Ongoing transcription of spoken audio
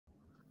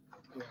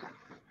Yeah.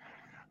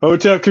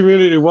 Hotel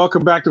community,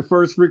 welcome back to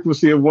First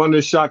Frequency of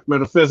Oneness Shock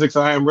Metaphysics.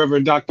 I am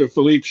Reverend Dr.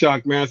 Philippe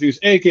Shock Matthews,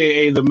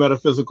 aka the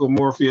Metaphysical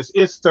Morpheus.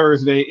 It's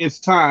Thursday. It's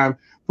time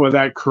for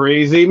that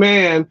crazy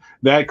man,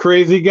 that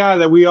crazy guy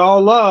that we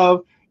all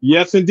love.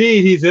 Yes,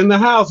 indeed, he's in the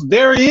house.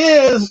 There he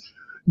is,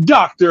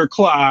 Dr.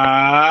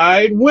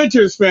 Clyde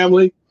Winters,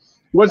 family.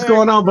 What's Hey,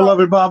 going on, what up?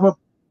 beloved Baba?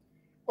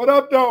 What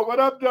up, though?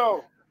 What up,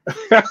 though?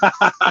 It's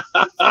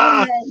sunny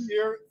out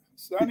here.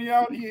 Sunny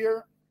out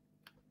here.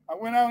 I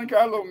went out and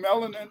got a little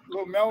melanin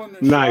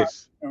shot.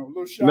 Nice, A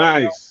little shot of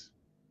melanin. nice.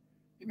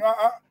 You know,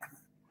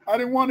 I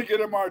didn't want to get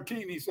a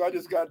martini, so I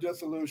just got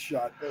just a little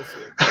shot. That's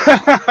it.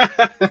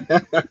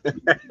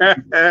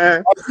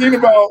 I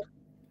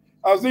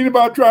was thinking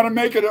about trying to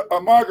make it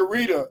a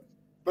margarita,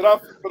 but I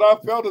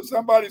felt if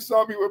somebody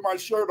saw me with my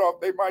shirt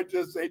off, they might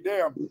just say,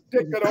 "Damn,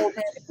 take that old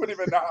man and put him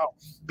in the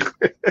house."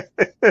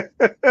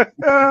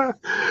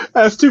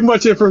 That's too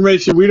much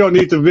information. We don't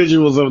need the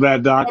visuals of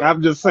that, Doc.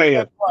 I'm just saying.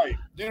 That's right.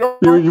 We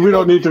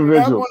don't need the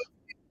visuals.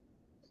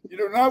 You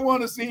do not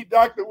want to see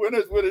Dr.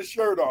 Winters with his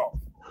shirt off.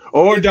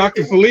 Or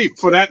Dr. Philippe,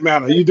 for that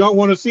matter. You don't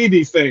want to see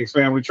these things,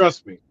 family.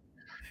 Trust me.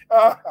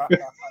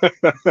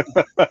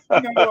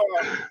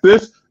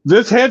 This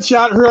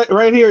headshot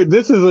right here,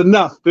 this is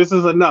enough. This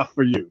is enough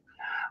for you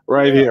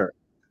right here.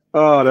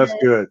 Oh, that's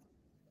good.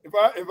 If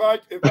I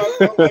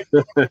felt like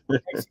doing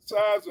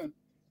exercise and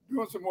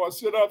doing some more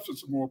sit-ups and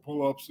some more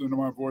pull-ups into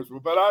my voice,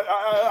 but I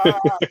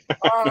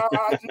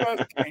just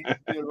can't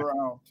get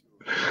around to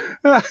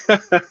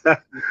it.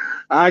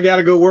 I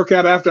gotta go work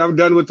out after I'm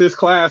done with this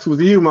class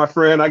with you, my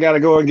friend. I gotta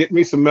go and get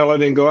me some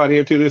melanin, go out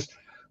here to this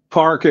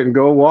park and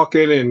go walk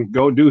it and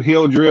go do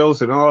hill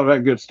drills and all of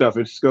that good stuff.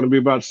 It's going to be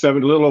about a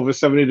little over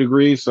 70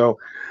 degrees. So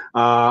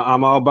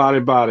I'm all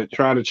about it.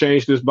 Trying to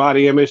change this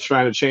body image,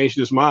 trying to change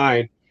this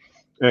mind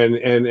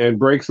and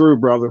break through,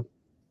 brother.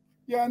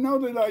 Yeah, I know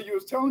that you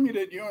was telling me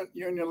that you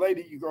and your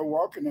lady, you go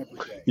walking every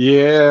day.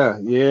 Yeah.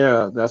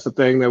 That's the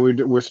thing that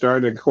we're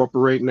starting to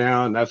incorporate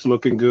now, and that's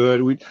looking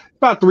good. We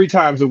about 3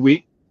 times a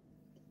week,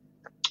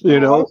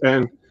 and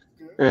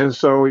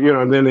so,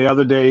 and then the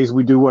other days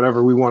we do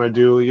whatever we want to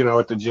do,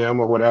 at the gym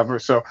or whatever.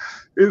 So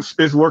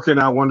it's working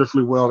out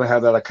wonderfully well to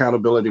have that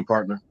accountability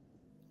partner.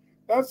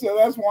 That's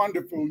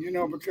wonderful,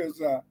 because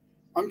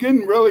I'm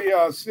getting really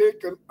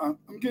sick. I'm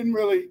getting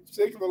really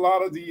sick of a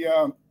lot of the,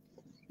 a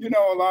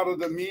lot of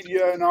the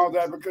media and all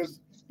that, because,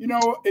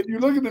 if you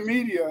look at the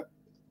media,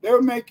 they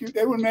would make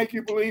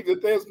you believe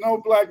that there's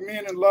no black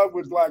men in love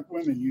with black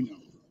women,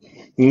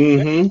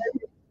 Mm-hmm.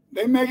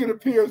 They make it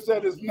appear as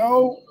that there's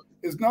no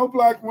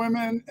black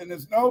women and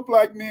there's no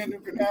black men who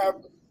can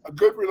have a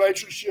good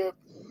relationship,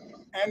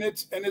 and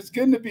it's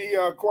getting to be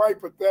quite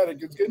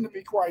pathetic. It's getting to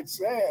be quite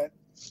sad,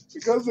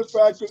 because the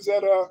fact is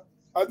that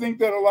I think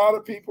that a lot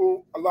of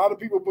people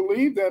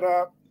believe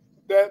that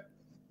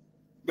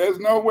there's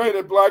no way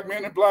that black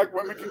men and black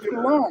women can get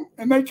along,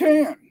 and they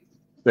can.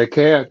 They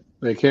can,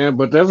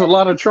 but there's a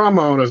lot of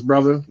trauma on us,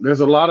 brother. There's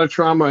a lot of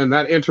trauma, and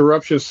that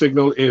interruption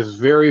signal is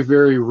very,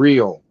 very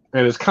real,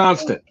 and it's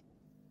constant.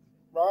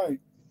 Right.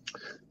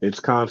 It's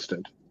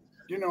constant.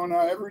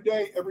 Now every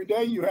day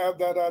you have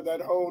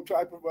that whole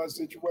type of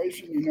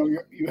situation.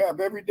 You have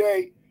every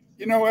day.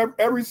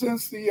 Ever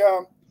since the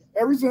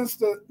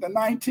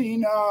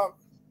 19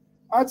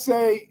 I'd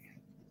say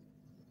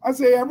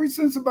ever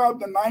since about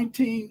the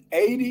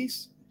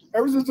 1980s.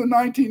 Ever since the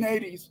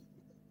 1980s,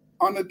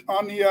 on the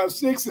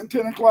 6 and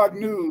 10 o'clock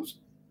news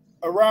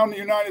around the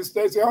United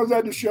States, they always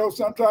had to show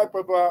some type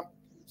of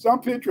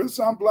some picture of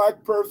some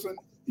black person,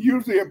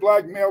 usually a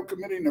black male,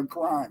 committing a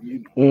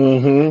crime.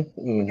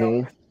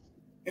 Mm-hmm.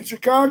 In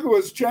Chicago,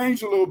 it's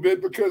changed a little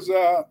bit because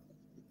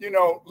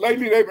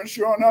lately they've been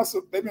showing a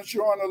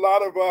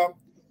lot of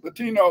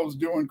Latinos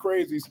doing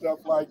crazy stuff,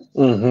 like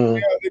they've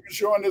been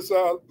showing this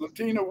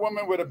Latina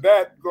woman with a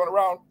bat going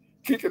around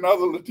kicking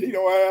other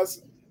Latino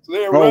ass. So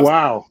they arrested. Oh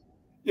wow!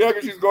 Yeah,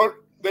 because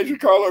they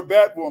should call her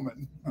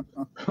Batwoman.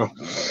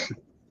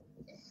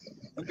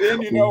 And then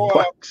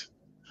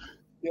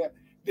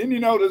then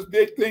this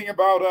big thing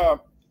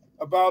about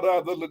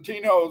the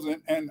Latinos,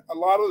 and a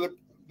lot of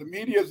the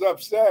media is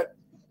upset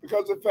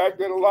because of the fact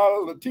that a lot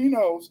of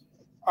Latinos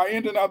are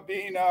ending up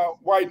being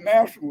white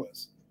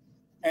nationalists,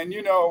 and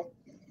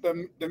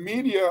the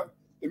media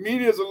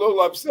is a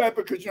little upset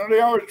because they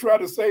always try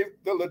to say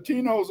the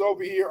Latinos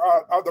over here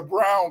are the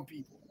brown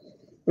people.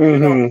 They're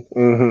a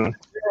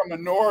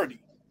minority,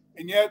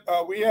 and yet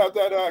we have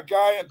that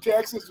guy in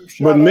Texas who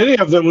shot. But many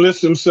of them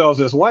list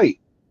themselves as white.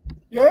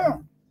 Yeah,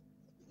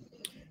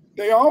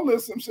 they all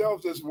list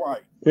themselves as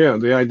white. Yeah,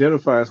 they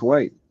identify as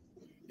white.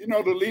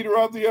 The leader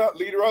of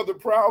the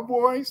Proud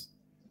Boys,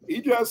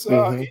 he just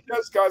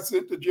got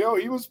sent to jail.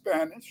 He was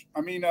Spanish.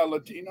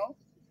 Latino.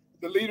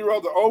 The leader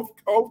of the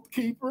Oath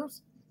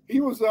Keepers, he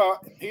was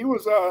Latino.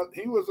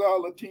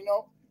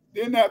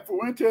 Then that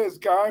Fuentes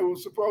guy,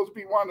 who's supposed to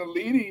be one of the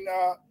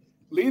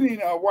leading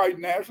white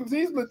nationalists,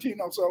 he's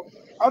Latino. So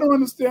I don't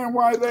understand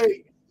why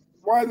they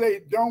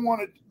don't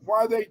want to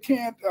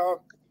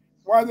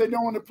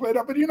play it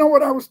up. But you know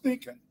what I was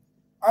thinking?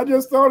 I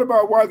just thought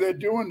about why they're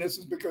doing this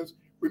is because,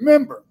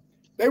 remember,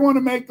 they want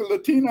to make the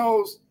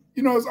Latinos,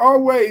 it's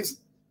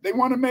always, they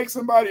want to make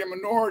somebody a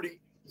minority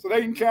so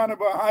they can kind of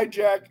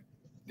hijack,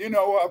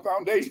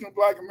 foundational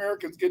Black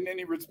Americans getting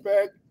any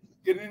respect,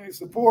 getting any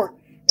support.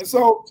 And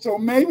so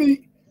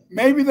maybe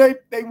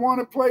they want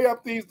to play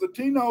up these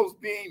Latinos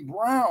being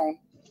brown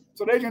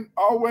so they can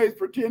always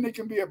pretend it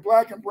can be a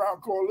Black and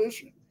brown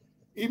coalition,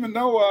 even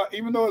though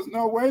there's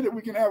no way that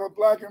we can have a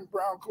Black and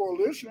brown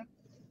coalition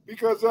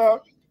because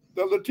the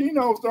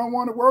Latinos don't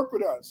want to work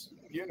with us.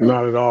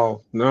 Not at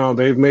all. No,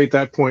 they've made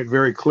that point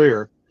very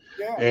clear.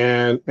 Yeah.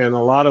 And a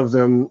lot of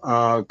them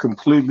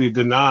completely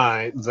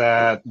deny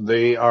that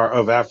they are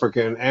of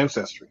African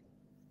ancestry.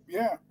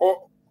 Yeah,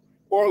 or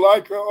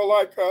like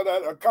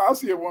that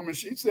Acacia woman.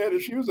 She said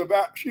that she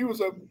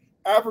was of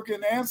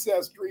African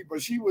ancestry,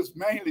 but she was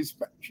mainly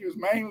Spanish.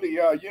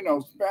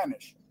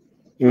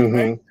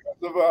 Mm-hmm.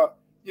 Because of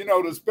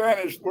the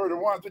Spanish were the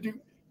ones that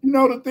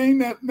the thing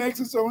that makes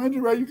it so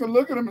interesting. You can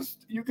look at them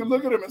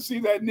and see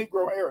that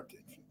Negro heritage.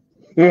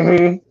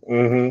 Mm-hmm.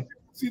 Mm-hmm.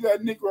 See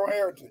that Negro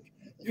heritage.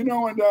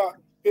 And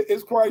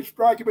it's quite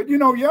striking. But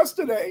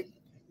yesterday,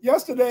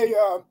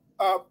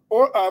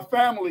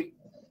 family,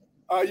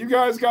 you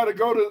guys got to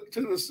go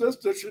to the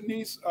Sister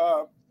Shanice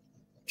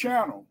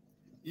channel.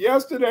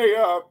 Yesterday,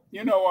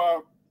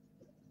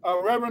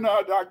 Reverend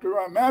Dr.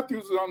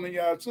 Matthews was on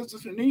the Sister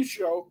Shanice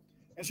show,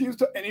 and he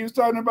was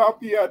talking about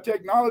the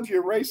technology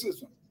of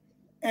racism,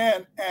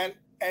 and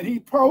he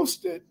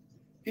posted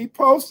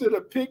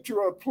a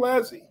picture of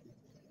Plessy,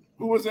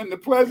 who was in the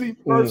Plessy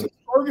versus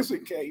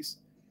Ferguson case.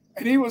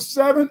 And he was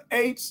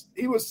 7/8.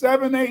 He was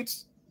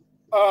 7/8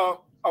 a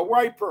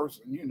white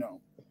person,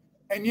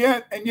 and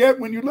yet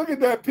when you look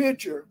at that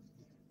picture,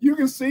 you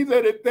can see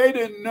that if they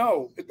didn't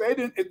know,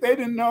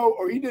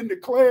 or he didn't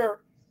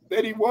declare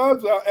that he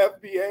was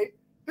FBA,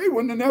 they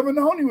wouldn't have never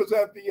known he was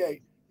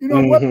FBA.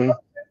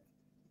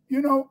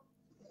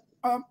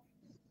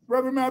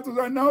 Reverend Matthews,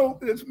 I know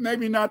it's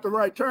maybe not the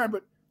right time,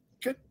 but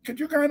could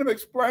you kind of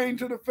explain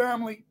to the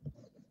family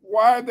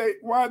why they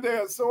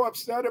are so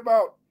upset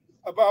about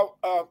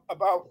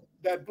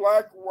that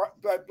black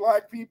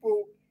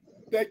people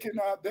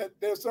that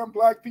there's some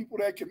black people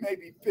that can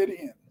maybe fit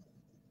in.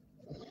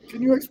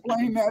 Can you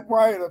explain that,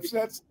 why it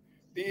upsets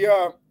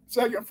the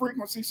second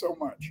frequency so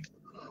much?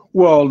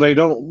 Well, they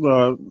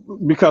don't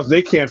because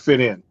they can't fit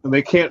in.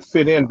 They can't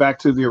fit in back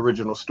to the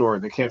original story.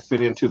 They can't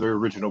fit into the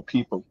original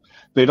people.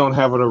 They don't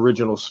have an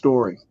original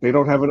story. They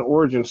don't have an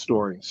origin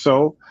story.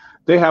 So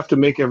they have to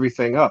make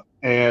everything up.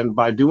 And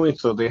by doing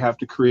so, they have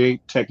to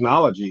create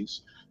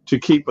technologies to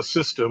keep a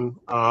system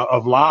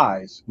of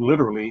lies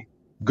literally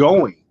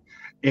going.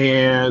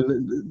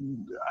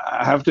 And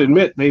I have to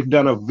admit, they've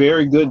done a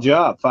very good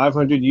job.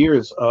 500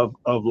 years of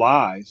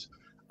lies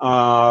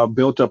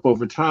built up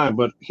over time.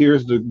 But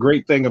here's the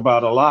great thing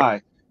about a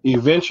lie.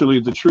 Eventually,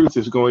 the truth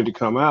is going to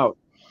come out.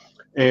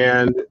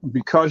 And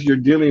because you're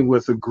dealing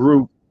with a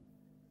group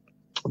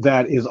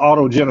that is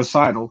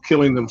autogenocidal,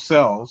 killing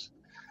themselves,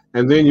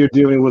 and then you're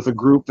dealing with a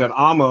group that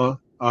Amma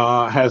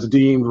has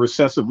deemed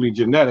recessively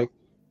genetic,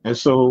 and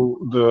so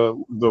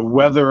the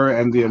weather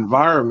and the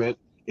environment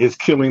is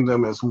killing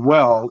them as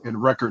well in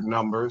record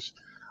numbers.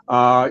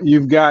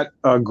 You've got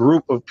a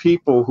group of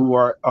people who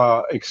are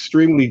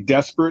extremely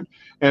desperate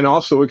and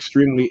also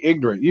extremely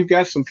ignorant. You've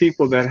got some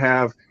people that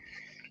have,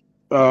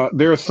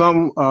 there are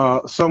some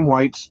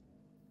whites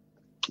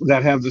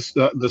that have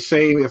the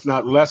same, if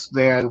not less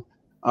than,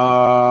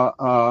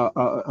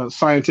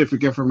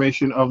 scientific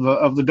information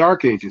of the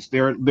Dark Ages.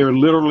 They're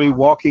literally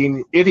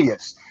walking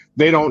idiots.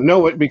 They don't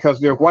know it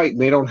because they're white.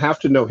 They don't have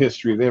to know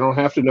history. They don't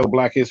have to know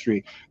Black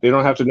history. They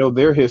don't have to know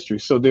their history.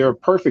 So they're a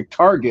perfect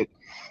target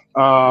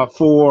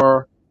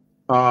for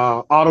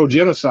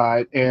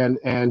autogenocide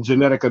and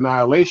genetic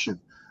annihilation.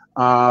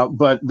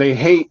 But they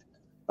hate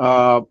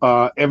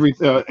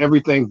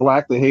everything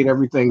Black. They hate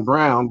everything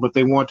brown. But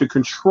they want to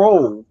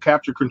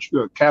capture,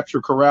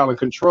 corral, and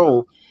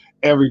control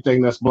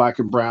everything that's Black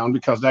and brown,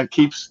 because that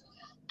keeps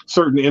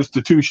certain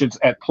institutions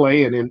at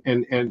play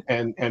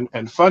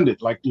and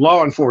funded, like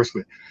law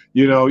enforcement.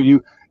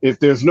 If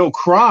there's no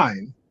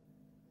crime,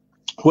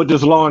 what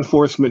does law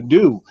enforcement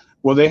do?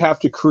 Well, they have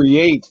to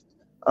create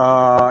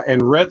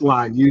and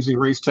redline using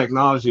race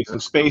technologies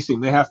and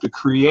spacing. They have to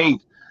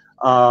create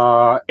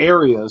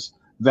areas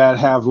that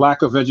have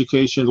lack of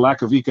education,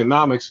 lack of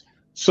economics,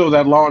 so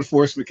that law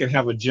enforcement can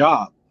have a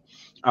job.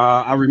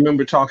 I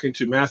remember talking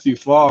to Matthew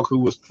Fogg, who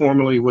was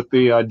formerly with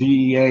the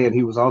DEA, and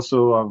he was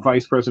also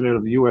vice president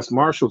of the U.S.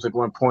 Marshals at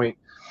one point.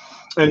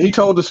 And he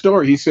told the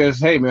story. He says,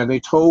 hey, man, they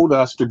told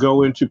us to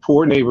go into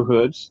poor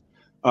neighborhoods,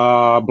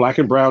 Black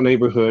and brown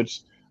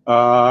neighborhoods,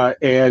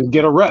 and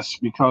get arrests,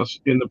 because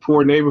in the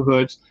poor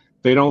neighborhoods,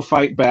 they don't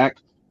fight back.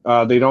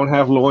 They don't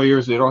have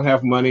lawyers. They don't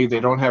have money. They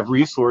don't have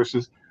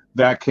resources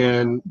that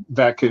can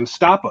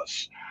stop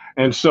us.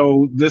 And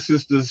so this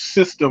is the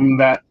system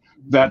that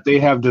they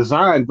have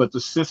designed, but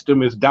the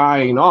system is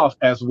dying off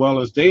as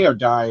well as they are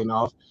dying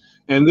off.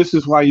 And this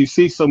is why you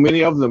see so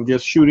many of them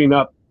just shooting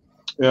up.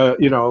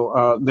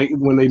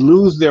 When they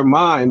lose their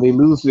mind, they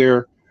lose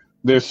their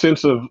their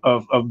sense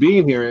of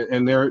being here,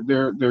 and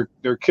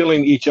they're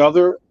killing each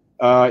other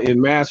in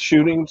mass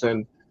shootings,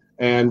 and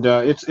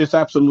it's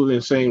absolutely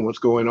insane what's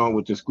going on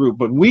with this group.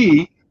 But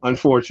we,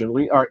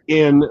 unfortunately, are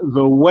in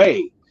the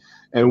way,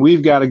 and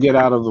we've got to get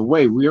out of the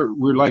way.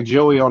 We're like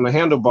Joey on the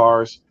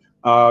handlebars,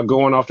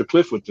 going off the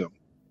cliff with them.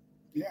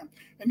 Yeah,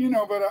 and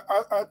but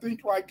I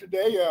think like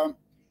today,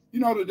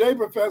 today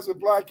Professor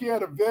Black, he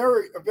had a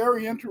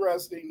very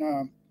interesting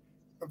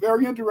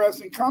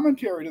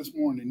commentary this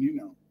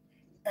morning.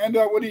 And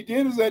what he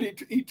did is that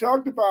he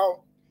talked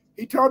about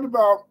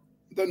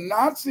the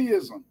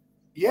Nazism,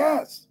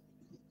 yes,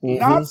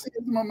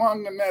 Nazism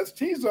among the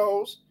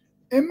mestizos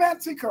in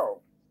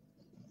Mexico,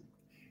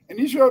 and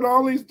he showed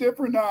all these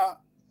different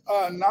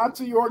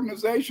Nazi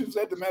organizations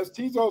that the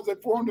mestizos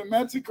that formed in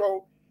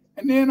Mexico.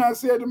 And then I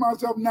said to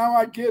myself, now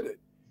I get it.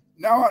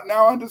 Now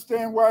I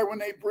understand why when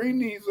they bring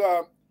these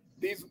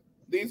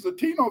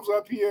Latinos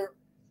up here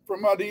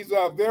from these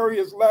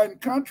various Latin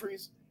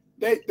countries,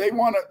 they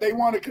want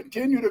to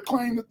continue to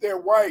claim that they're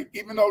white,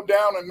 even though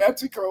down in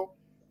Mexico,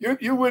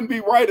 you wouldn't be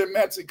white in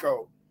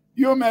Mexico.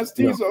 You're a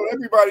mestizo. Yeah.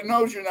 Everybody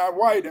knows you're not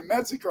white in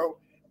Mexico,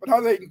 but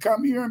how they can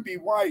come here and be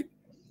white.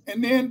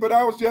 But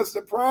I was just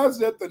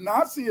surprised at the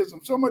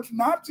Nazism, so much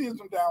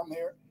Nazism down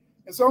there,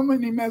 and so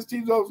many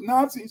mestizos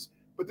Nazis.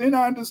 But then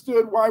I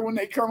understood why when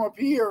they come up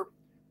here,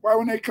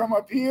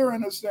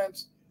 in a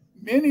sense,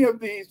 many of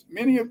these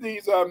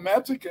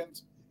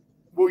Mexicans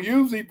will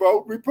usually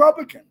vote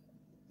Republican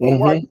or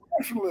white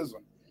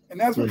nationalism, and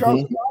that's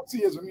because of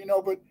Nazism,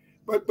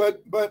 But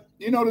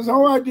this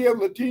whole idea of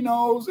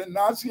Latinos and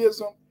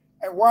Nazism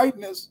and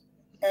whiteness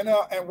and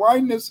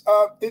whiteness,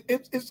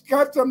 it's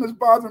got something that's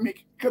bothering me.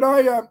 Could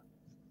I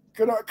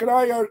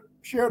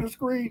share the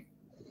screen?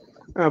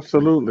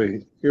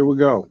 Absolutely. Here we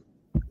go.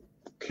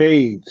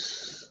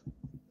 Cades.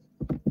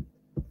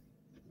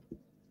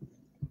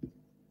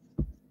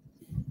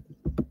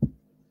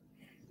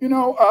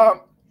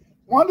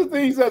 One of the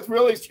things that's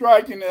really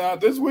striking,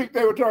 this week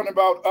they were talking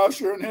about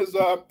Usher and his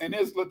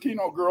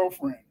Latino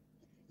girlfriend,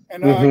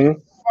 and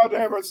about to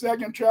have her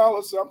second child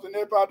or something.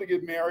 They're about to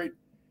get married,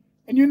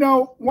 and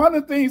one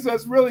of the things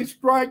that's really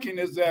striking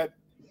is that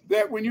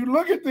when you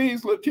look at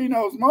these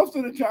Latinos, most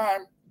of the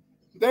time,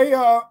 they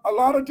a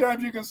lot of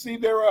times you can see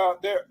their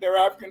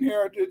African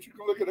heritage. You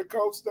can look at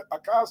Acosta,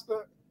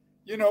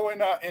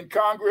 in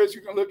Congress.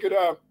 You can look at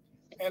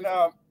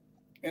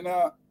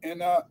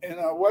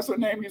what's her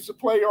name used to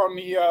play on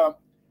the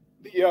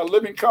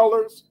Living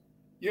Colors,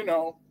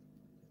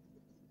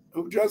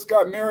 who just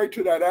got married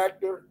to that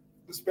actor,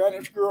 the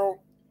Spanish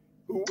girl.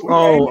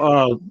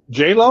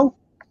 J-Lo?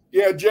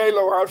 Yeah,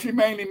 J-Lo. How she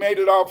mainly made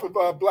it off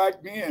of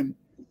black men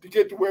to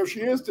get to where she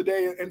is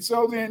today. And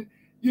so then,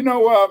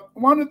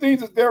 one of the things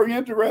that's very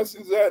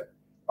interesting is that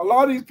a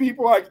lot of these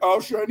people like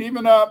Usher and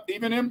even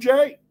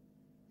MJ,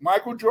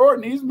 Michael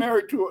Jordan, he's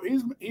married to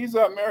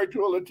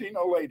a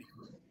Latino lady.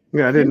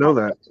 Yeah, I didn't know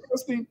that. The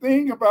interesting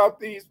thing about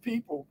these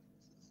people,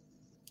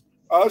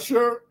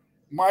 Usher,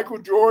 Michael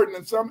Jordan,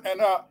 and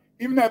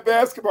even that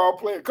basketball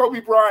player,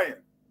 Kobe Bryant,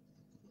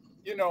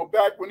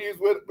 back when he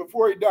was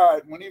before he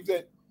died, when he was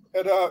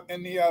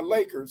in the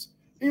Lakers,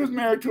 he was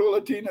married to a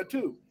Latina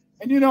too.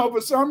 And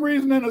for some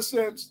reason, in a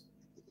sense,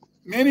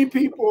 many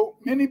people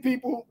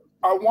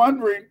are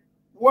wondering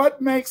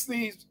what makes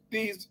these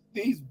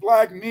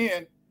black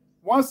men,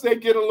 once they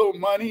get a little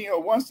money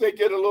or once they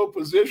get a little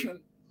position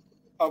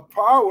of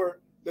power,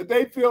 that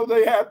they feel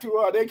they have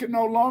to, they can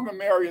no longer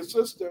marry a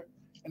sister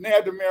and they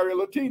have to marry a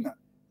Latina.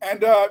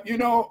 And,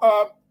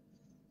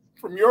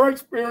 from your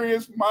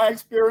experience, my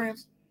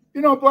experience,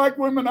 black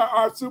women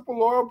are super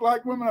loyal.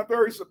 Black women are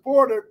very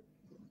supportive.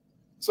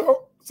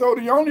 So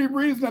the only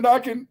reason that I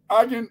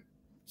can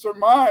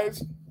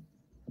surmise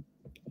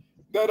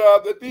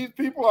that these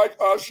people like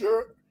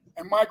Usher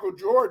and Michael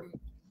Jordan,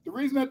 the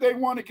reason that they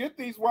want to get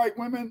these white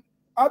women,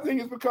 I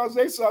think, is because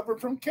they suffer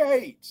from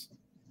CAIDS.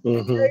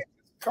 CAIDS,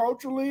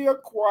 culturally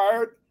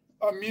acquired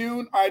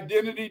immune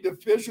identity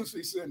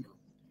deficiency syndrome.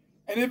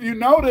 And if you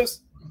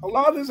notice, a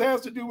lot of this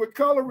has to do with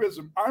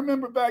colorism. I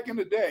remember back in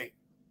the day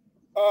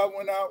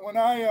when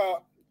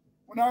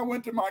I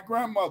went to my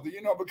grandmother,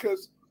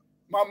 because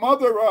my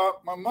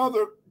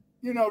mother,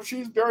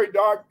 she's very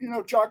dark,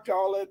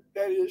 Choctaw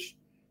that ish,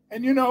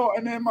 and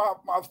and then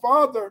my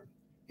father,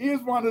 he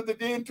is one of the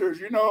denters.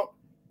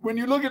 When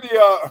you look at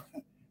the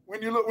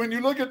when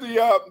you look at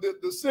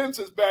the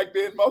census back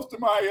then, most of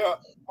my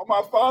on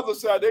my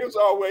father's side, they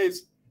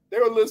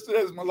were listed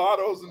as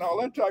mulattoes and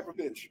all that type of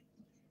ish.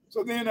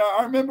 So then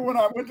I remember when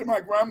I went to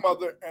my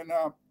grandmother and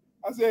I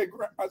said,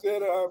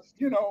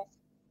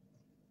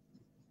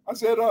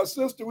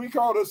 sister, we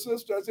called her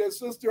sister. I said,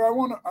 sister, I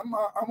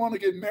want to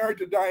get married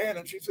to Diane.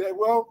 And she said,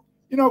 well,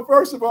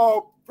 first of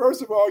all,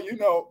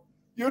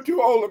 you're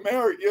too old to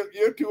marry.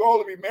 You're too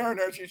old to be marrying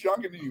her. She's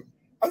younger than you.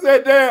 I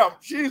said, damn,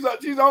 she's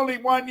only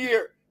 1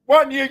 year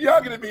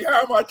younger than me.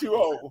 How am I too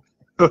old?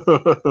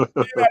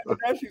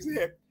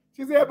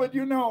 She said, but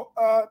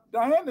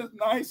Diane is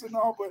nice and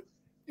all, but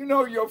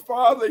your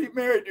father, he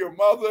married your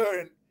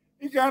mother and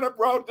he kind of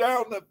brought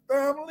down the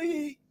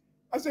family.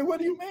 I said, what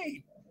do you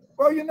mean?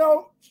 Well,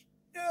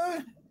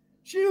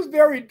 she was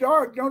very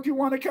dark. Don't you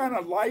want to kind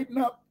of lighten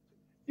up?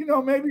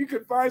 Maybe you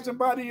could find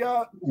somebody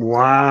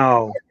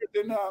Wow.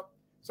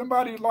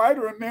 somebody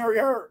lighter and marry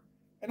her.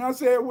 And I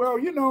said, well,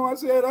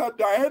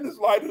 Diana's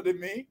lighter than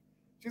me.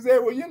 She said,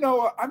 well,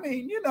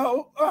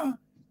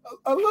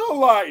 a little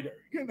lighter,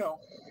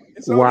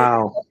 And so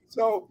Wow.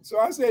 so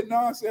I said, no,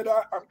 I said,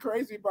 I'm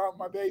crazy about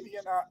my baby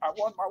and I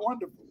want my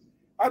wonderful.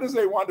 I didn't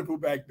say wonderful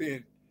back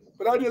then,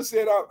 but I just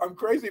said I'm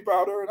crazy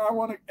about her and I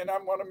want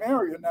to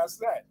marry her, and that's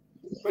that.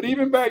 But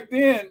even back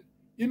then,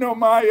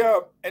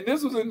 my and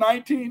this was in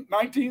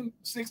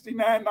 1969,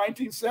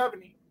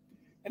 1970,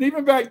 and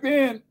even back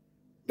then,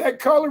 that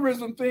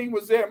colorism thing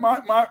was there. My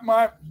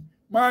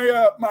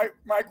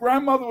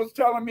grandmother was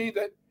telling me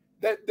that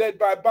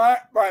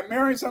by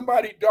marrying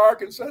somebody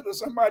dark instead of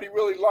somebody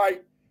really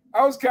light,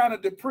 I was kind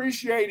of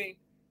depreciating,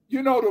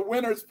 the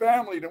Winters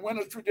family, the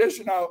Winters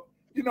tradition.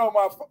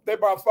 That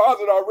my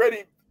father had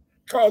already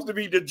caused to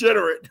be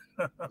degenerate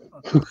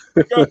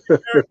because he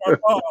married my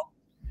mom.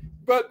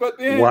 But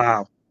then,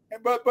 wow.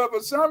 But for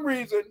some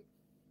reason,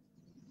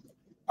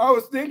 I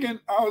was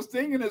thinking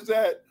is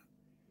that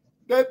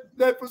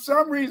for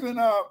some reason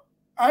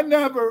I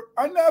never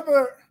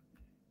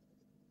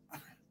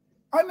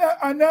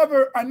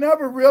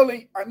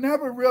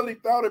really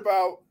thought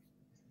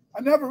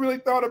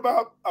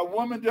about a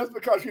woman just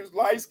because she was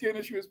light skinned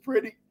and she was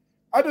pretty.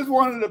 I just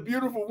wanted a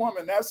beautiful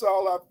woman. That's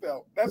all I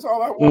felt. That's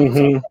all I wanted.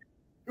 Mm-hmm.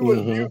 It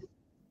was beautiful.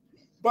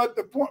 But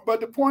the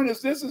point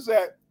is this: is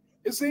that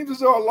it seems as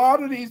though a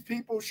lot of these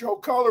people show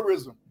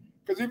colorism.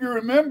 Because if you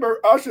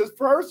remember, Usher's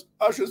first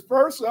wife,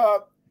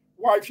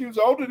 she was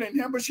older than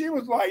him, but she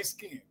was light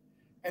skinned.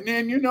 And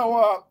then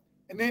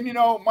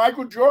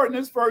Michael Jordan,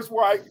 his first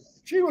wife,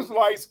 she was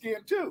light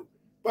skinned too.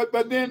 But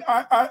then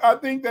I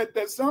think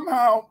that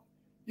somehow,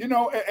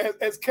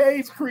 as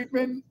caves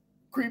creeping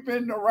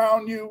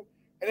around you,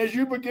 and as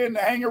you begin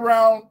to hang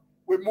around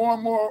with more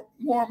and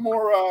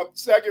more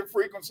second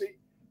frequency,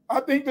 I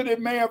think that it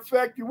may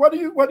affect you. What do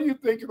you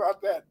think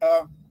about that,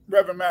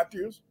 Reverend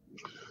Matthews?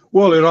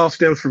 Well, it all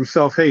stems from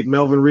self-hate.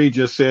 Melvin Reed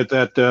just said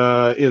that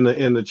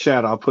in the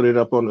chat. I'll put it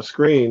up on the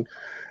screen,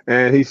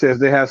 and he says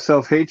they have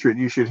self-hatred.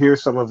 You should hear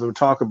some of them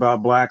talk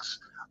about blacks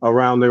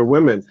around their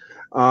women.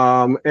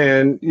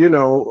 And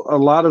a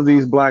lot of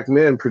these black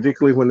men,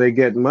 particularly when they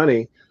get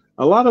money,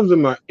 a lot of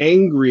them are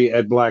angry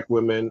at black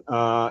women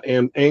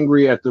and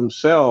angry at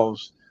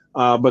themselves,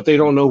 but they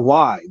don't know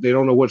why. They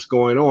don't know what's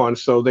going on.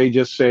 So they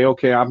just say,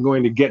 okay, I'm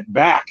going to get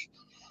back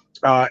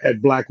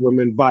at black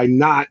women by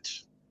not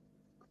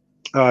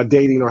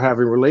dating or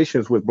having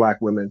relations with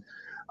black women.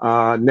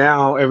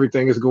 Now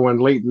everything is going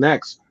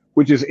Latinx,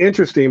 which is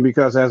interesting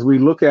because as we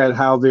look at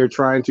how they're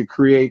trying to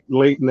create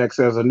Latinx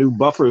as a new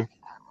buffer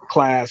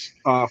class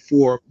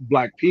for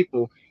black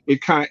people,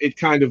 it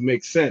kind of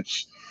makes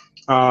sense.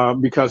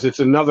 Because it's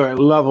another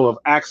level of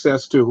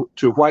access to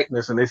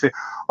whiteness, and they say,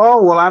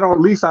 "Oh, well, at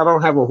least I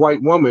don't have a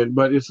white woman."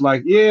 But it's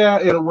like, yeah,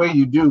 in a way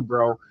you do,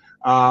 bro,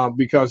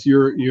 because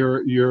you're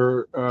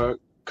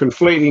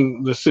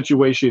conflating the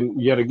situation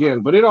yet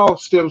again. But it all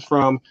stems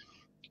from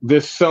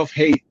this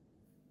self-hate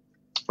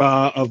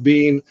of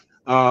being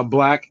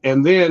black,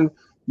 and then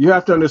you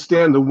have to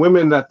understand the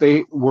women that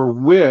they were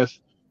with.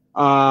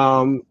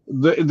 Those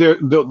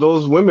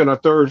women are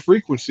third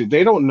frequency.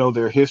 They don't know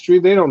their history.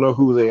 They don't know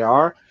who they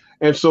are.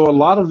 And so a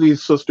lot of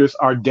these sisters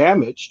are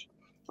damaged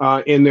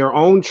in their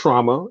own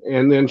trauma.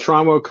 And then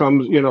trauma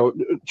comes,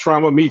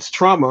 trauma meets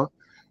trauma.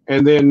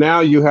 And then now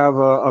you have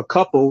a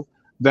couple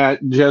that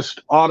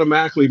just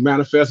automatically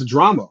manifests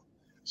drama.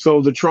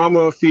 So the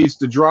trauma feeds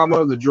the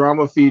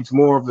drama feeds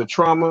more of the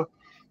trauma.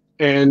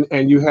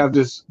 And you have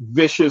this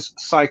vicious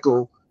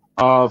cycle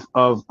of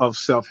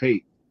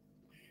self-hate.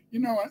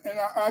 And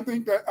I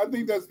think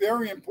that's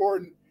very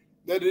important,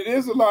 that it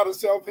is a lot of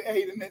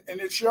self-hate,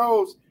 and it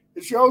shows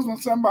when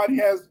somebody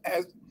has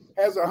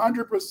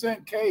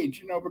 100%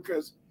 cage,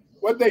 because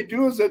what they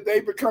do is that they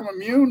become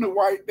immune to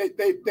white.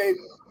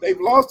 They've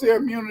lost their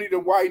immunity to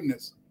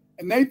whiteness,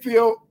 and they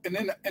feel, and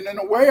in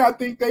a way, I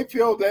think they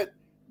feel that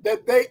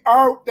they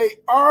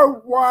are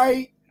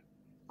white,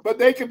 but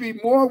they could be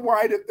more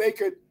white if they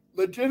could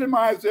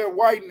legitimize their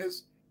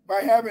whiteness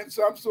by having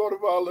some sort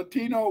of a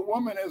Latino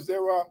woman as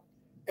their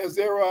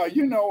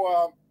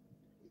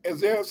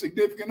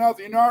significant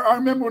other. I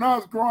remember when I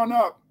was growing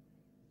up.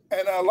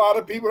 And a lot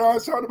of people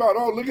always talk about,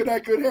 oh, look at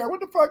that good hair. What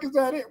the fuck is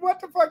that hair? What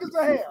the fuck is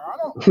that hair? I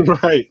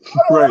don't. Right.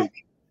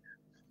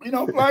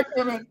 Black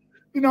women.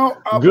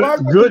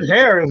 Good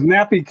hair is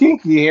nappy,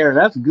 kinky hair.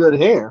 That's good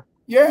hair.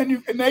 Yeah,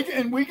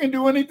 and we can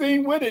do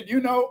anything with it.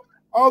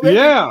 All they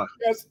do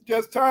is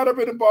just tied up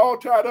in a ball,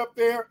 tied up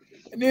there,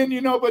 and then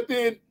but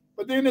then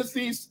it's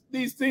these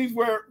things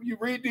where you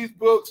read these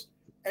books,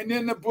 and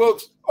then the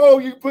books, oh,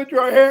 you can put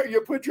your hair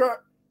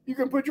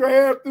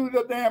through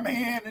the damn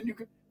hand, and you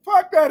can.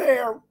 Fuck that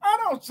hair. I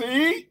don't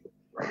see.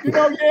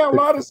 A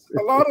lot of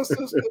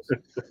sisters,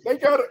 they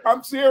gotta,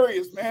 I'm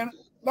serious, man.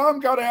 A lot of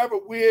them gotta have a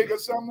wig or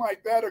something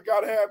like that, or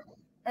gotta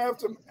have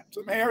some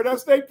hair.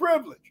 That's their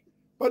privilege.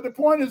 But the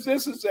point is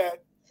this, is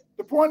that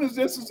the point is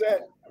this: is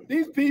that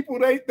these people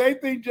they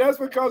think just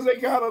because they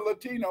got a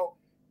Latino,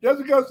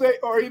 just because they,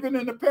 or even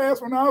in the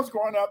past when I was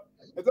growing up,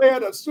 if they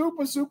had a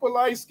super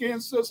light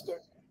skinned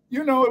sister,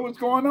 it was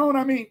going on.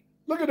 I mean,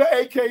 look at the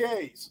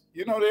AKAs.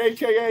 The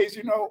AKAs.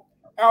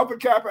 Alpha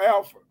Kappa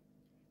Alpha.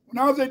 When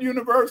I was at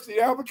university,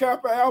 Alpha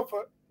Kappa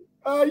Alpha,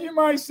 you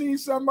might see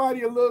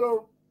somebody a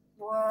little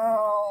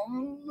brown,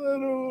 a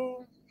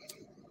little,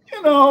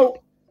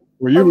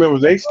 Well, you remember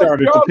they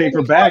started the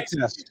paper bag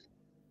test.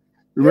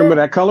 Remember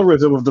that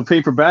colorism of the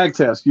paper bag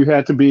test? You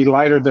had to be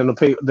lighter than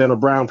a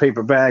brown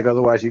paper bag,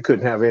 otherwise you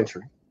couldn't have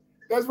entry.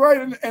 That's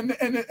right. And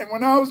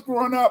when I was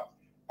growing up,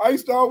 I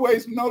used to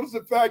always notice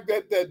the fact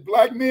that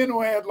black men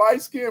who had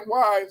light-skinned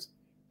wives,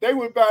 they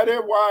would buy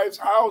their wives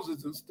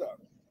houses and stuff.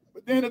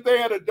 But then if they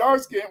had a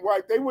dark-skinned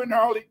wife, they wouldn't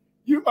hardly.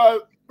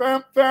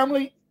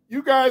 Family,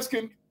 you guys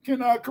can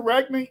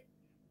correct me.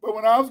 But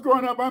when I was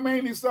growing up, I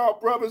mainly saw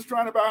brothers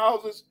trying to buy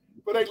houses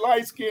for their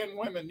light-skinned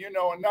women,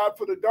 and not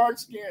for the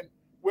dark-skinned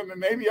women.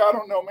 Maybe, I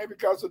don't know, maybe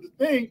because of the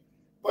thing.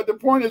 But the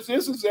point is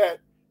this, is that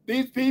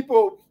these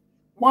people,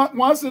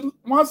 once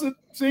it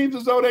seems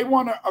as though they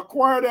want to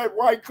acquire that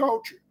white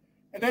culture,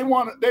 and they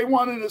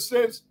want in a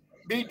sense,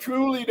 be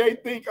truly, they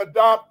think,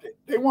 adopted.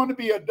 They want to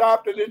be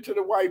adopted into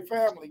the white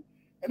family.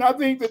 And I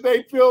think that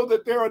they feel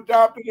that they're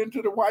adopted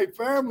into the white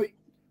family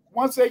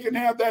once they can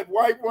have that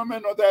white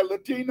woman or that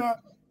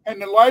Latina,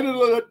 and the lighter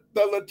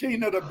the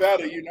Latina, the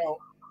better,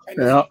 And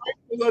the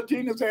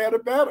Latinas had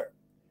it better,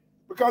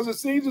 because it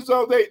seems as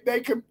though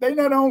they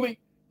not only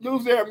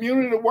lose their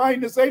immunity to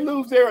whiteness, they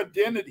lose their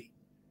identity.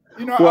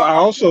 Well, I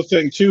also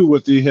think too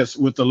with the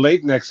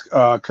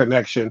Latinx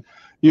connection,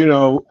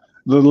 the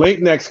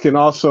Latinx can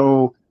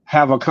also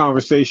have a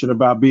conversation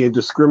about being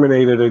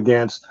discriminated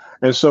against.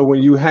 And so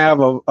when you have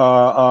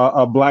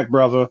a black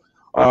brother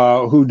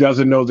who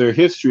doesn't know their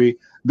history,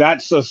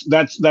 that's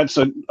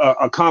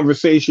a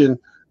conversation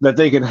that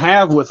they can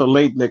have with a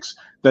Latinx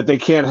that they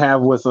can't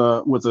have with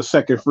a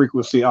second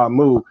frequency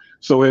Amu.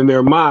 So in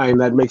their mind,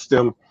 that makes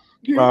them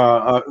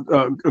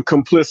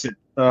complicit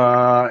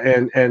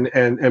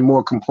and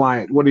more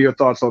compliant. What are your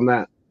thoughts on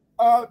that?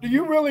 Do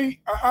you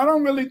really? I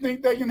don't really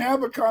think they can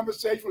have a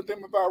conversation with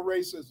them about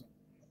racism,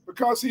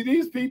 because see,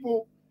 these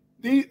people,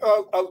 the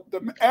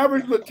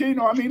average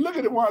Latino. I mean, look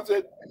at the ones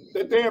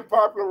that they have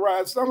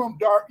popularized. Some of them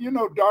dark,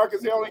 dark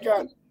as they only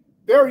got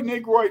very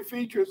Negroid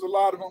features. A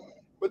lot of them,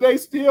 but they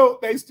still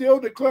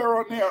declare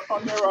on their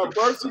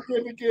birth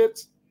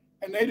certificates,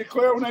 and they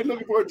declare when they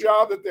looking for a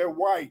job that they're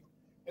white.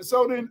 And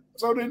so then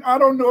I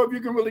don't know if you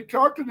can really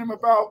talk to them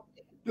about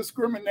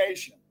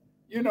discrimination,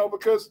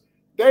 because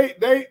they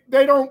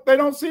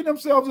don't see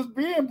themselves as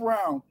being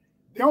brown.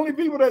 The only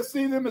people that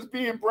see them as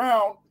being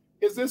brown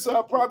is this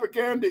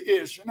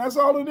propaganda-ish, and that's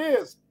all it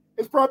is.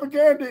 It's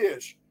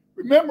propaganda-ish.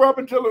 Remember, up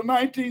until the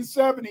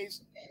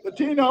 1970s,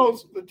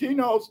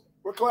 Latinos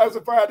were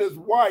classified as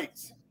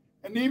whites,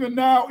 and even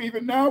now,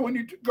 when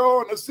you go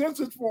on the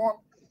census form,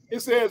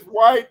 it says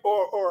white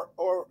or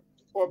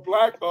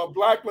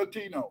black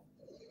Latino.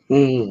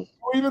 Mm.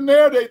 Even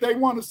there, they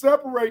want to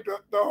separate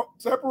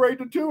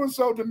the two, and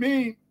so to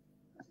me,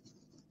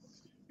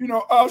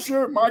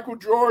 Usher, Michael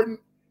Jordan,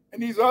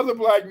 and these other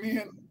black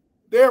men,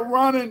 they're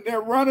running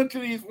to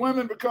these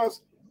women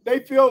because they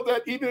feel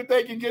that even if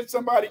they can get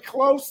somebody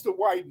close to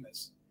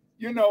whiteness,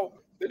 that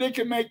it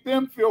can make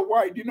them feel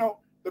white.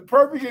 The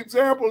perfect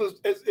example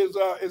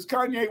is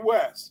Kanye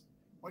West.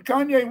 When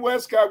Kanye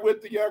West got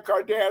with the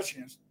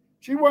Kardashians,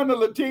 she wasn't a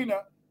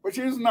Latina, but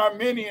she was an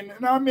Armenian.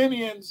 And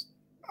Armenians,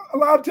 a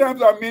lot of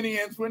times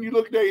Armenians, when you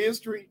look at their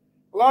history,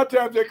 a lot of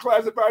times they're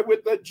classified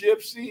with the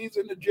gypsies,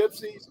 and the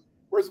gypsies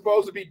were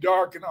supposed to be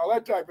dark and all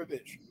that type of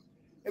issue.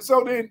 And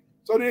so then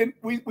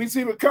we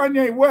see with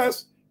Kanye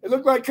West, it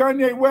looked like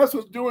Kanye West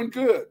was doing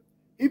good.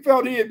 He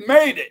felt he had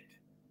made it.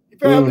 He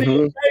felt he had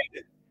made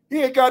it. He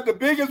had got the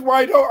biggest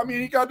white hole.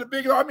 He got the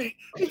biggest.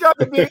 He got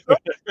the biggest.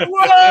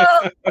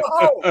 I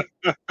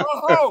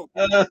told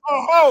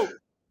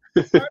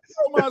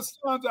my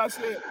sons, I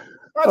said,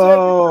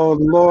 oh,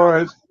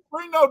 Lord.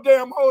 Bring no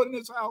damn hole in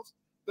this house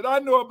that I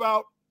know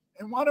about.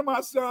 And one of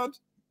my sons,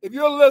 if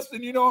you're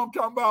listening, you know what I'm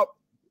talking about.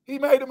 He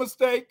made a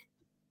mistake.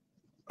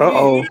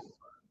 Uh-oh.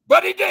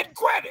 But he didn't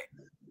quit it.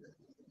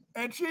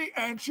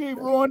 And she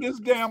ruined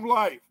his damn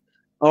life.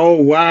 Oh,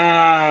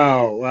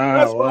 wow.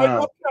 That's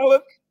right.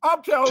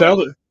 I'm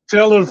telling.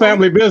 Telling the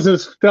family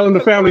business, telling the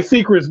family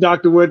secrets,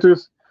 Dr.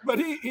 Winters. But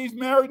he's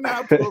married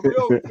now to a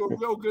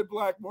real good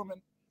black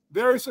woman.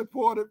 Very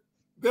supportive,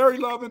 very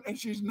loving, and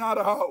she's not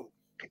a hoe.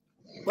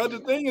 But the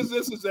thing is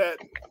that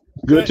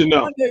good to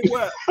know.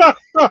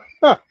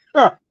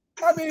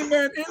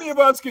 Man, any of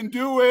us can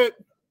do it.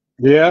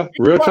 Yeah,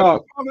 real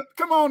talk.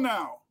 Come on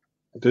now.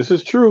 This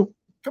is true.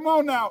 Come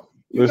on now.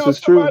 This is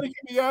true. Somebody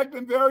can be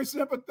acting very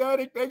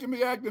sympathetic. They can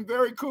be acting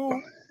very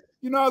cool.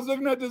 I was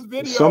looking at this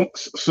video.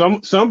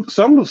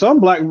 Some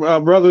black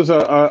brothers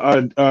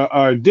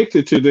are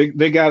addicted to.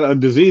 They got a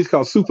disease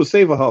called super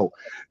saver hoe.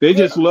 They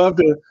just love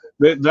to.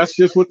 That's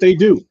just what they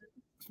do.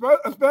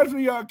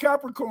 Especially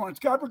Capricorns.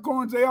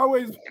 Capricorns, they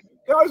always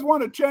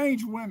want to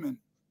change women.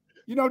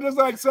 You know, just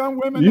like some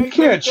women, You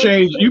can't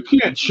change. You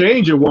can't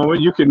change a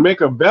woman. You can make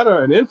her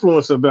better and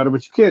influence her better,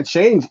 but you can't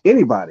change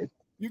anybody.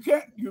 You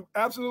can't. You're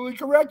absolutely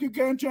correct. You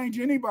can't change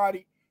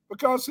anybody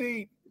because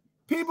see,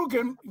 people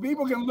can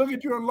look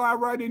at you and lie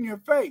right in your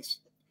face.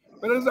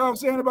 But as I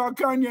was saying about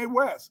Kanye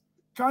West,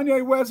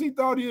 he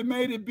thought he had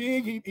made it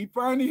big. He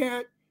finally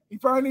had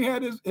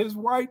his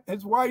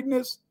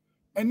whiteness,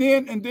 and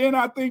then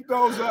I think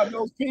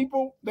those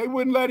people, they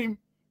wouldn't let him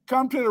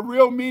come to the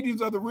real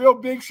meetings of the real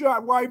big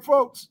shot white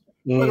folks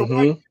where the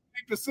white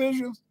make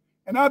decisions.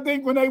 And I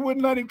think when they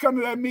wouldn't let him come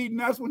to that meeting,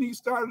 that's when he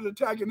started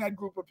attacking that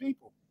group of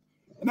people.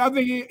 And I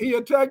think he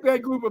attacked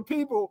that group of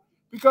people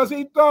because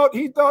he thought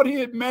he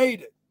had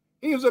made it.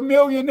 He was a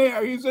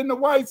millionaire. He was in the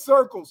white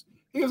circles.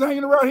 He was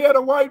hanging around. He had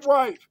a white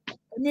wife.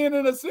 And then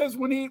in a sense,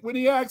 when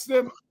he asked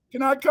them,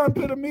 "Can I come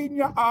to the meeting,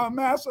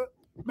 Massa?"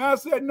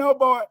 Massa said, "No,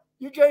 boy,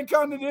 you can't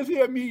come to this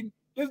here meeting.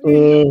 This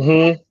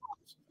meeting."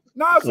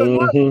 No, I said,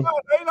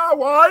 "They not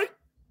white."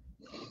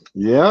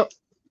 Yep.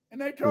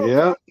 And they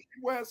told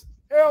West,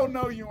 "Hell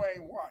no, you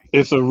ain't white."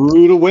 It's a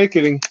rude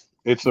awakening.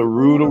 It's a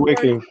rude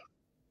awakening.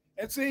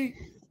 And see,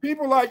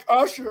 people like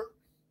Usher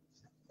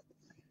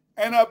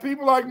and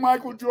people like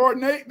Michael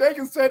Jordan, they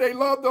can say they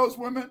love those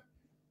women.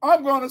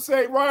 I'm going to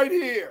say right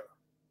here.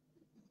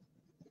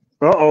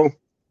 Uh-oh.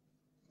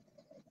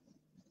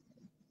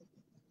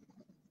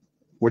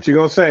 What you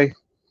going to say?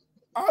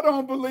 I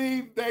don't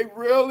believe they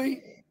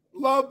really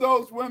love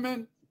those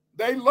women.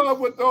 They love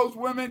what those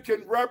women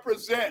can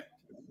represent.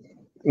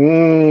 I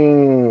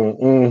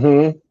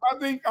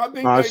think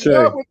they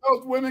love what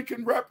those women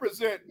can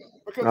represent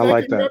because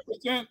they can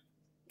represent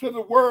to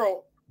the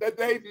world that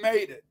they've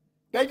made it.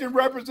 They can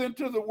represent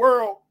to the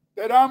world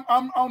that I'm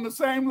on the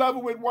same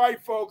level with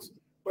white folks,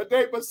 but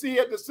see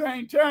at the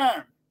same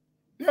time,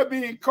 they're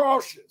being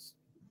cautious.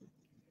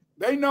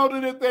 They know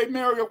that if they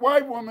marry a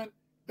white woman,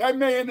 that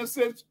may in a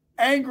sense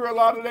anger a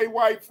lot of their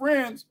white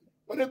friends,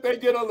 but if they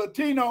get a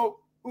Latino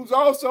who's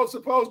also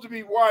supposed to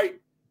be white,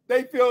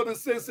 they feel the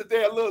sense that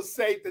they're a little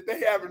safe, that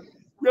they haven't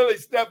really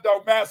stepped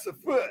on massive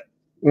foot.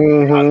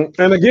 And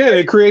again,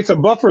 it creates a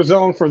buffer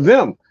zone for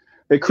them.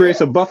 It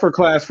creates a buffer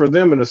class for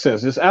them in a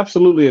sense. It's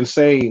absolutely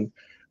insane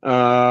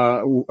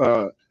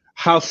how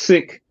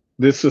sick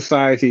this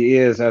society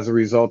is as a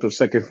result of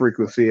second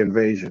frequency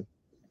invasion.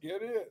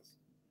 It is,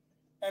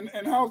 and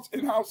how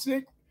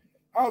sick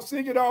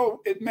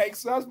it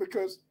makes us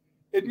because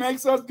it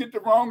makes us get the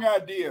wrong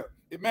idea.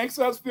 It makes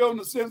us feel in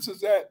the sense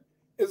is that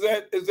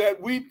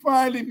we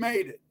finally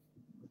made it.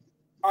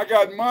 I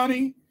got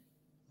money.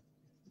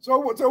 So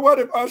what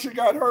if Usher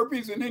got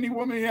herpes and any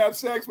woman he have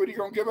sex with, he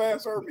gonna give her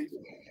ass herpes?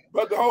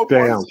 But the whole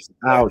point is,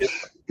 ouch.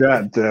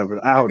 God damn it.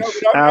 Ouch.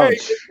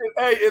 Ouch.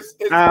 It's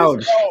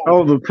ouch.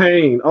 Oh, the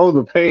pain. Oh,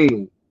 the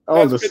pain.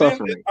 Oh, the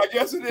suffering. I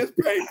guess it is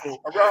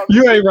painful.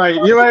 You ain't right.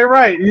 You ain't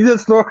right. You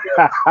just no,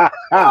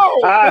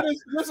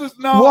 this is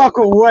no. Walk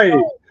away.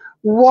 No.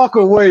 Walk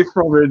away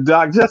from it,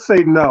 Doc. Just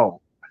say no.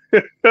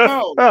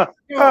 No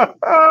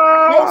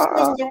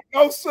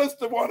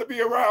sister want to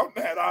be around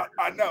that.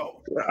 I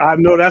know. I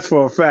know that's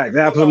for a fact.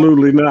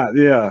 Absolutely not.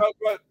 Yeah.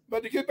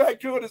 But to get back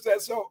to it is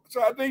that so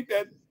I think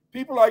that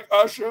people like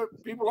Usher,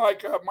 people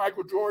like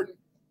Michael Jordan,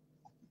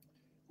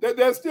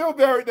 they're still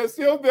very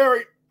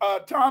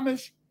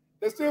Tomish.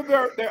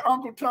 They're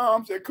Uncle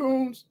Toms, they're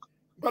coons.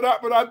 But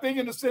I think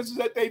in the sense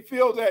that they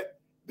feel that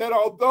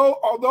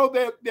although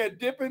they're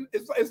dipping,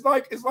 it's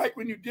like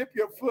when you dip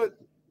your foot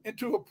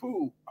into a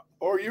pool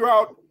or you're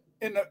out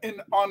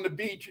on the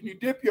beach and you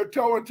dip your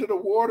toe into the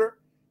water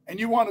and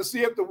you want to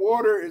see if the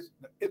water is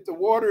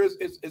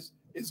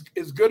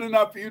good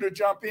enough for you to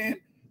jump in.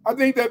 I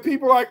think that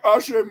people like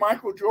Usher and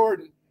Michael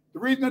Jordan,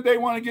 the reason that they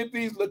want to get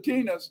these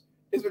Latinas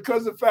is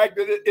because of the fact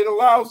that it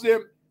allows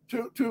them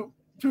to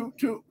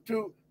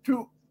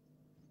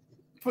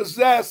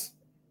possess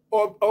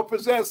or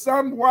possess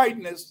some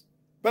whiteness,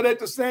 but at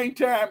the same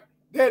time,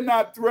 they're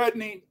not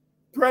threatening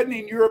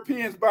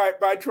Europeans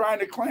by trying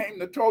to claim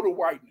the total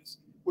whiteness,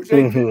 which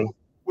they feel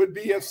would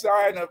be a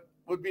sign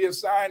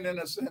in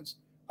a sense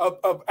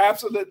of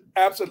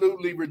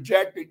absolutely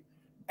rejecting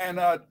and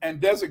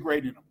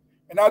desecrating them.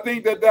 And I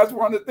think that that's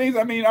one of the things.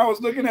 I mean, I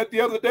was looking at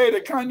the other day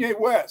that Kanye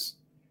West,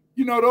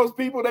 you know, those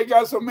people, they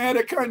got so mad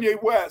at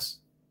Kanye West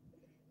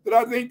that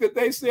I think that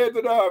they said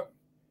that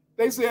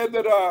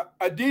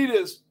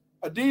Adidas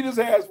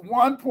has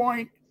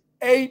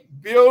 $1.8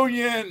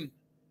 billion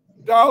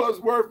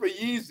worth of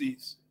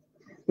Yeezys.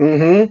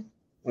 And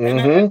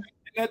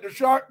that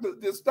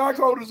the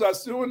stockholders are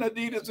suing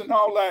Adidas and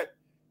all that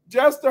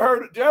just to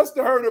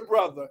hurt a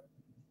brother.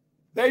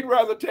 They'd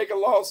rather take a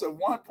loss of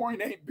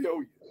 $1.8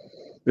 billion.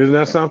 Isn't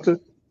that something?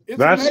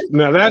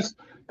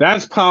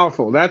 That's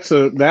powerful. That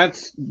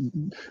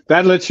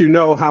lets you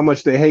know how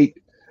much they hate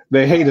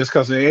us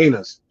because they ain't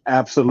us.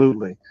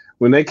 Absolutely.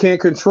 When they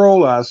can't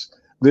control us,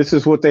 this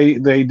is what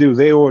they do.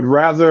 They would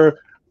rather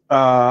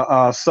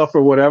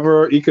suffer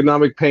whatever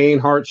economic pain,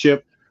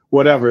 hardship,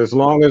 whatever, as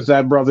long as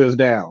that brother is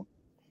down.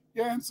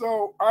 Yeah, and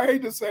so I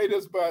hate to say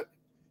this, but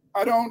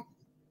I don't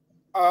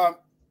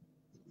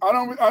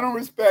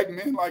respect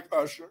men like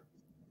Usher.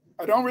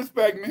 I don't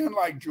respect men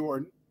like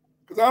Jordan,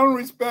 because I don't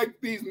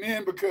respect these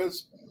men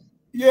because,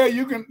 yeah,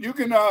 you can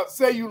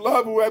say you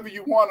love whoever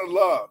you want to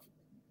love,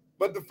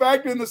 but the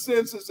fact in the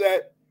sense is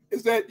that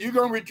you're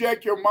gonna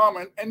reject your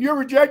mama, and you're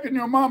rejecting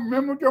your mama.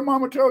 Remember what your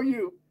mama told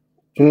you?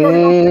 She told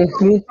you don't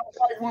bring no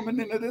white woman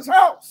into this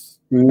house.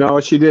 No,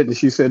 she didn't.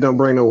 She said, "Don't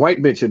bring no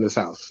white bitch in this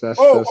house." That's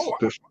I'm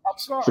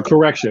sorry. the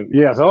correction.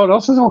 Yes. Oh,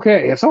 this is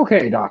okay. It's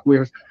okay, Doc.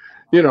 We're,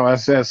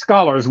 as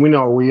scholars, we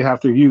know we have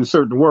to use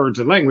certain words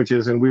and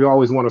languages, and we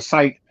always want to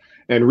cite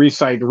and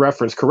recite the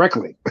reference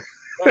correctly.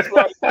 That's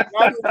right. Not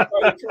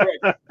everybody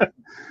correct.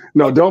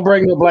 No, don't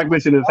bring no black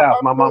bitch in this house.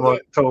 My mama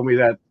told me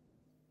that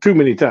too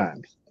many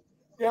times.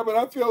 Yeah, but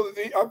I feel that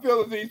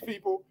these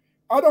people,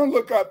 I don't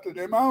look up to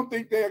them. I don't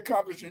think they're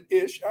accomplishing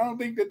ish. I don't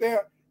think that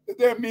they're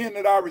men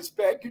that I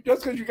respect.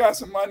 Just because you got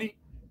some money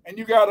and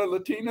you got a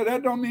Latina,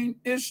 that don't mean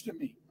ish to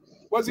me.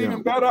 What's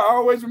even better, I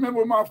always remember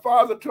what my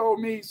father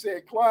told me. He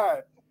said,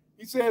 Clyde,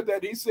 he said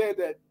that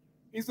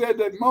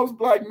most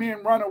black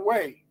men run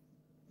away.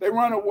 They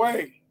run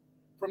away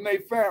from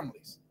their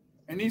families.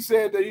 And he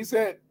said,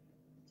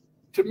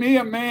 to me,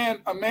 a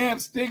man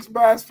sticks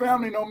by his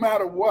family no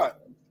matter what.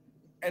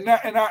 And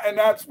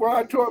that's what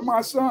I taught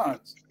my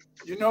sons.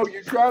 You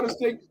try to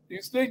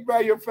stick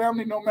by your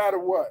family no matter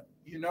what,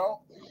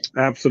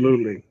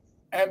 Absolutely.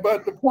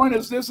 But the point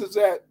is this, is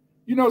that,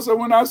 so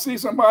when I see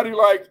somebody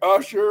like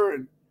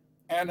Usher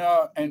and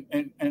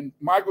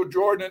Michael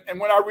Jordan, and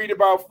when I read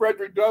about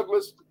Frederick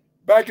Douglass,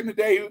 back in the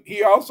day,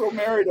 he also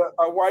married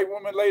a white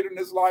woman later in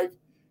his life.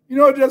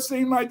 It just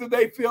seemed like that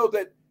they feel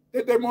that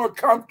they're more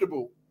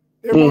comfortable.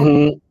 They're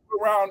more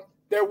around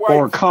their white.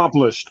 More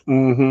accomplished.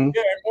 Mm-hmm.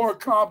 Yeah, more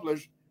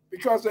accomplished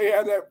because they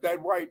had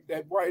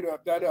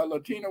that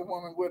Latina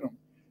woman with them.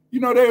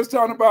 They was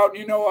talking about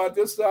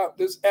this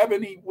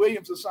Ebony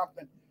Williams or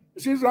something.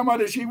 She was talking about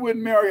that she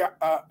wouldn't marry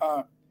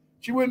a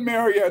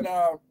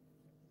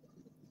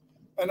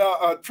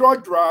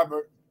truck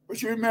driver, but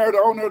she would marry the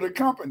owner of the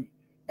company.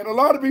 And a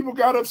lot of people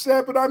got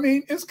upset, but I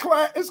mean, it's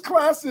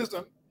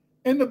classism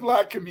in the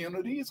black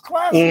community. It's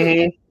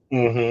classism.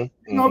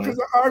 Because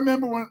I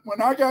remember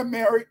when I got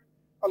married,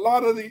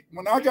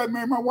 when I got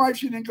married, my wife,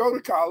 she didn't go to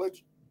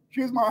college.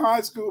 She was my high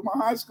school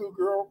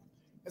girl.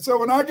 And so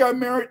when I got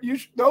married,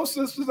 those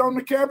sisters on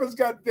the campus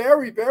got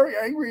very, very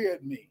angry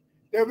at me.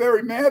 They're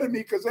very mad at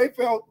me because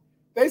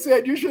they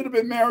said, you should have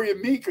been marrying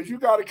me because you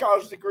got a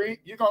college degree.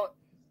 You're going to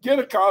get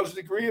a college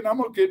degree and I'm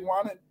going to get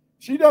one. And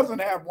she doesn't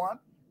have one.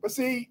 But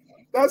see,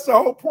 that's the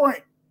whole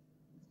point.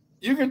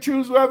 You can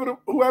choose whoever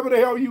the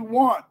hell you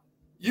want.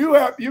 You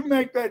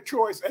make that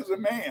choice as a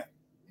man,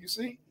 you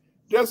see?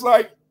 Just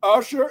like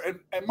Usher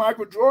and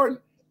Michael Jordan,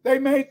 they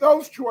made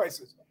those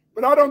choices.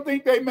 But I don't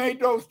think they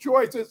made those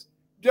choices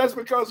just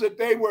because that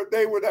they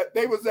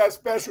was that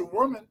special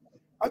woman.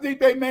 I think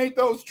they made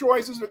those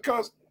choices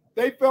because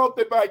they felt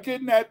that by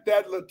getting that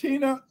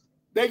Latina,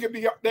 they could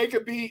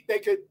be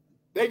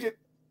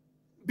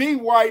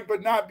white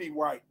but not be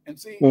white. And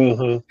see,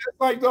 just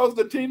like those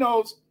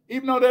Latinos,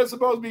 even though they're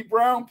supposed to be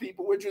brown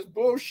people, which is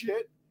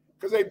bullshit,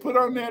 because they put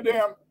on their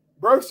damn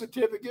birth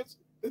certificates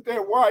that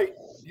they're white,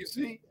 you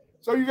see.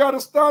 So you got to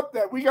stop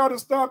that. We got to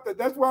stop that.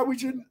 That's why we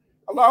shouldn't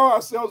allow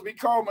ourselves to be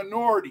called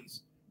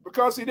minorities,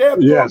 because see, there are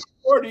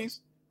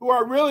minorities who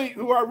are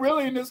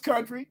really in this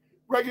country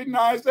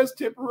recognized as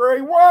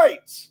temporary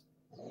whites.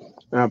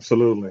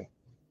 Absolutely.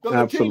 The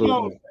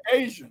Latinos, the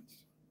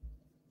Asians.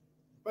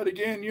 But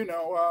again,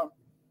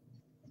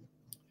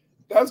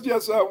 that's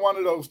just one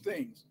of those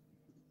things.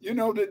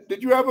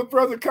 Did you have a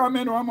further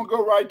comment, or I'm gonna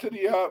go right to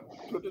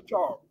the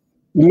talk?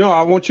 No,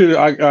 I want you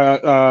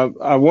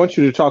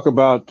to talk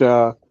about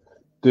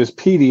this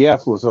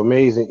PDF was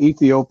amazing.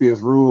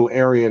 Ethiopia's rule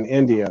Aryan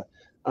India.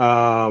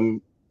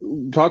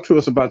 Talk to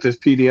us about this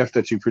PDF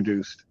that you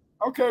produced.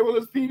 Okay, well,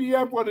 this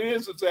PDF, what it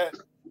is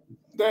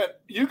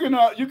that you can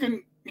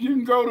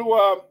go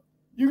to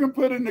you can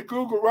put into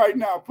Google right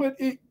now. Put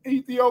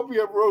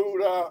Ethiopia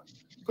ruled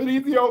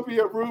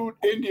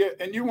India,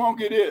 and you won't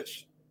get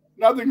ish.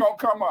 Nothing gonna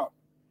come up,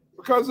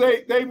 because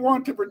they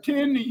want to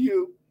pretend to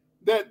you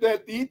that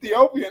the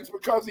Ethiopians,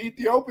 because the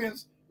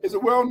Ethiopians is a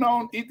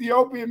well-known,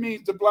 Ethiopia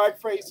means the black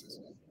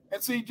faces.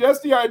 And see,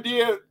 just the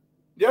idea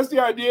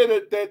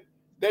that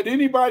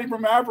anybody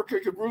from Africa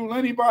could rule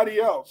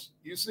anybody else,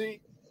 you see,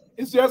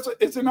 it's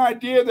an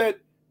idea that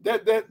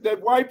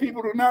white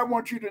people do not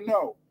want you to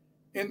know.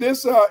 In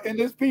this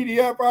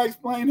PDF, I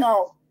explain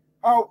how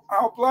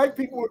black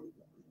people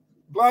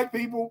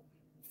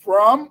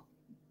from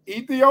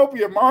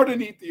Ethiopia,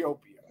 modern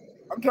Ethiopia,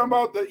 I'm talking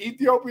about the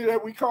Ethiopia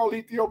that we call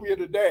Ethiopia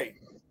today,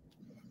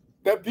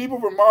 that people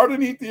from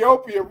modern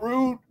Ethiopia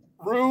ruled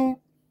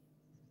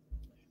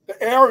the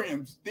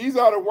Aryans. These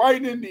are the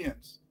white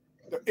Indians,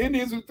 the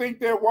Indians who think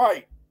they're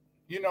white,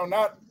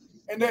 that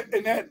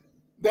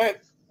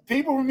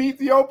people from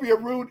Ethiopia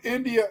ruled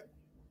India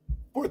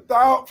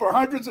for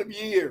hundreds of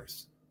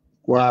years.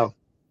 Wow.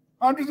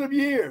 Hundreds of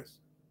years.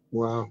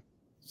 Wow.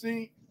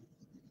 See?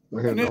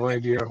 I had no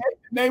idea.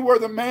 They were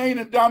the main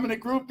and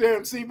dominant group there.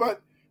 And see,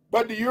 but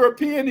the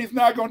European is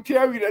not going to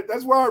tell you that.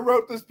 That's why I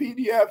wrote this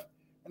PDF,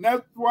 And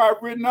that's why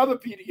I've written other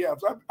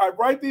PDFs. I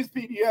write these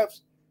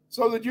PDFs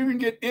so that you can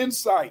get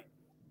insight,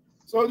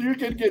 so that you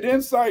can get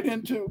insight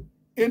into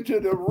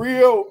the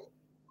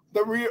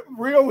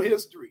real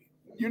history.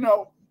 You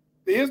know,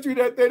 the history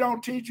that they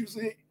don't teach you.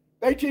 See,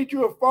 they teach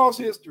you a false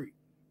history.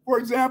 For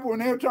example, when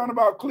they were talking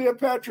about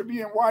Cleopatra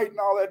being white and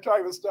all that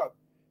type of stuff,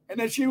 and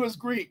that she was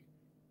Greek,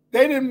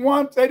 they didn't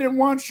want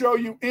to show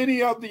you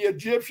any of the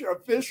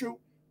official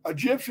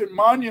Egyptian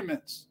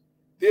monuments,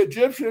 the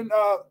Egyptian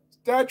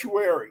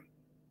statuary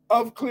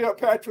of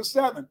Cleopatra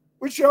VII,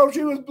 which shows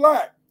she was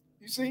black.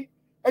 You see,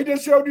 they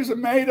just showed you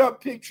some made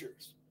up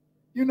pictures,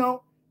 you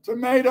know, some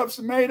made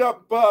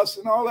up busts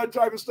and all that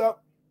type of stuff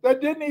that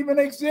didn't even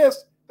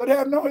exist, that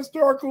have no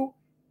historical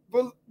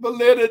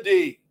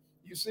validity.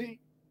 You see,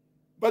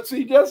 but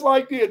see, just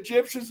like the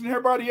Egyptians and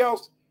everybody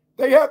else,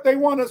 they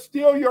want to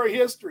steal your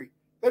history.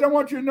 They don't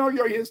want you to know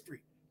your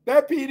history.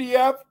 That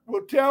PDF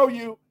will tell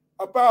you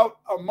about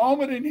a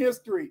moment in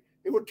history.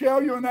 It will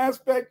tell you an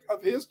aspect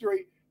of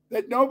history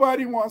that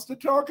nobody wants to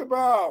talk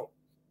about.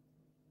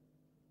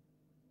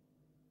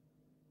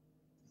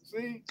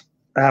 See?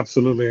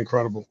 Absolutely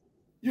incredible.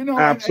 You know,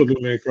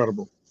 absolutely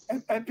incredible.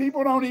 And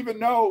people don't even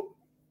know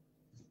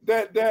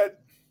that the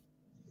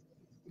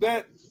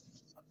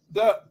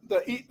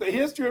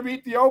history of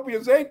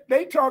Ethiopians.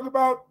 They talk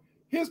about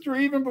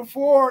history even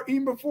before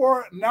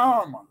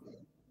Nama.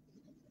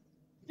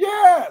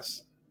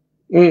 Yes.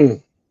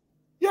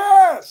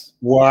 Yes.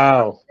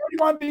 Wow.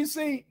 31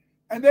 BC,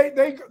 and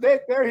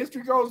their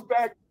history goes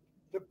back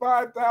to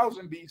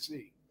 5000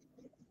 BC.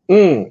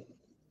 You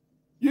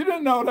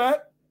didn't know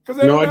that,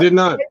 because I did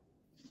not.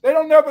 They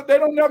don't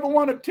never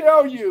want to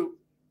tell you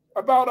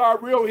about our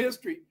real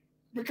history,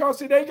 because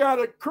see, they got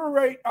to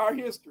curate our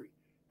history,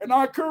 and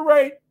our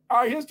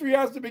history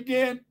has to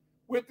begin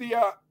with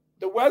the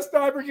West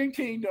African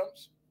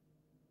kingdoms,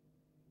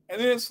 and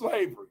then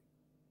slavery.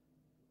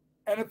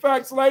 And in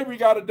fact, slavery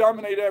got to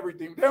dominate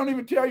everything. They don't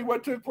even tell you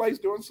what took place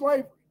during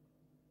slavery.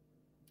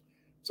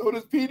 So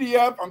this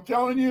PDF, I'm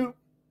telling you,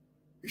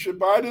 you should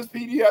buy this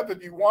PDF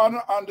if you want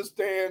to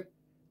understand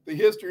the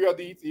history of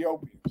the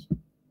Ethiopians.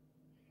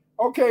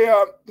 Okay,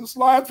 the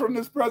slides from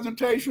this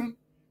presentation,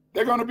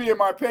 they're going to be in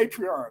my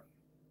Patreon.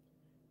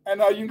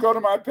 And you can go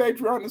to my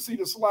Patreon to see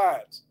the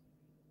slides.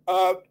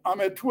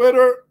 I'm at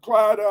Twitter,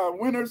 Clyde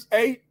Winters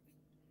 8.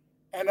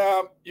 And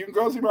you can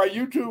go see my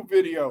YouTube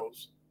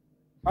videos.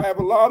 I have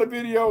a lot of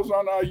videos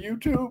on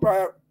YouTube. I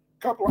have a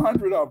couple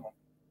hundred of them.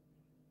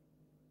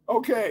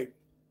 Okay,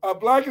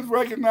 black is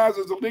recognized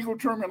as a legal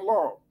term in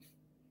law.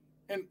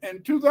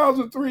 In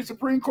 2003,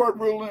 Supreme Court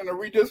ruled in a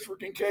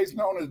redistricting case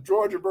known as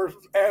Georgia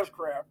versus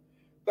Ashcraft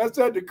that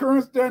said the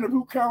current standard of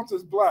who counts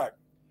as black.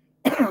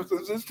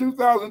 Since this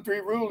 2003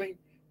 ruling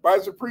by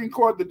the Supreme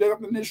Court, the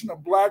definition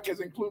of black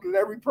has included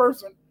every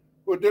person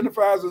who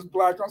identifies as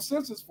black on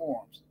census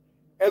forms.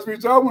 As a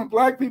result, when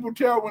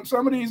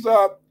some of these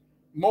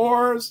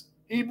Moors,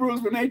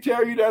 Hebrews, when they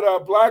tell you that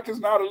black is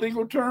not a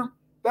legal term,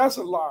 that's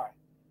a lie.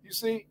 You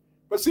see?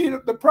 But see,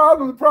 the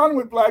problem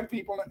with black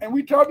people, and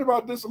we talked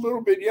about this a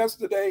little bit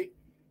yesterday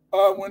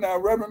when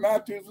Reverend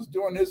Matthews was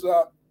doing his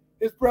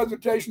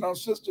presentation on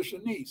Sister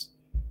Shanice.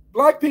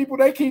 Black people,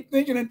 they keep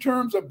thinking in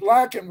terms of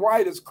black and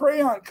white as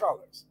crayon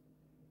colors.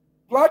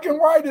 Black and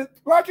white is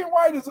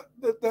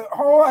the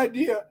whole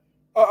idea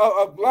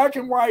of black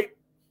and white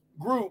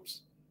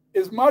groups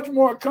is much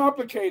more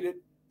complicated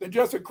than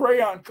just a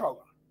crayon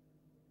color.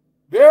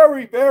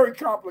 Very, very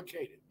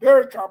complicated.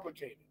 Very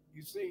complicated.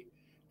 You see,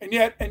 and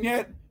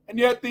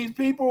yet these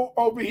people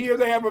over here,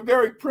 they have a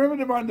very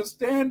primitive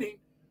understanding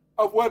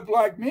of what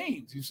black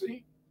means. You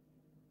see,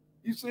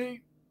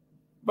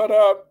 but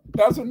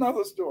that's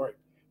another story.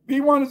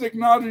 B1 is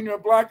acknowledging your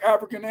black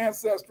African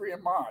ancestry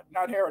and mod,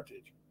 not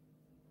heritage.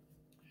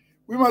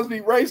 We must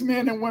be race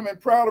men and women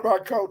proud of our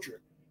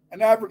culture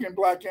and African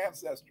black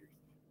ancestry.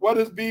 What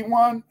is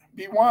B1?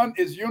 B1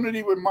 is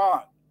unity with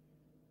mod.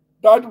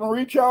 Dr.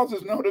 Marie Charles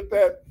has noted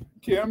that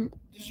Kim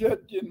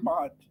Dejet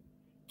Mod.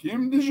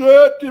 Kim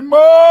Dejet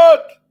Mod.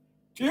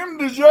 Kim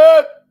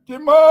Dejet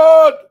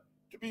Mod.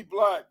 To be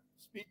black,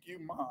 speak you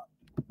mod.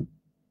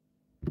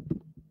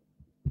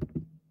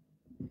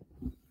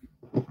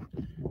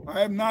 I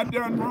have not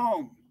done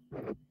wrong.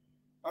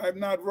 I have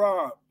not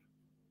robbed.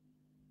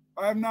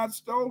 I have not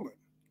stolen.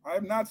 I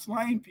have not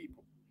slain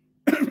people.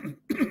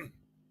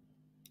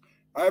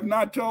 I have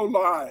not told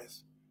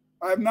lies.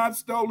 I have not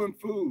stolen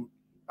food.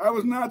 I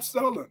was not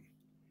sullen.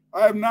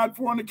 I have not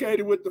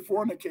fornicated with the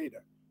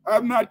fornicator. I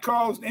have not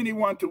caused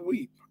anyone to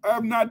weep. I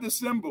have not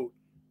dissembled.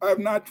 I have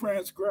not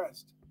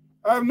transgressed.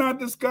 I have not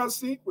discussed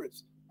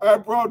secrets. I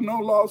have brought no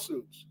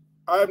lawsuits.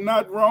 I have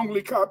not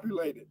wrongly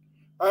copulated.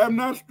 I have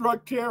not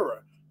struck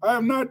terror. I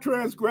have not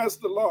transgressed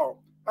the law.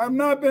 I have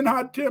not been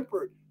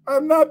hot-tempered. I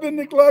have not been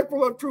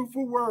neglectful of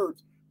truthful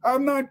words. I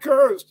have not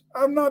cursed.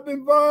 I have not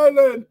been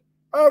violent.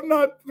 I have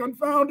not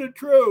confounded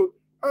truth.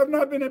 I have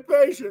not been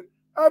impatient.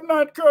 I have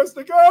not cursed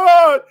the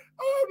God.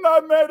 I have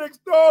not made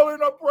extolling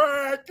a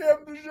brag.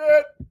 Kim de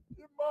shit,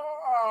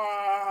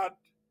 demand.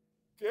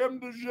 Kim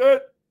de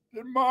shit,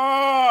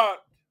 demand.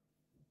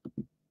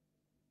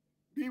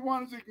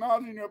 B1 is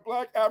acknowledging your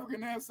Black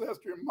African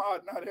ancestry and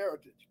mod, not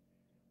heritage.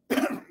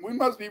 We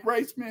must be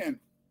race men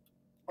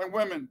and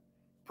women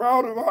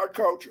proud of our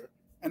culture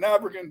and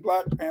African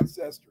Black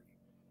ancestry.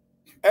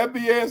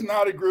 FBA is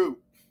not a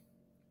group.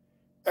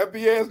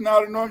 FBA is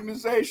not an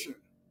organization.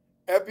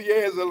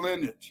 FBA is a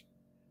lineage.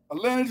 A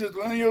lineage is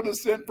lineal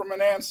descent from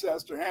an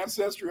ancestor,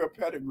 ancestry or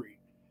pedigree.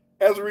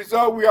 As a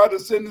result, we are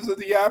descendants of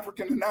the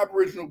African and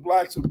Aboriginal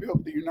Blacks who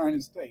built the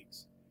United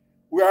States.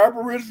 We are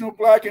Aboriginal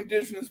Black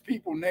indigenous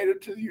people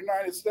native to the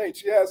United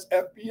States. Yes,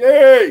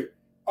 FBA,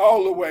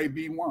 all the way,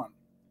 B1.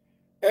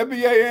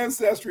 FBA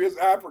ancestry is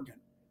African.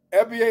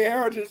 FBA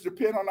heritage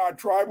depend on our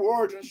tribal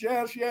origins.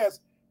 Yes, yes.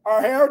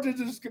 Our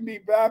heritages can be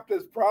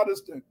Baptist,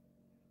 Protestant,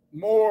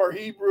 Moor,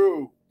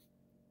 Hebrew,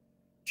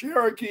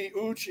 Cherokee,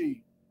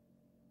 Uchi.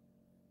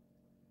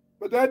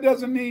 But that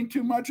doesn't mean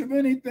too much of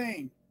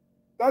anything.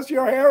 That's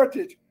your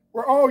heritage.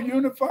 We're all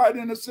unified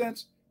in a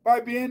sense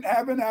by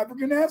having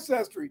African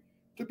ancestry.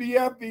 To be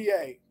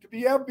FBA. To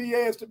be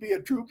FBA is to be a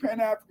true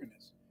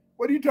Pan-Africanist.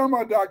 What are you talking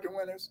about, Dr.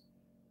 Winters?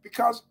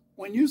 Because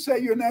when you say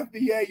you're an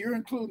FBA, you're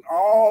including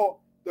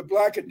all the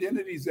Black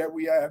identities that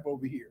we have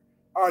over here.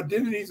 Our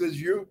identities as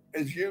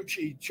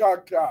Yuchi,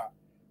 Choctaw,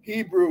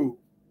 Hebrew,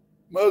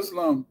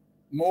 Muslim,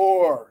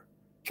 Moor,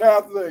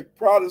 Catholic,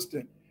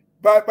 Protestant.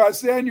 By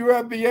saying you're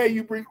FBA,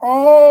 you bring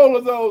all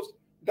of those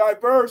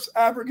diverse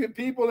African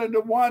people into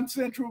one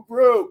central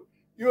group.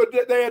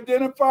 They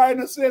identify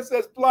in a sense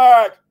as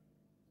Black,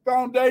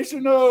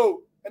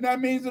 foundational, and that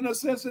means in a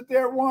sense that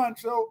they're one.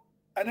 So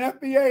an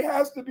FBA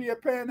has to be a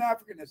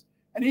Pan-Africanist,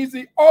 and he's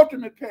the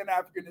ultimate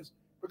Pan-Africanist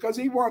because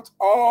he wants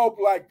all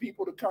Black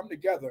people to come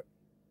together,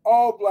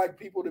 all Black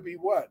people to be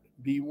what?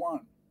 Be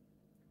one.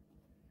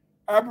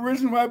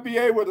 Aboriginal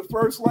FBA were the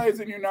first slaves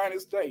in the United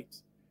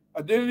States.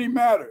 Identity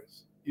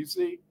matters, you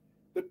see.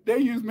 They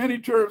use many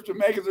terms to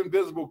make us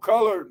invisible: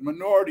 colored,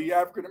 minority,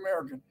 African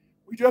American.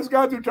 We just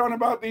got through talking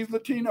about these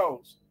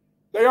Latinos.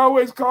 They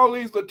always call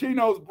these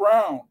Latinos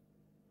brown.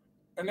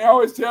 And they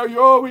always tell you,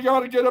 oh, we got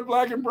to get a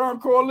Black and brown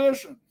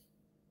coalition.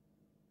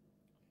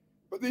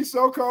 But these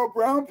so-called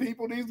brown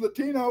people, these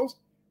Latinos,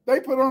 they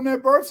put on their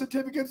birth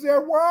certificates,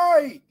 they're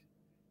white.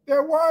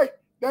 They're white.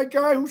 That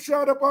guy who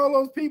shot up all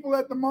those people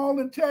at the mall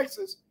in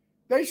Texas,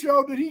 they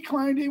showed that he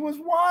claimed he was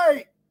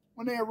white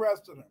when they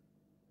arrested him.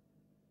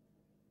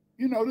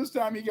 You know, this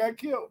time he got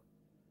killed.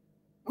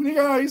 When he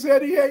got out, he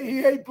said he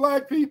hate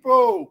Black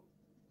people.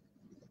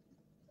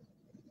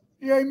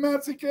 He hate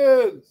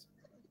Mexicans.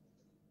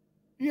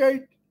 He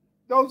hate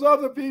those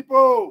other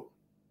people.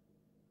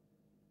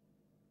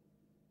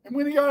 And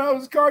when he got out of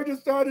his car, he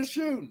just started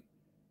shooting.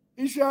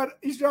 He shot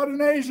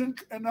an Asian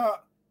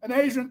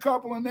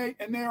couple and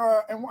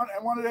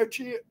one of their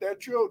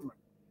children.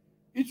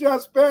 He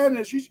shot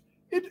Spanish. He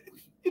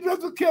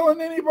doesn't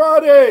killing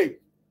anybody.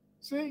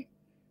 See?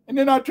 And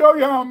then I told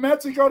you how in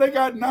Mexico they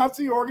got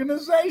Nazi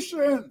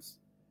organizations.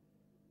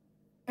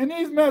 And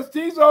these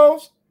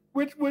mestizos,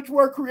 which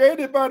were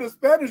created by the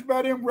Spanish,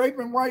 by them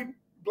raping white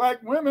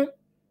Black women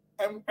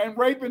and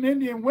raping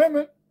Indian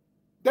women,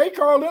 they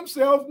call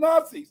themselves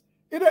Nazis.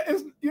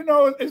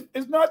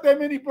 It's not that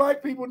many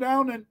Black people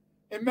down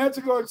in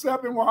Mexico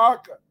except in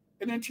Oaxaca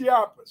and in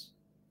Chiapas.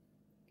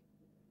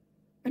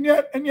 And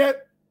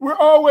yet we're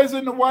always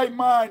in the white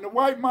mind. The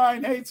white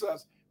mind hates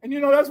us. And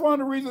that's one of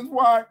the reasons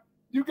why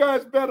you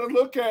guys better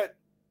look at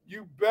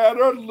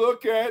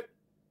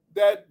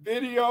that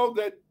video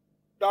that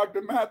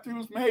Dr.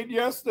 Matthews made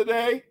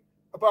yesterday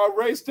about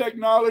race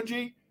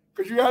technology,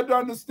 because you have to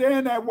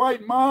understand that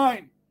white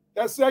mind,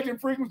 that second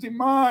frequency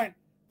mind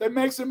that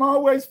makes them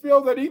always feel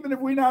that even if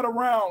we're not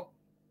around,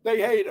 they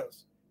hate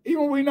us.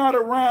 Even when we're not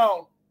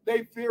around,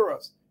 they fear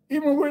us.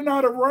 Even when we're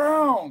not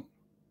around,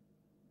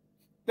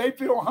 they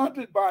feel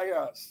hunted by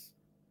us.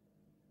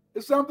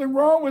 There's something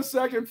wrong with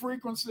second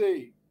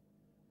frequency.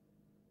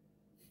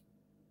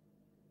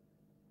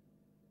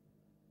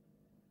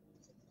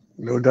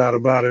 No doubt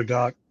about it,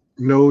 Doc.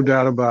 No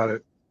doubt about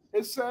it.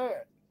 It's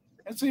sad.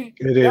 And see,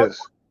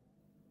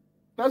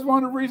 that's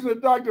one of the reasons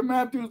that Dr.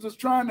 Matthews is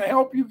trying to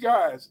help you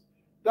guys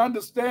to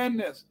understand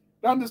this,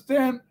 to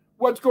understand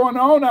what's going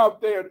on out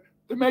there,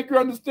 to make you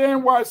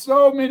understand why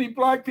so many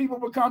Black people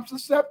become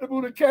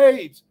susceptible to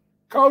caves,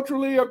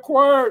 culturally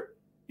acquired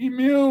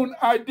immune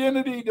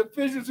identity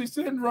deficiency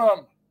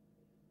syndrome.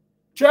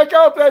 Check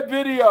out that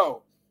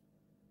video.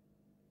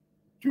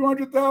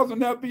 200,000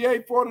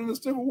 FBA fought in the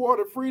Civil War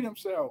to free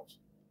themselves.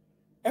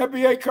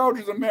 FBA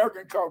culture is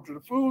American culture. The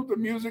food, the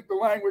music, the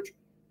language.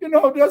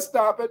 Just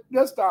stop it.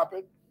 Just stop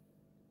it.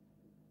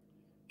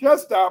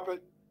 Just stop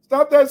it.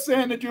 Stop that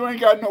saying that you ain't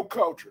got no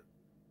culture.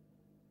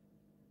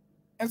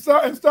 And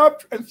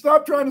stop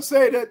trying to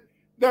say that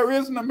there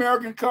is an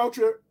American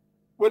culture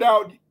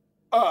without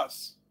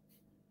us.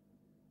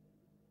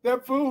 Their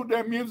food,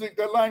 their music,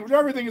 their language,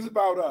 everything is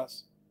about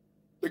us.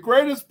 The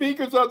greatest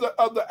speakers of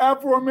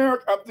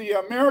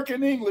the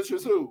American English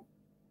is who?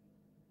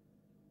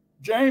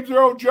 James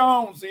Earl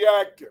Jones, the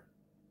actor.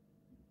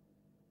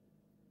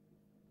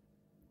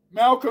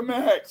 Malcolm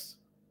X.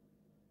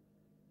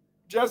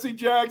 Jesse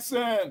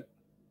Jackson.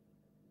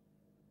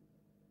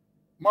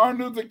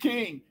 Martin Luther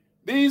King.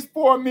 These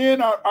four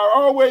men are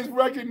always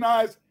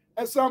recognized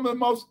as some of the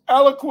most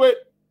eloquent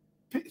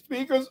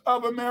speakers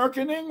of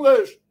American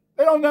English.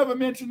 They don't never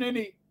mention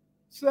any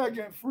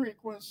second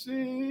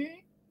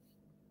frequency.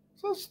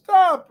 So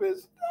stop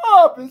it.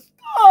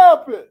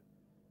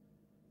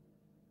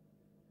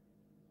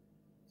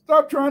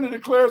 Stop trying to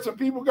declare some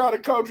people got a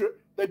culture.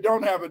 They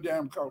don't have a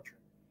damn culture.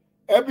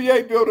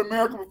 FBA built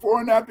America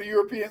before and after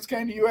Europeans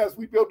came to the U.S.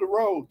 We built the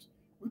roads.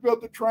 We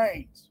built the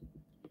trains.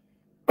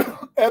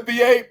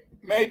 FBA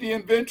made the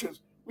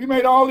inventions. We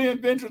made all the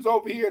inventions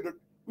over here.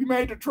 We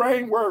made the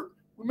train work.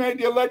 We made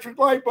the electric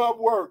light bulb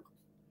work.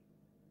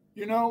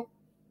 You know,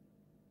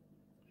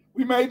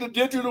 we made the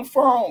digital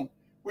phone.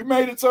 We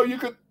made it so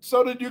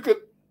that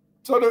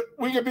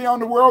we could be on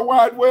the World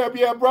Wide Web.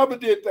 Yeah, brother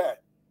did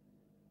that.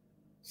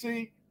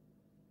 See,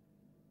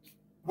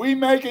 we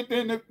make it,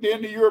 then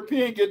the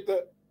European get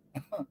the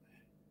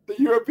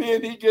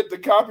European, he get the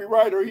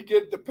copyright or he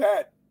get the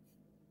patent.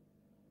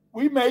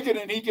 We make it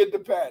and he get the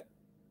patent.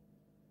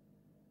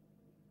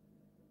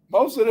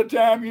 Most of the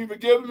time, you either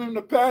give him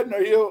the patent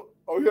or he'll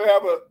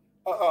have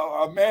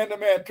a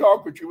man-to-man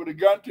talk with you with a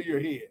gun to your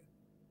head.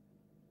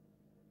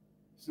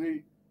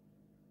 See,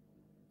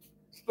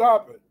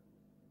 stop it.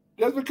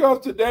 Just because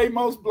today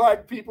most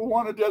black people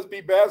want to just be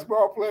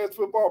basketball players,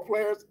 football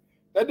players,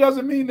 that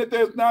doesn't mean that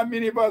there's not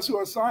many of us who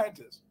are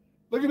scientists.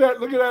 Look at that.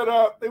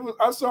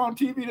 I saw on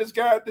TV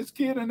this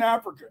kid in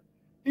Africa.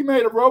 He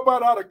made a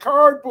robot out of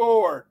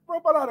cardboard.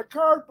 What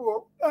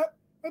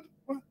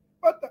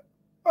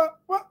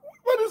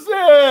is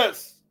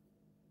this?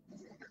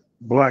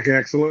 Black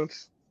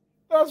excellence.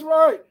 That's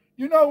right.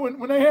 You know,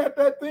 when they had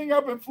that thing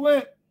up in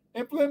Flint,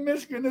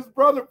 Michigan, his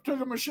brother took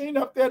a machine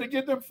up there to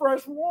get them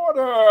fresh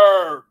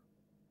water.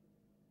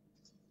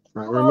 I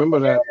remember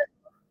that.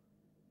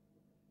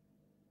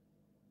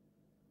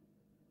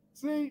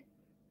 See,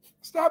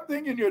 stop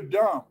thinking you're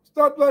dumb.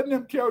 Stop letting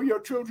them tell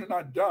your children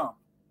are dumb.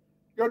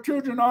 Your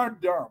children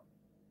aren't dumb.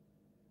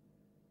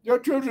 Your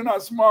children are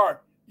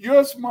smart.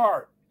 You're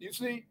smart. You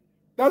see,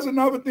 that's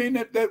another thing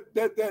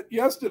that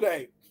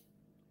yesterday,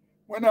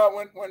 when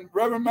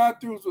Reverend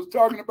Matthews was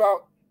talking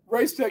about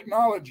race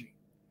technology,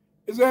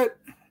 is that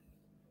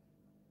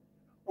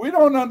we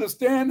don't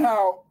understand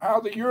how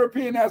the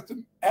European has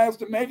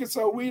to make it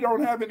so we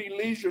don't have any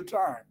leisure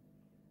time.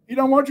 He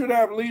don't want you to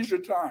have leisure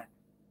time.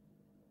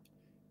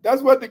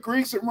 That's what the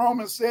Greeks and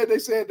Romans said. They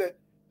said that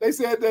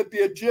the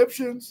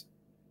Egyptians,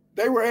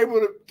 they were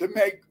able to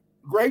make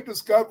great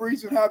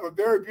discoveries and have a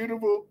very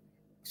beautiful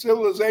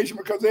civilization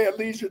because they had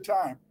leisure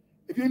time.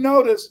 If you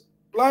notice,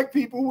 black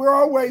people, we're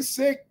always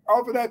sick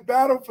off of that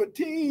battle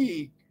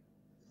fatigue.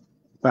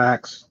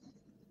 Facts.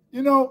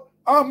 You know,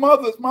 my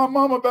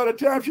mama, by the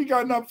time she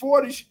got enough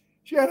 40,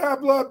 she had high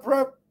blood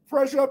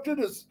pressure up to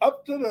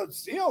the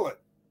ceiling.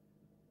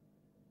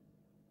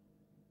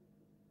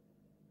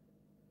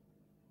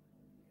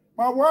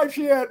 My wife,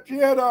 she had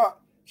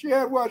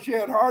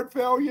heart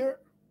failure,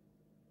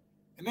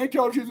 and they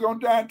told her she was going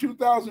to die in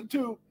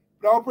 2002.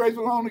 But all praise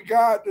belong to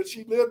God that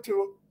she lived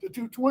to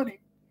 220.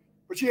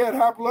 But she had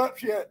high blood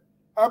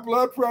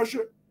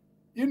pressure.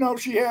 You know,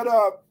 she had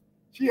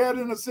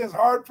in a sense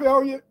heart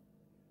failure.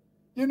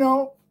 You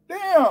know,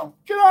 damn,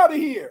 get out of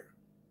here.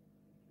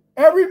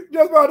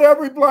 Just about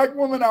every black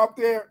woman out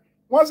there,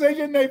 once they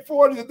get in their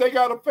 40s, if they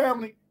got a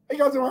family, they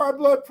got some high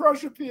blood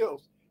pressure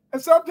pills.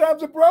 And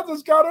sometimes the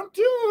brothers got them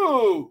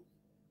too.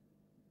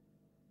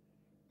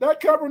 That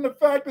covering the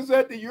fact is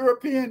that the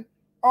European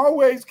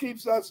always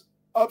keeps us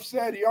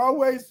upset. He's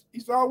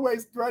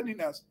always threatening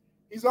us.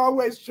 He's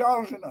always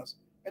challenging us.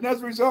 And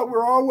as a result,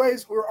 we're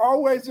always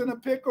in a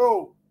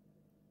pickle.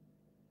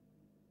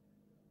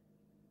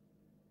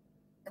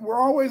 And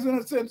we're always, in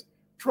a sense,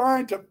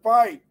 trying to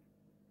fight.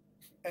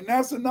 And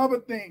that's another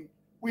thing.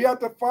 We have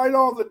to fight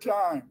all the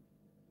time.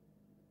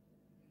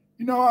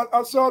 You know,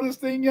 I saw this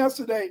thing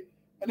yesterday,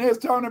 and they was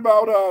talking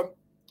about,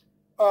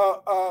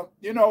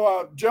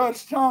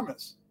 Judge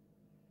Thomas.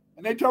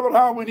 And they talk about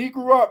how when he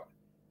grew up,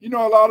 you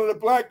know, a lot of the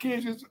black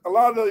kids, a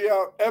lot of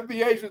the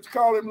FBA used to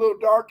call him Little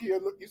Darky.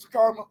 Used to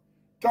talk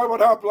about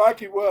how black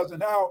he was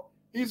and how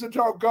he used to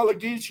talk Gullah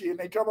Geechee, and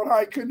they talk about how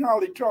he couldn't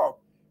hardly talk.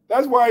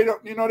 That's why,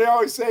 they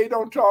always say he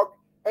don't talk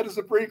at the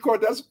Supreme Court.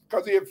 That's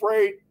because he's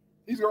afraid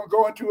he's going to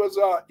go into his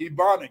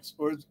Ebonics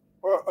or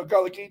a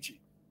Gullah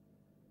Geechee.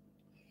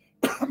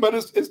 But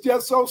it's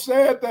just so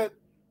sad that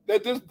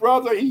this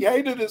brother, he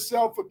hated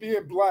himself for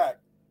being black.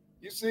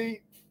 You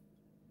see,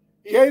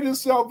 he hated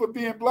himself for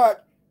being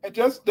black. And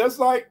just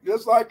like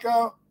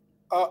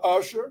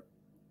Usher,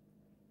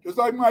 just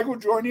like Michael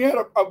Jordan, he had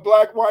a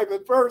black wife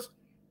at first,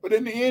 but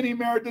in the end he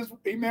married this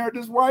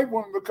white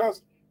woman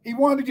because he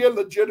wanted to get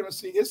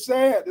legitimacy. It's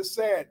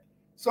sad.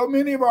 So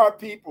many of our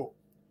people,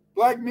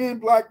 black men,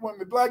 black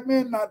women, black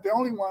men not the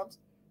only ones,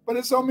 but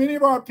it's so many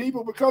of our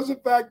people, because of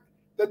the fact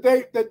that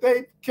they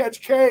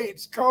catch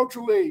CAIDS,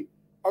 culturally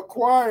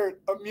acquired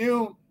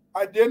immune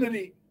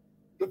identity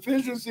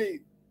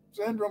deficiency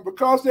syndrome,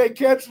 because they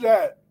catch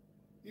that.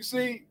 You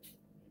see,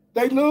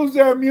 they lose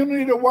their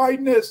immunity to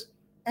whiteness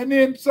And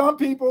then some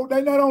people,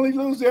 they not only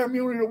lose their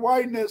immunity to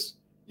whiteness,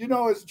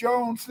 as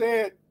Jones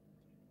said,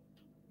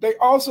 they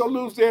also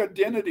lose their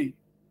identity.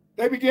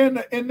 They begin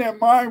to, in their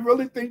mind,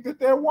 really think that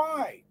they're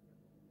white.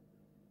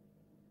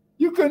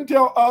 You couldn't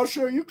tell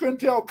Usher, you couldn't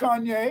tell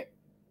Kanye.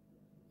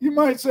 You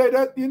might say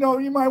that, you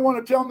might want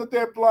to tell them that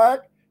they're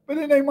black, but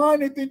in their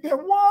mind, they think they're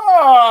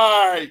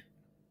white.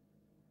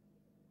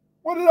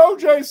 What did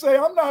OJ say?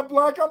 I'm not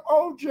black, I'm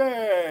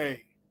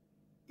OJ.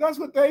 That's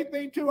what they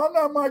think too. I'm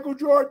not Michael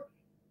Jordan.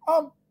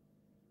 I'm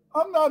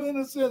not, in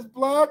a sense,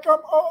 black. I'm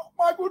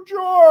Michael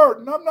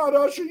Jordan. I'm not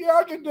Usher. Yeah,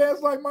 I can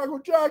dance like Michael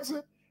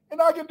Jackson,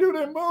 and I can do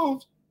them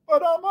moves,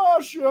 but I'm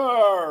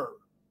Usher.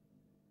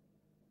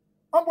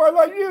 I'm white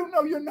like you.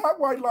 No, you're not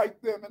white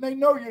like them, and they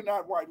know you're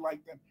not white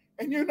like them.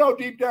 And you know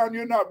deep down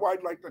you're not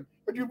white like them,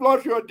 but you've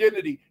lost your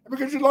identity. And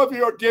because you lost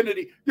your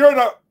identity, you're in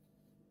a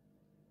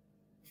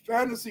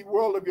fantasy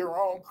world of your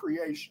own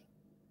creation.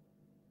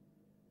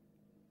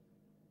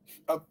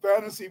 A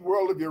fantasy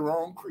world of your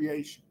own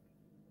creation.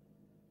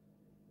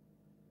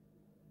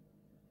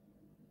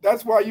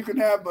 That's why you can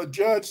have a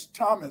Judge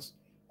Thomas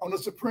on the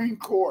Supreme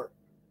Court.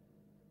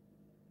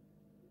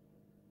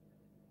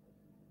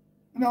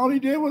 And all he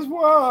did was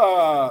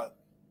what?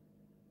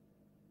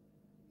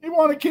 He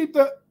want to keep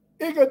the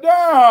Igga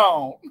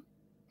down.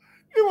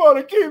 You want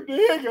to keep the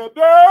Igga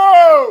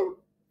down.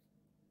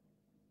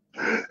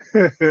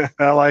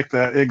 I like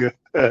that, Igga.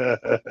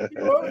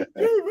 You want to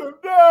keep him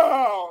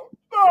down.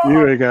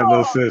 You ain't got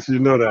no sense. You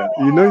know that.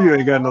 You know you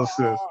ain't got no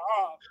sense.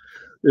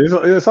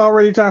 It's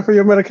already time for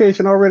your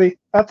medication already?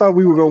 I thought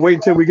we were going to wait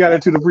until we got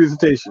into the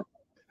presentation.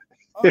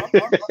 I'm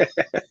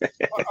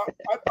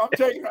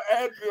taking an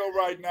Advil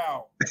right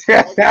now.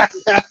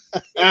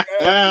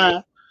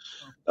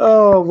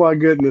 Oh, my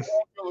goodness.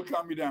 It'll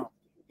calm me down.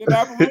 Then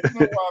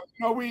Aboriginal,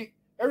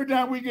 every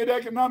time we get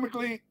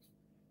economically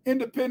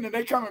independent,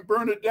 they come and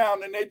burn it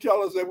down and they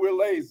tell us that we're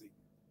lazy.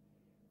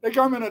 They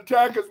come and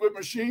attack us with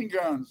machine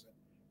guns.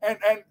 And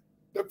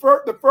the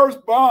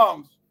first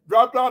bombs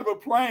dropped out of a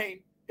plane.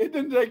 It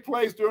didn't take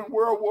place during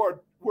World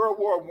War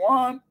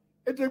I.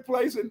 It took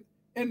place in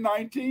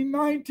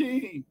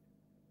 1919,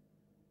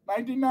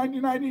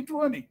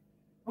 1920,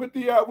 with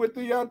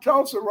the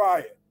Tulsa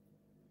riot.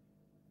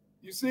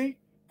 You see,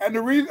 and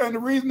the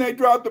reason they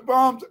dropped the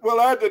bombs. Well,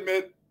 I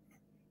admit,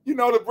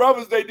 the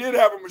brothers, they did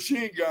have a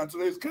machine gun, so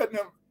they was cutting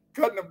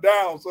them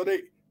down. So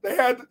they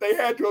had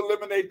to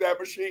eliminate that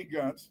machine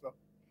gun.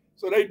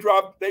 So they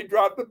dropped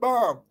the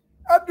bomb.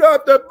 I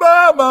dropped the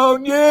bomb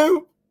on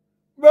you,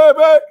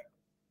 baby.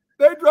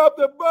 They dropped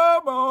the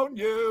bomb on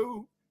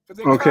you.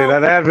 Okay,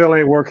 that Advil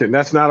ain't working.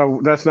 That's not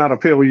a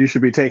pill you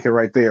should be taking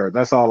right there.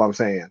 That's all I'm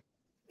saying.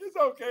 It's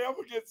okay. I'm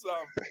gonna get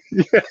some.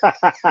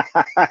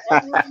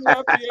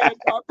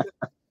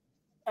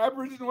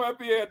 Aboriginal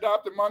FDA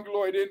adopted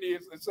Mongoloid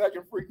Indians, and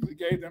second frequency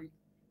gave them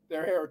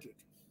their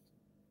heritage.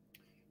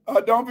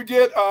 Don't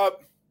forget,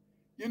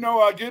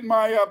 get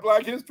my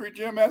Black History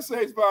Gym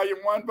essays, Volume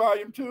 1,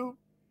 Volume 2.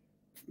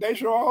 They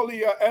show all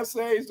the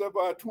essays of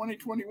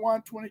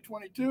 2021,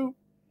 2022.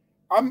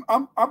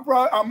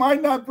 I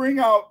might not bring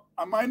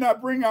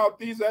out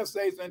these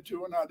essays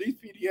into these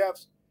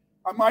PDFs.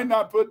 I might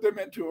not put them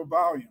into a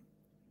volume.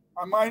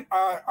 I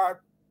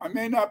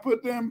may not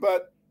put them,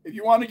 but if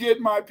you want to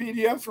get my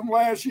PDFs from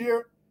last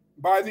year,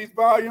 buy these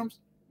volumes.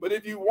 But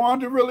if you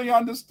want to really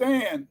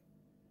understand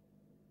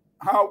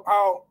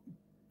how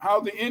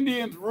the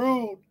Indians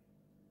were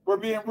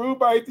being ruled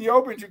by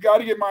Ethiopians, you got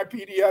to get my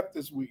PDF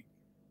this week.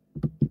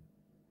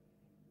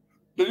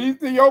 The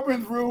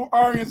Ethiopians rule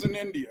Aryans in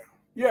India.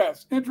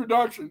 Yes,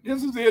 introduction.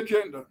 This is the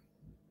agenda.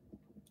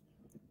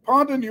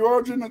 Pontin, the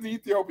origin of the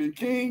Ethiopian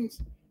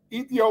kings,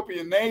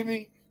 Ethiopian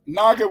navy.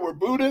 Naga were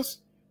Buddhists.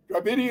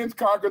 Dravidians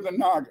conquered the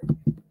Naga.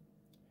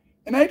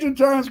 In ancient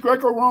times,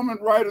 Greco-Roman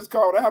writers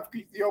called Africa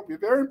Ethiopia.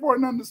 Very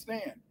important to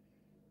understand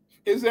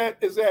is that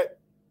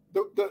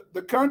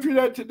the country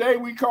that today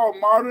we call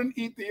modern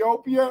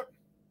Ethiopia,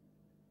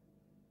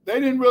 they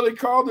didn't really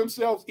call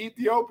themselves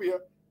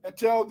Ethiopia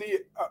until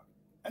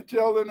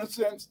in a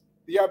sense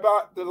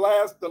the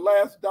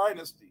last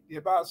dynasty, the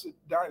Abbasid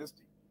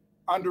dynasty,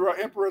 under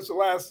Emperor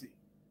Selassie.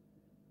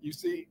 You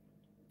see,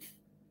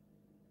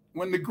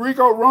 when the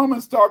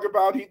Greco-Romans talk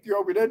about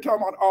Ethiopia, they're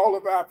talking about all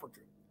of Africa.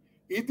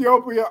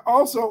 Ethiopia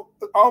also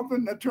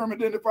often the term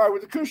identified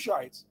with the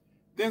Cushites.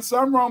 Then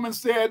some Romans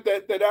said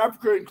that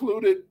Africa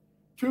included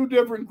two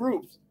different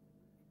groups.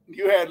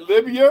 You had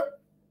Libya.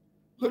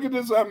 Look at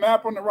this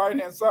map on the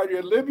right-hand side. You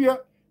had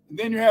Libya, and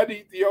then you had the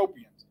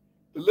Ethiopians.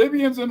 The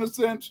Libyans, in a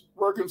sense,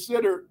 were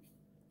considered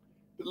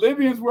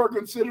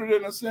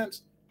in a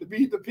sense to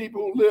be the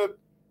people who lived,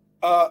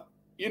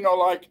 in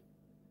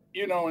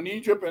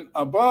Egypt and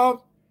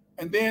above.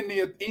 And then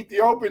the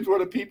Ethiopians were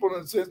the people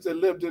in a sense that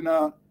lived in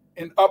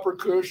Upper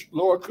Kush,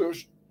 Lower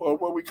Kush, or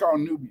what we call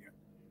Nubia.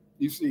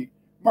 You see,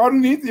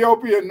 modern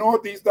Ethiopia in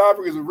Northeast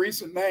Africa is a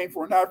recent name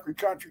for an African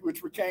country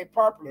which became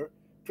popular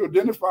to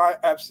identify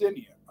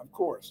Abyssinia, of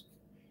course.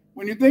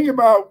 When you think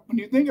about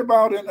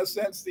in a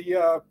sense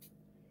the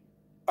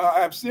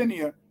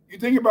Abyssinia, you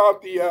think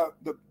about the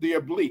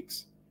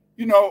obliques.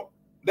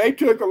 they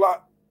took a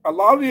lot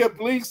of the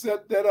obliques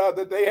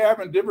that they have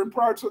in different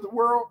parts of the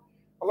world.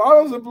 A lot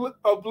of those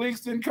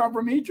obliques didn't come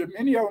from Egypt.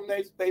 Many of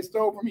them they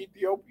stole from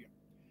Ethiopia.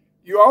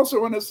 You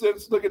also, in a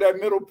sense, look at that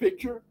middle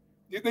picture.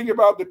 You think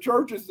about the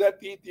churches that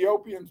the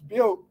Ethiopians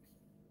built.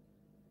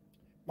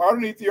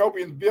 Modern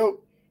Ethiopians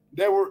built.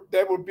 They were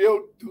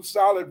built through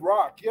solid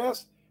rock.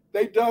 Yes,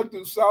 they dug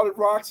through solid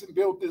rocks and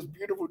built this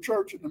beautiful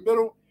church in the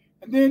middle.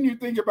 And then you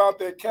think about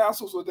their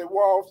castles or their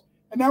walls,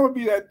 and that would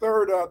be that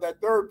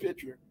third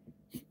picture,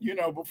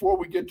 before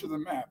we get to the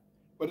map.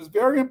 But it's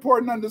very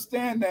important to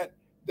understand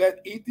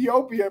that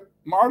Ethiopia,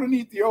 modern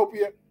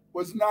Ethiopia,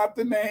 was not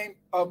the name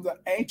of the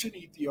ancient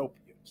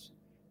Ethiopians.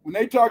 When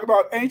they talk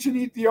about ancient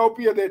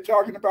Ethiopia, they're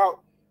talking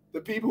about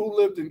the people who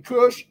lived in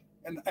Kush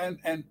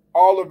and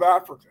all of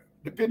Africa,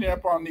 depending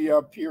upon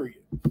the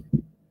period.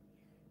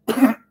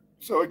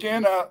 So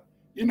again,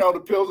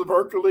 the Pills of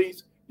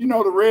Hercules,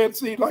 the Red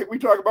Sea, like we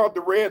talk about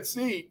the Red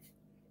Sea.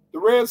 The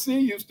Red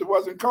Sea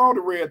wasn't called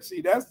the Red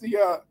Sea. That's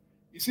the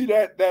you see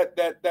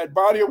that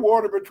body of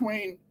water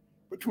between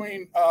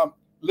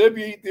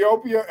Libya,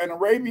 Ethiopia, and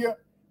Arabia.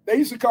 They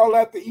used to call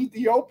that the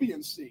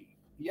Ethiopian Sea.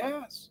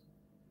 Yes,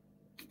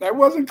 that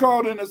wasn't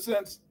called, in a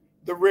sense,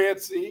 the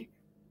Red Sea.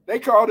 They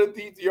called it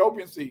the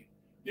Ethiopian Sea.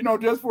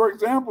 Just for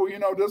example,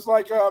 just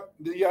like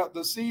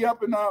the sea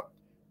up in the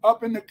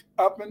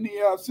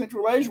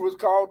Central Asia was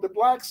called the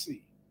Black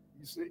Sea.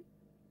 You see.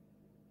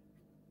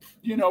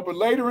 But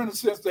later, in a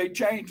sense, they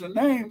changed the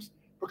names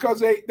because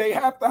they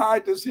have to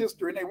hide this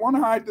history, and they want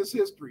to hide this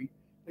history.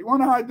 They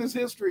want to hide this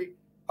history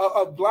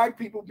of Black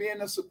people being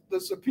the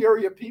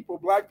superior people,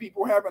 Black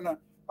people having a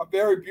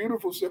very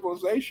beautiful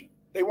civilization.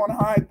 They want to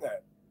hide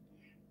that.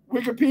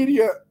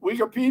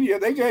 Wikipedia,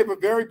 they gave a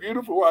very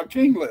beautiful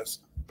king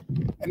list.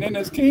 And in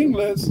this king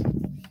list,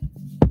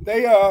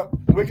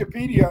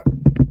 Wikipedia,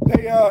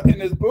 in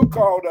this book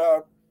called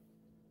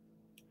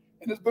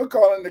In the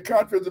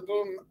Country of the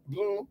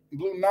Blue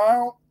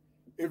Nile,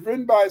 it's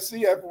written by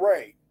C.F.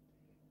 Ray.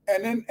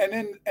 And in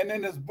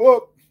this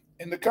book,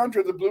 In the Country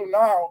of the Blue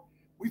Nile,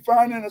 we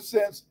find, in a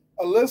sense,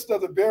 a list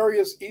of the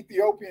various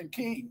Ethiopian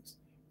kings.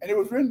 And it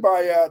was written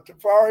by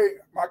Tafari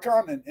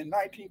Makanen in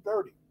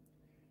 1930.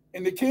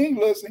 And the king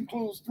list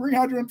includes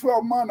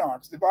 312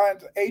 monarchs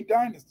divided into 8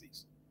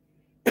 dynasties.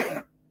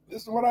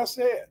 This is what I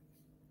said.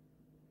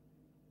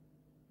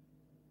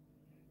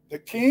 The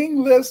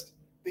king list,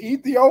 the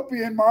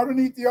modern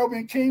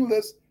Ethiopian king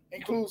list,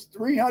 includes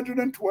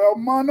 312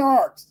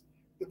 monarchs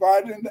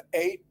divided into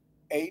eight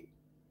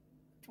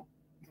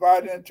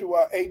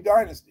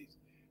dynasties.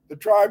 The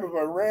tribe of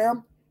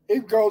Aryan,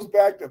 it goes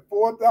back to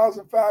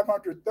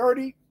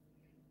 4,530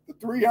 to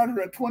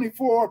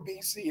 324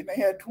 BC, and they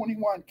had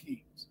 21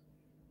 kings.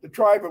 The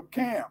tribe of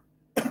Cam,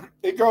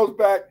 it goes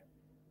back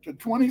to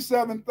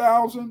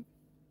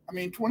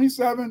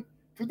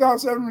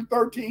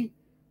 2013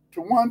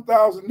 to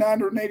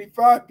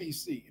 1,985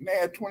 BC, and they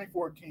had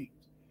 24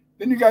 kings.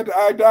 Then you got the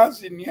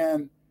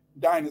Idazian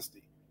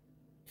dynasty,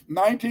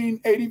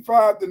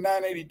 1985 to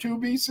 982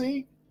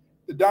 BC.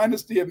 The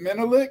dynasty of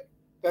Menelik,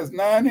 that's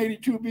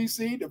 982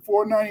 BC to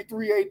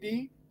 493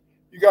 AD.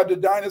 You got the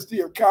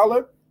dynasty of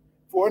Caleb,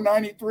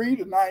 493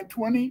 to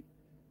 920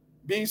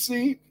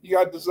 BC. You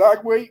got the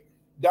Zagwe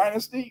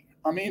dynasty,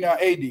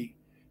 AD.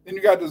 Then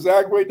you got the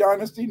Zagwe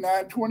dynasty,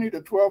 920 to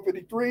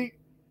 1253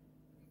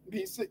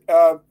 BC,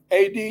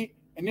 AD.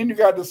 And then you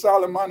got the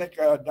Solomonic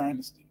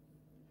dynasty,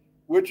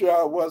 which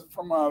was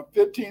from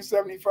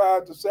 1575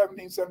 to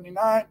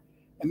 1779.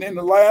 And then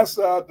the last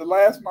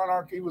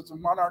monarchy was a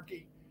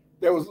monarchy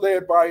that was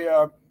led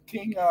by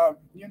King, Haile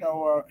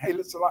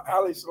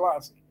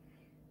Selassie.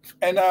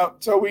 And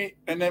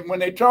then when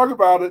they talk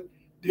about it,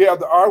 you have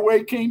the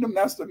Arwe kingdom.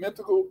 That's the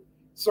mythical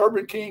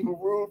serpent king who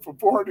ruled for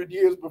 400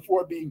 years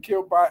before being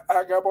killed by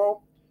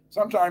Agabo,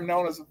 sometimes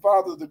known as the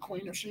father of the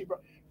Queen of Sheba.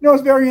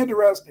 It's very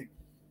interesting.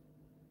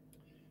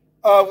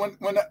 When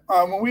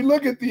we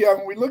look at the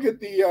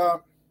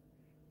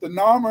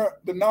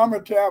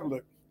Narmer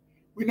tablet,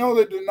 we know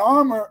that the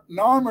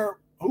Narmer,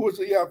 who was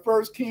the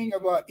first king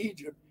of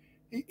Egypt,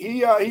 he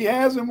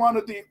has in one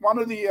of the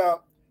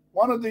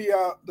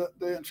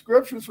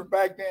inscriptions from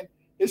back then.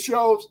 It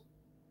shows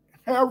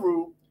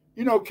Heru,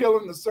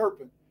 killing the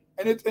serpent,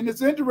 and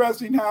it's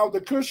interesting how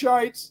the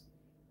Cushites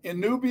in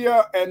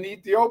Nubia and the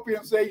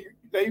Ethiopians they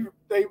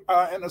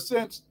in a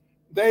sense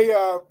they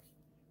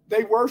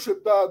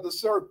worship the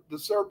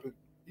serpent.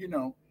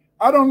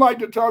 I don't like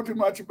to talk too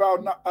much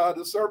about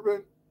the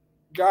serpent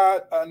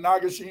god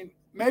Nagashin.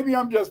 Maybe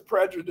I'm just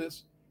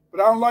prejudiced, but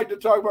I don't like to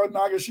talk about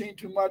Nagashin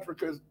too much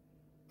because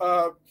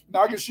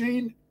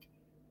Nagashin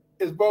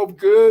is both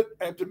good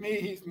and to me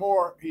he's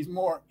more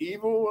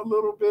evil a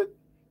little bit.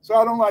 So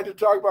I don't like to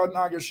talk about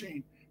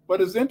Nagashin.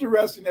 But it's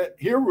interesting that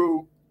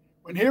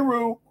when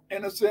Heru,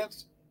 in a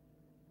sense,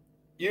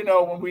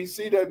 when we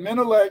see that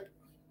Menelik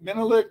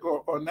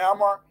or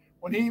Namar,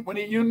 when he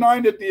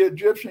united the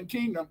Egyptian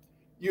kingdom,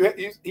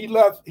 he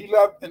left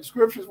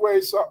inscriptions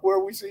where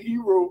we see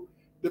Heru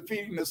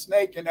defeating the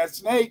snake, and that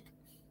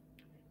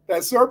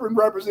serpent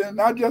represented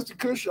not just the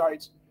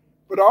Cushites,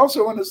 but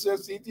also in a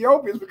sense the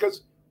Ethiopians,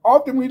 because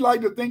often we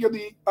like to think of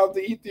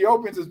the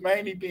Ethiopians as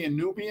mainly being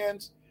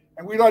Nubians,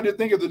 and we like to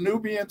think of the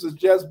Nubians as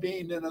just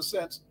being, in a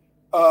sense,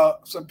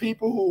 some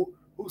people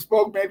who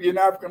spoke maybe an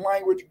African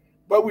language.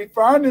 But we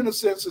find, in a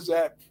sense, is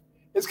that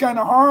it's kind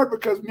of hard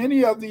because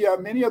many of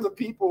the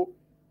people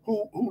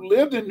who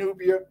lived in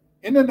Nubia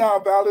in the Nile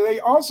Valley, they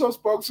also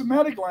spoke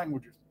Semitic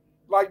languages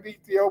like the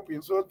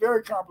Ethiopians. So it's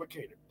very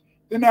complicated.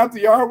 Then after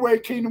the Aryan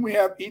kingdom, we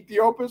have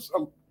Ethiopians,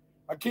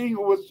 a king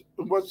who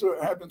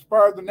have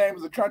inspired the name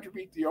of the country of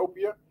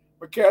Ethiopia.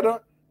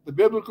 Makeda, the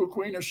biblical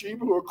queen of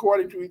Sheba, who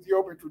according to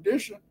Ethiopian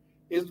tradition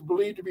is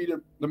believed to be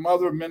the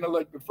mother of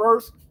Menelik I.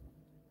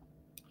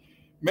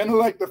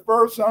 Menelik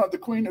I, son of the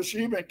queen of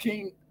Sheba and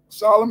King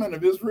Solomon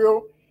of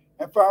Israel,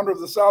 and founder of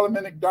the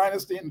Solomonic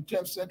dynasty in the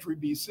 10th century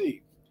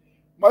BC.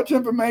 Much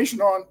information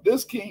on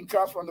this king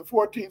comes from the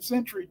 14th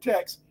century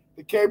text,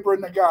 the Kebra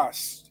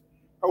Nagast.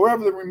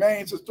 However, it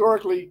remains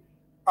historically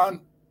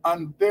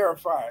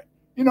unverified.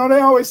 You know,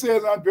 they always say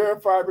it's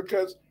unverified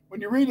because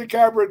when you read the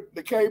Kebra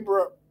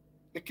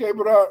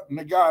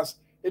Nagast,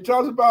 it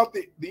talks about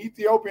the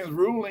Ethiopians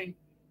ruling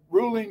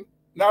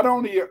not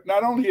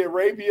only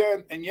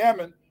Arabia and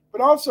Yemen,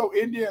 but also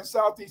India and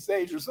Southeast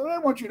Asia. So I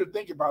want you to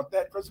think about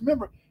that, because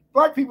remember,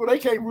 black people, they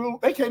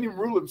can't even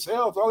rule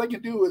themselves. All they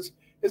can do is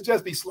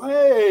just be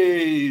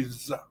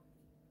slaves.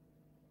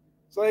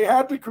 So they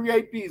had to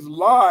create these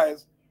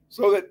lies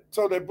so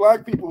that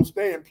black people will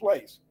stay in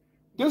place.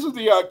 This is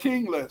the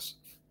king list,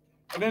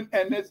 and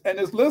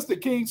this list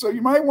of kings. So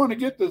you might want to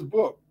get this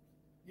book,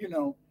 you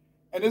know.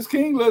 And this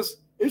king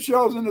list, it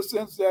shows in a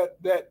sense that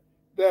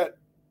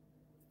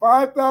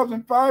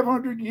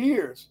 5,500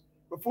 years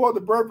before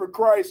the birth of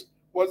Christ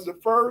was the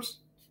first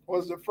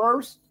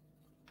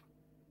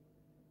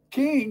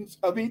kings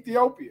of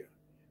Ethiopia.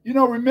 You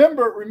know,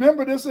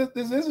 remember this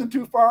isn't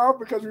too far off,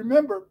 because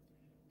remember,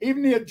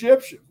 even the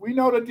Egyptians, we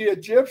know that the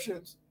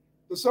Egyptians,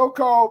 the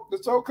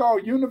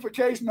so-called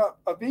unification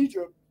of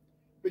Egypt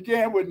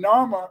began with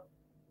Narmer,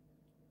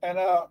 and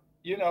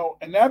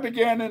and that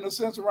began in a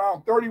sense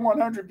around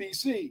 3100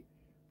 BC.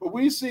 But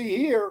we see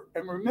here,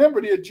 and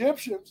remember the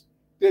Egyptians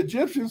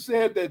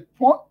said that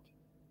Punt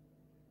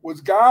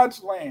was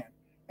God's land.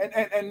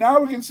 And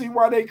now we can see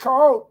why they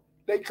called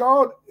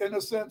in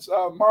a sense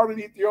modern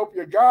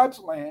Ethiopia God's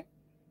land.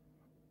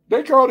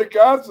 They called it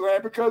God's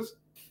land because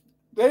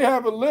they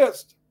have a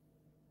list.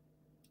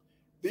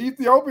 The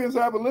Ethiopians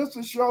have a list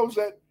that shows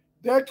that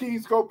their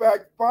kings go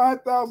back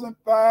 500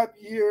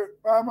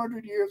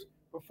 years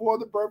before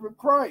the birth of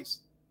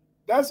Christ.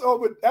 That's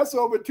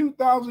over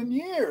 2,000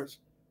 years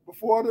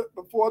before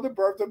the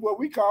birth of what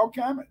we call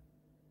Kemet.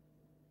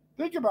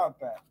 Think about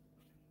that.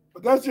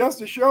 But that's just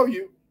to show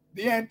you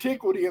the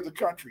antiquity of the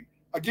country.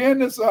 Again,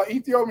 this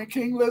Ethiopian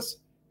king list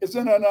is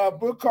in a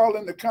book called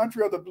In the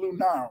Country of the Blue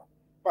Nile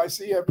by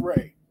C.F.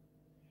 Ray.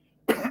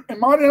 In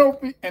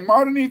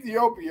modern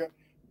Ethiopia,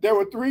 there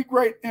were three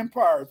great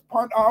empires: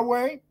 Punt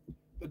Awe,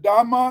 the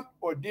Damont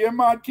or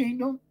Diamant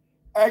Kingdom,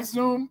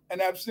 Axum,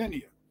 and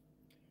Abyssinia.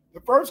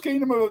 The first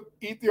kingdom of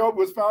Ethiopia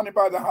was founded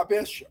by the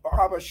Habashat,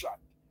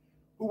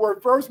 who were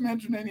first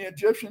mentioned in the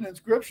Egyptian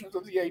inscriptions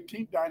of the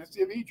 18th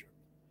dynasty of Egypt,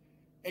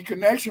 in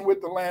connection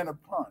with the land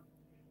of Punt.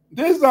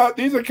 These are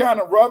kind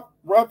of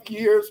rough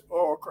years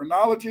or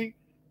chronology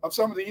of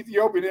some of the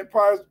Ethiopian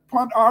empires.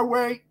 Punt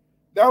Awe,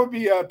 that would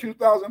be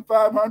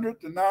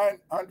 2,500 to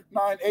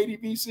 980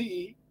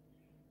 BCE.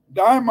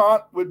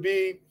 Diamont would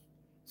be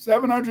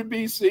 700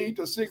 BC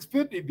to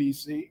 650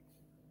 BC.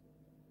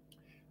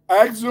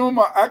 Axum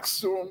or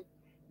Aksum,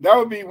 that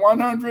would be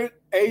 100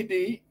 AD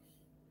to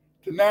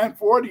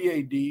 940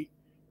 AD.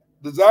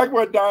 The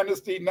Zagwe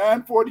dynasty,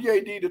 940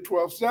 AD to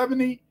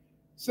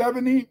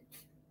 1270,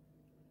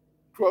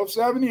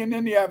 and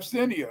then the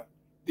Abyssinia.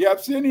 The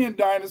Abyssinian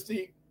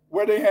dynasty,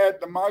 where they had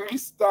the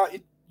Magista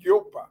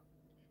Ethiopia.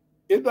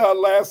 It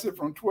lasted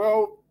from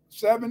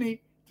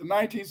 1270 to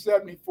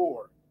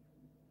 1974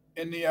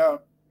 in the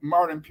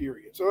modern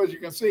period. So as you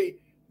can see,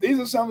 these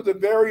are some of the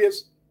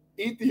various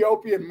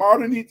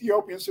modern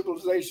Ethiopian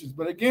civilizations.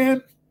 But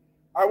again,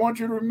 I want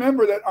you to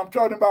remember that I'm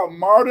talking about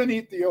modern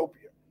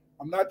Ethiopia.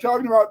 I'm not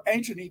talking about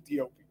ancient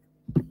Ethiopia.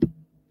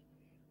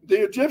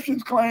 The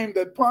Egyptians claimed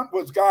that Punt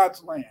was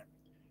God's land.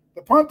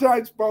 The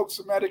Puntites spoke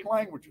Semitic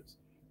languages.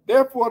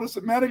 Therefore, the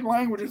Semitic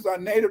languages are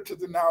native to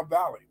the Nile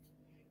Valley.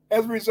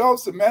 As a result,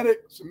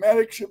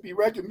 Semitic should be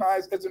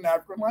recognized as an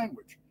African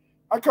language.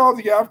 I call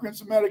the African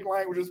Semitic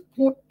languages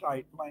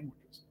Puntite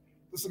languages.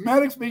 The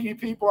Semitic-speaking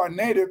people are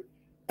native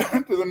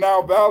to the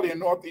Nile Valley in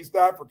Northeast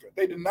Africa.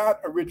 They did not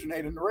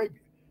originate in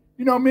Arabia.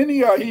 You know,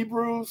 many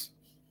Hebrews,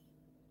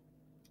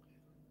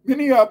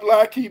 many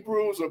black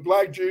Hebrews or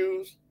black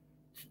Jews,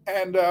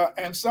 and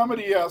some of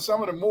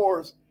the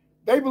Moors,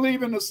 they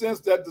believe in the sense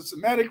that the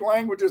Semitic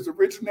languages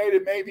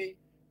originated maybe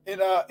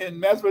in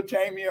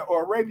Mesopotamia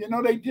or Arabia.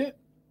 No, they didn't.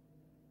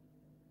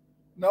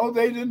 No,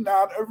 they did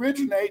not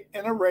originate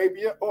in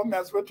Arabia or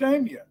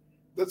Mesopotamia.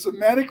 The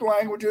Semitic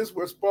languages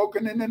were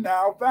spoken in the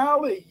Nile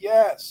Valley,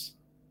 yes.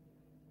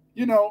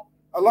 You know,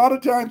 a lot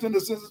of times in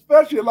the sense,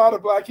 especially a lot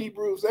of black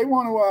Hebrews, they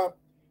want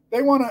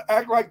to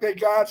act like they're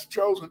God's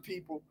chosen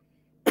people.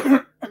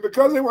 And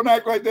because they want to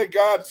act like they're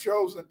God's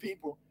chosen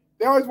people,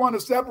 they always want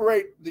to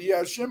separate the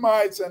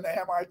Shemites and the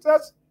Hamites.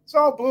 That's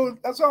all bull.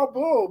 That's all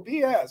bull.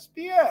 BS.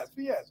 BS.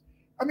 BS.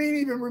 I mean,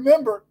 even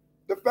remember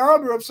the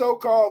founder of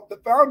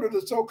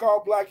the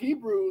so-called Black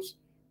Hebrews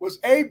was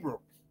Abram.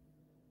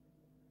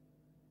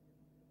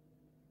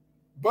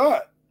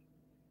 But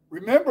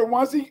remember,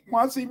 once he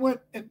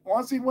went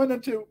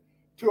into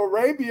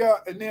Arabia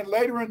and then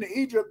later into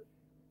Egypt,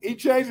 he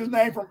changed his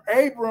name from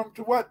Abram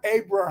to what?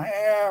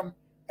 Abraham.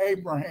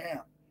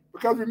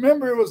 Because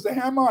remember, it was the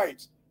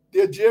Hamites, the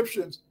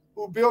Egyptians,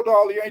 who built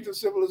all the ancient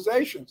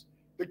civilizations.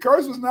 The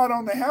curse was not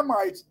on the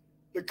Hamites,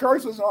 the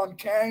curse was on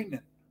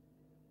Canaan,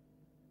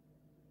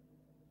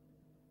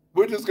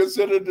 which is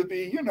considered to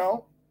be,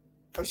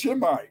 a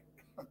Shemite.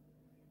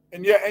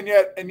 And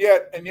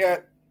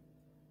yet,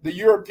 the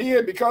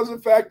European, because of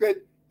the fact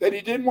that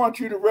he didn't want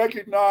you to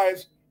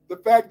recognize the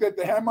fact that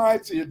the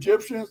Hamites, the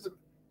Egyptians,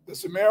 the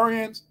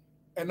Sumerians,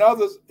 and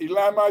others,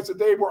 Elamites, that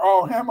they were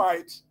all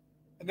Hamites,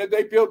 and that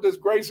they built this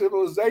great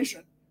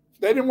civilization.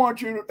 They didn't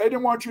want you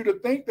to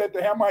think that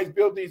the Hamites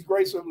built these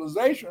great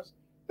civilizations.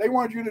 They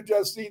want you to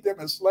just see them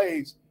as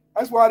slaves.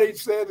 That's why they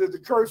said that the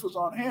curse was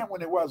on Ham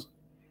when it wasn't.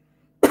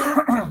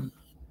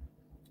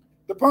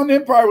 The Punt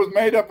Empire was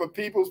made up of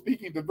people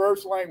speaking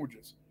diverse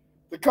languages.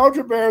 The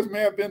culture bearers may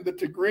have been the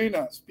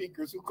Tigrina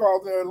speakers who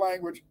called their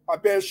language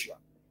Habesha,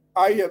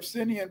 i.e.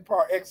 Abyssinian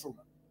par excellence.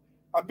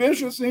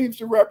 Habesha seems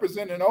to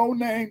represent an old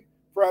name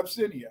for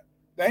Abyssinia,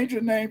 the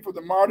ancient name for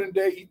the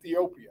modern-day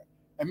Ethiopia,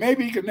 and may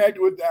be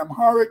connected with the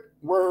Amharic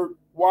word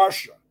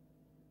washa,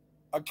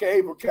 a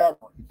cave or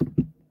cavern.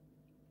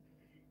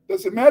 The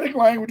Semitic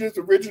languages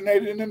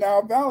originated in the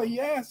Nile Valley.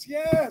 Yes.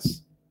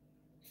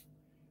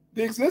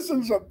 The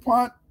existence of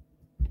Punt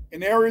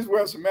in areas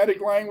where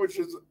Semitic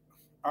languages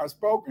are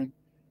spoken,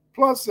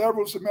 plus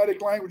several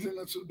Semitic languages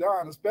in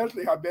Sudan,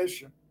 especially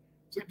Habesha,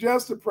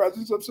 suggests the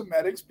presence of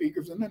Semitic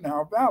speakers in the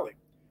Nile Valley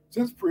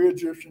since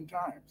pre-Egyptian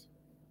times.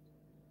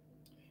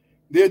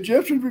 The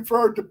Egyptians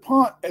referred to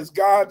Punt as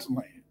God's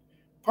land.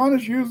 Punt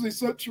is usually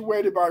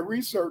situated by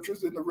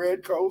researchers in the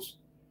Red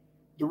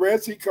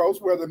Sea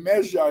coast where the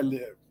Medjai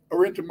live,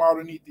 or into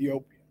modern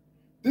Ethiopia.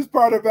 This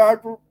part of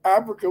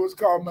Africa was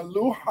called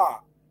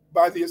Meluha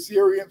by the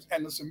Assyrians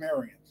and the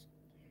Sumerians.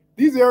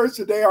 These areas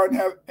today are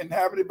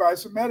inhabited by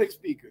Semitic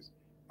speakers,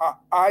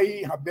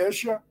 i.e.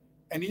 Habesha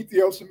and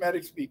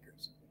Ethio-Semitic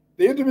speakers.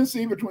 The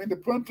intimacy between the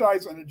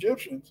Puntites and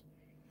Egyptians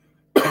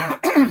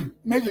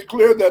makes it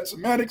clear that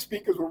Semitic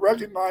speakers were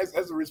recognized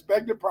as a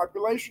respected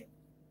population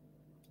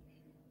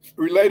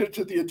related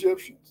to the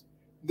Egyptians.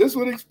 This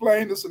would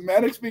explain the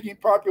Semitic-speaking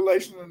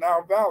population in the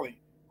Nile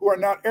Valley, who are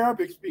not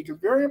Arabic speakers.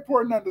 Very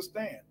important to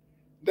understand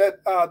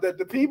that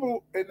the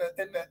people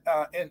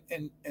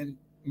in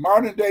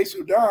modern-day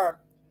Sudan,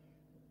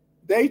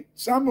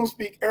 some will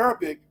speak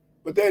Arabic,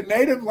 but their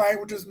native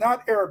language is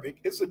not Arabic.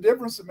 It's a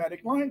different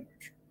Semitic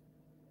language.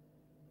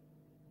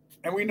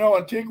 And we know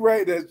in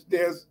Tigray,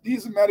 there's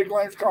these Semitic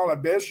languages called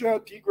Habesha,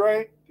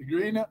 Tigray,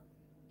 Tigrina,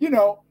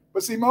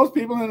 But see, most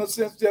people, in a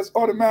sense, just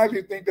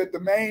automatically think that the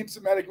main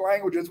Semitic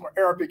languages were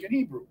Arabic and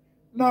Hebrew.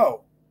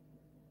 No.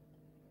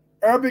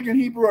 Arabic and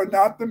Hebrew are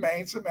not the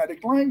main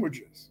Semitic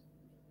languages.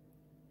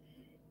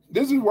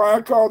 This is why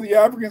I call the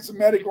African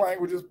Semitic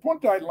languages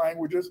Puntite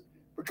languages,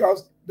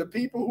 because the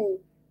people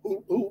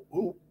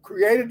who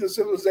created the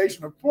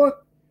civilization of Punt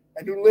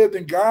and who lived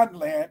in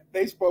Godland,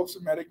 they spoke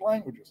Semitic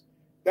languages.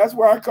 That's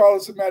why I call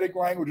the Semitic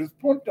languages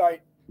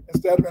Puntite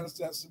instead of, in a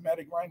sense,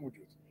 Semitic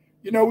languages.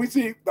 We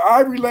see the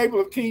ivory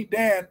label of King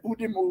Dan,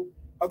 Udimu,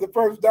 of the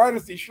first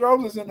dynasty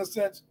shows us, in a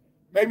sense,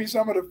 maybe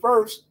some of the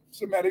first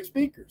Semitic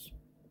speakers.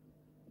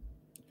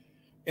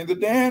 In the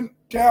Dan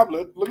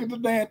tablet, look at the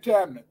Dan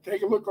tablet.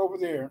 Take a look over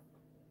there.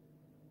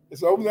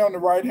 It's over there on the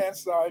right-hand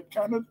side.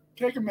 Kind of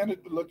take a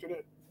minute to look at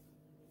it.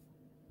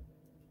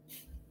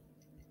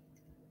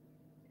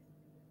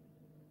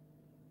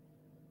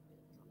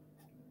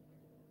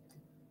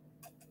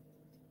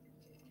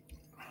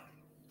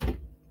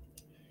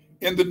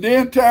 In the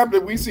Den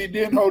tablet, we see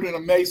Den holding a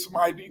mace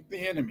smiting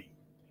the enemy.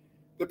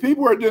 The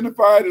people are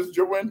identified as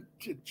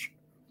Jawentish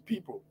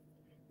people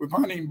with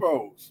hunting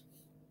bows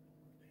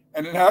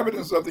and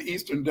inhabitants of the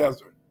eastern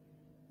desert.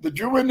 The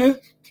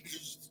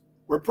Jawentish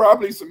were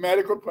probably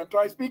Semitic or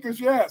Puntite speakers,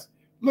 yes.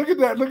 Look at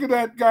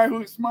that guy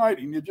who's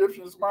smiting, the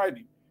Egyptian is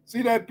smiting.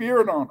 See that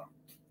beard on him.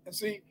 And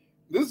see,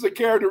 this is a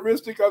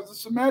characteristic of the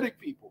Semitic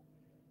people.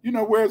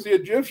 Whereas the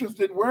Egyptians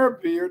didn't wear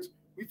beards,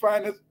 we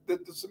find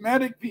that the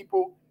Semitic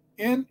people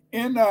in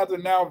the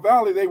Nile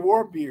Valley, they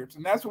wore beards,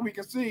 and that's what we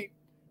can see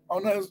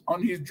on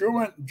these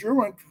Druid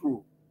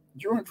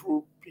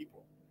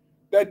people.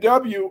 That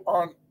W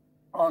on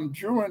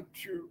Druid,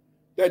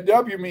 that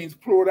W means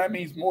plural. That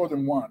means more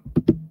than one.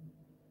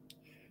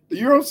 The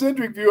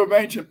Eurocentric view of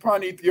ancient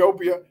Punt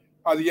Ethiopia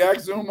are the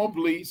Axum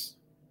Obelisk,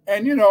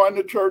 and and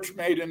the church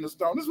made in the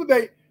stone. This is what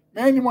they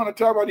mainly want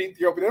to talk about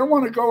Ethiopia. They don't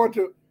want to go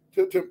into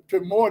to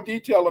more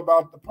detail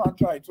about the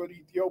Puntites or the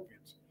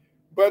Ethiopians.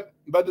 But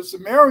the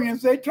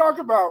Sumerians, they talk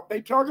about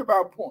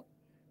Punt.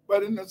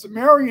 But in the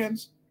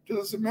Sumerians, To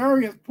the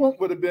Sumerians, Punt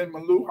would have been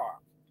Meluha.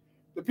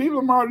 The people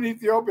of modern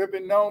Ethiopia have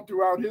been known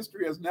throughout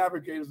history as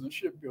navigators and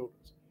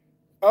shipbuilders,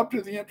 up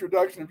to the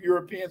introduction of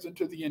Europeans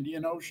into the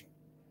Indian Ocean.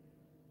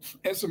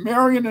 In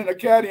Sumerian and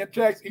Akkadian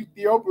texts,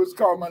 Ethiopia was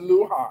called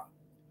Meluha.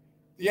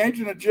 The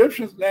ancient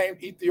Egyptians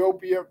named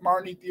Ethiopia,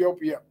 modern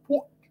Ethiopia,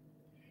 Punt.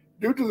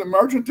 Due to the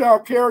mercantile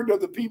character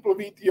of the people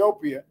of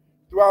Ethiopia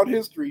throughout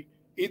history,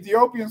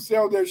 Ethiopians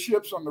sailed their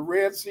ships on the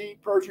Red Sea,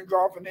 Persian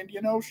Gulf, and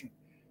Indian Ocean.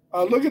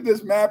 Look at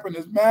this map. In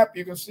this map,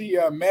 you can see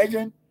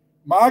Magan.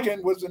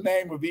 Magan was the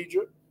name of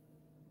Egypt.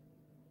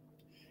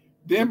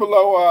 Then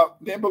below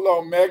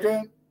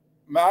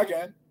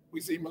Magan,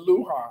 we see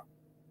Meluha.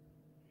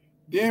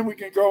 Then we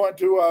can go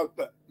into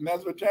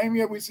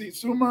Mesopotamia. We see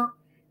Sumer,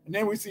 and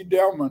then we see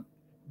Delman.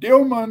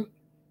 Dilmun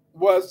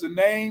was the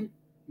name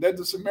that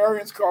the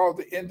Sumerians called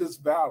the Indus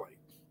Valley.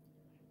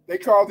 They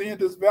called the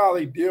Indus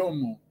Valley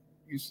Dilmun,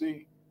 you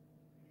see.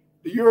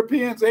 The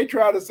Europeans, they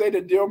tried to say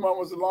that Dilmun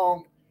was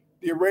along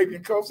the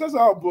Arabian coast. That's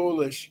all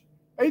bullish.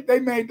 They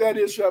made that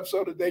issue up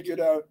so that they could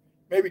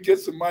maybe get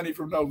some money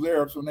from those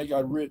Arabs when they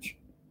got rich.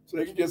 So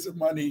they could get some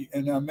money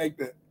and make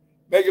it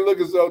look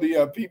as though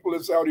the people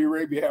in Saudi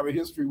Arabia have a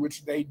history,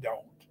 which they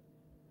don't.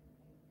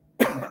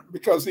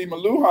 Because the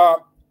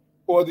Meluha,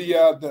 or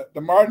the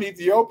modern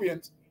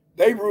Ethiopians,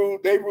 they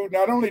ruled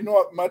not only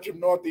much of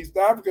Northeast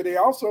Africa, they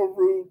also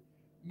ruled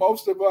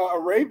most of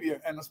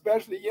Arabia, and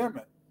especially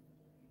Yemen.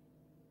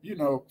 You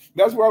know,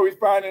 that's why we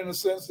find, in a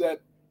sense,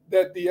 that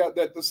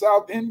the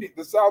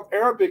South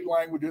Arabic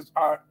languages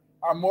are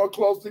more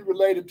closely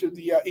related to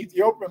the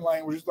Ethiopian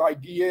languages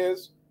like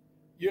Ge'ez,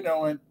 you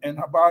know, and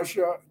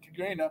Habasha,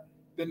 Tigrinya,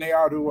 than they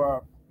are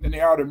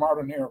to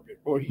modern Arabic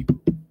or Hebrew.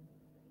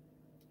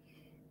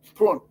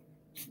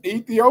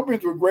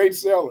 Ethiopians were great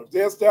sailors.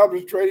 They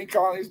established trading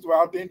colonies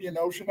throughout the Indian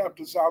Ocean up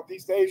to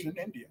Southeast Asia and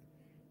India,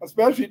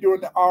 especially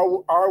during the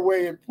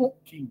Aryan and Punt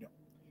Kingdom.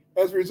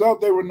 As a result,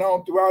 they were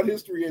known throughout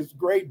history as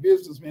great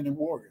businessmen and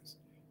warriors.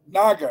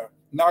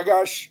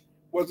 Nagash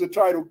was the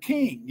title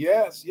king.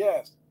 Yes.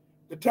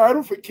 The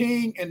title for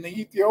king in the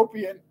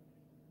Ethiopian,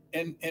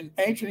 in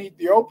ancient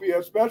Ethiopia,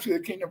 especially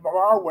the kingdom of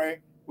Arwe,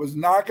 was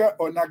Naga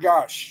or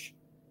Nagash.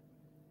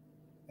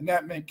 And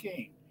that meant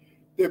king.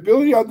 The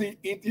ability of the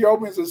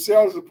Ethiopians to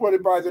sail is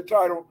supported by the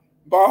title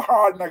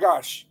Bahar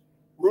Nagash,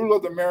 ruler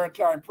of the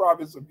maritime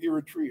province of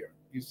Eritrea.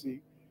 You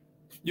see,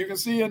 you can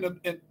see in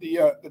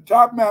the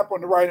top map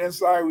on the right hand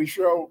side, we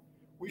show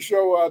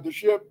the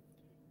ship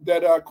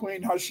that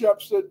Queen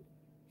Hatshepsut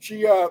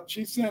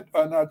she sent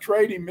on a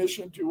trading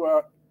mission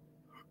to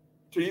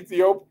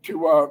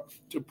Ethiopia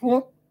to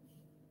Punt,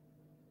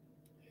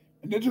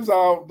 and this is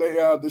how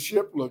the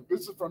ship looked.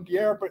 This is from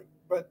Diyar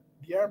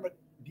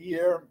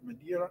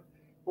Medina,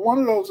 one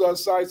of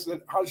those sites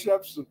that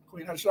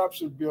Queen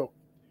Hatshepsut built.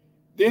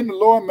 Then the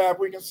lower map,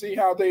 we can see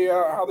how they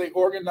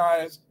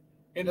organized,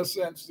 in a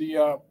sense,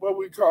 the what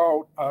we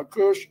call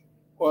Kush,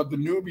 or the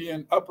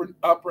Nubian upper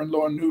and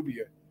lower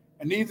Nubia,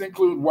 and these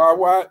include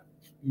Wawat,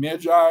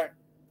 Medjai,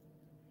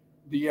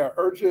 the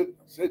Urchid,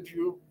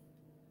 Seju,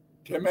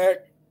 Temek,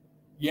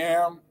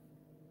 Yam,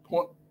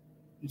 Punt.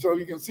 So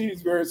you can see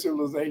these various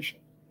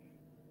civilizations.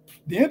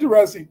 The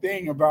interesting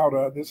thing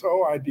about this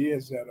whole idea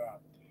is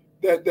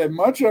that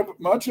much of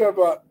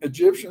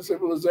Egyptian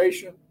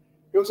civilization,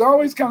 it was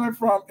always coming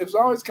from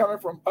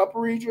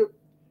Upper Egypt,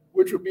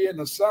 which would be in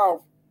the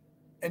south,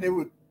 and it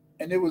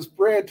was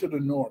spread to the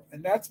north,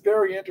 and that's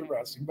very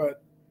interesting.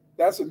 But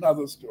that's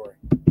another story.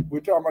 We're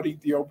talking about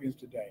Ethiopians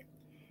today.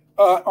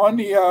 On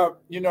the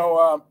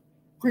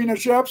Queen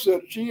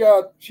Hatshepsut,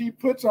 she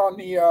puts on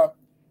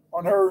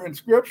her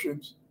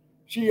inscriptions,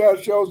 she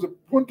shows the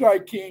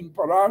Puntite king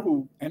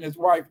Parahu and his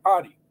wife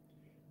Adi.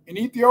 In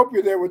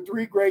Ethiopia, there were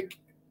three great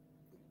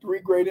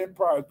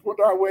empires: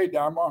 Puntawe,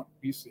 Damont,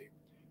 BC.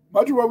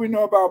 Much of what we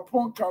know about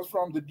Punt comes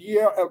from the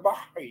Deir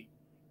el-Bahari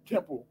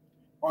temple,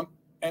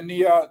 and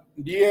the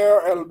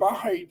Deir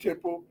el-Bahari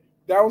temple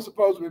that was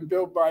supposed to have been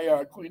built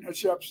by Queen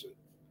Hatshepsut.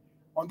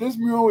 On this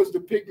mural is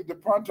depicted the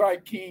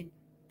Puntite king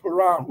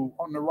Parahu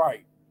on the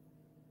right.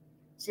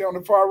 See on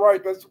the far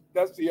right, that's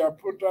the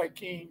Puntite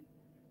king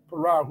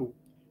Parahu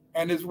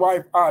and his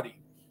wife Adi.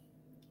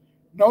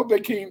 Note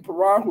that King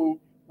Parahu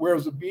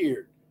wears a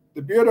beard.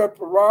 The beard of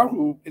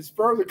Parahu is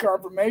further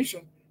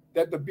confirmation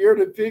that the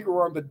bearded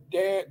figure on the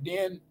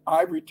Den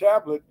ivory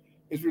tablet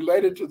is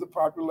related to the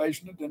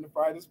population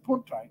identified as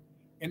Puntite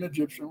in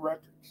Egyptian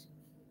records.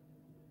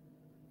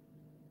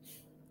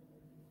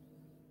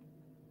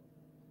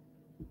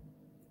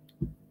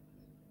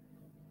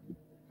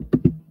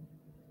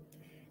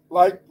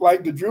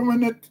 Like the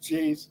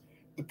Drumanitches,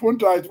 the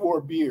Puntites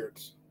wore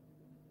beards.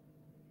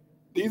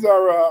 These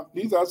are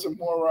some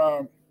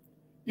more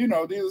these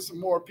are some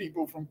more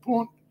people from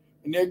Punt,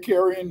 and they're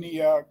carrying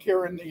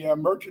the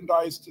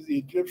merchandise to the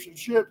Egyptian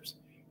ships,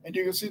 and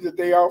you can see that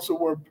they also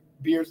wore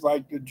beards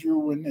like the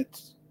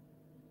Drumanits.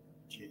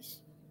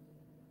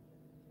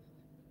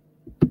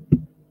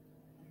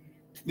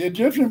 The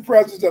Egyptian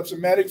presence of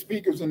Semitic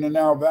speakers in the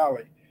Nile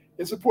Valley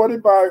is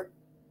supported by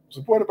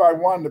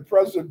one, the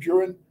presence of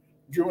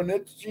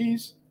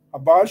Drumanitches,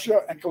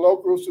 Habasha, and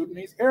colloquial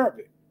Sudanese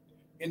Arabic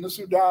in the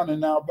Sudan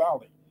and Nile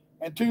Valley,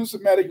 and 2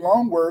 Semitic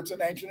loanwords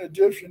in ancient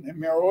Egyptian and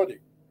Meroitic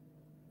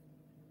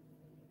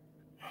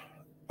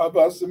of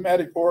a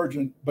Semitic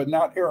origin, but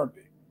not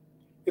Arabic.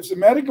 If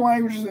Semitic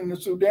languages in the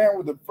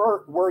Sudan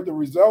were the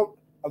result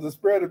of the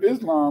spread of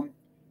Islam,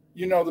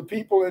 the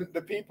people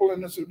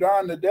in the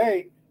Sudan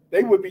today,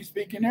 they would be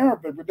speaking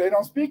Arabic, but they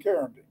don't speak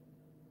Arabic.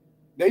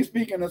 They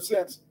speak, in a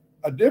sense,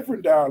 a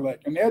different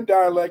dialect, and their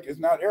dialect is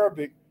not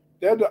Arabic.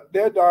 Their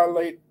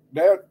dialect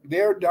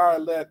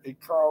is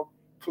called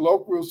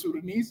colloquial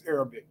Sudanese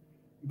Arabic,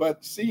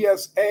 but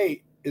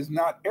CSA is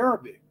not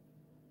Arabic,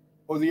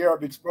 or the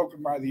Arabic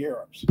spoken by the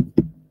Arabs.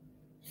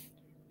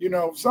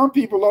 Some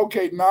people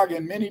locate Naga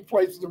in many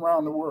places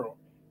around the world,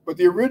 but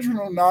the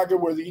original Naga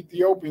were the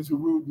Ethiopians who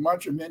ruled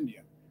much of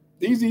India.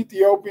 These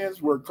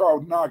Ethiopians were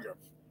called Naga.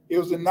 It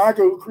was the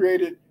Naga who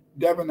created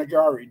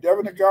Devanagari.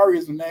 Devanagari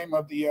is the name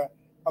of the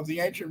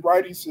ancient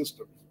writing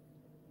system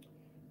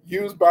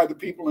used by the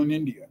people in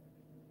India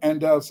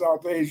and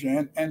South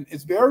Asia. And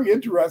it's very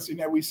interesting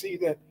that we see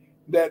that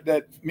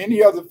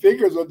many other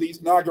figures of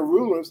these Naga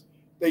rulers,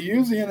 they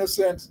usually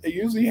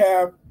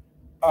have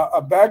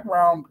a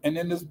background, and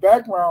in this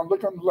background,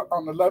 look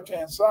on the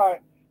left-hand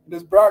side,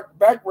 this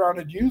background,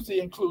 it usually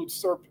includes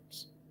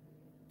serpents.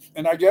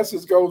 And I guess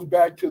this goes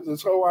back to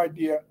this whole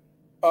idea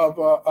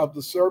of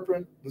the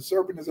serpent. The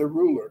serpent is a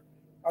ruler.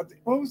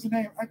 What was the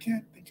name? I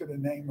can't think of the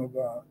name of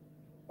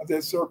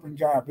that serpent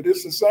god, but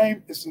it's the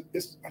same.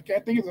 I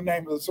can't think of the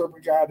name of the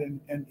serpent god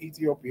in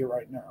Ethiopia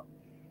right now.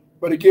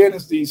 But again,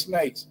 it's these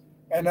snakes.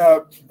 And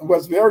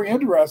what's very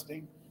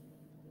interesting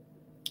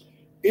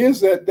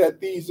is that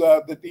these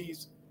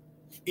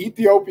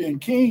Ethiopian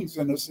kings,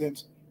 in a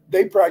sense,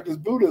 they practice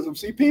Buddhism.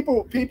 See,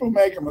 people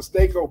make a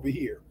mistake over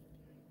here.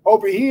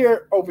 Over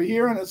here,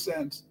 in a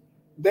sense,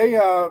 they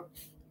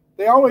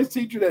always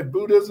teach you that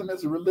Buddhism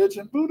is a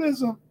religion.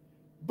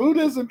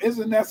 Buddhism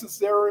isn't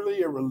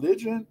necessarily a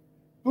religion.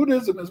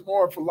 Buddhism is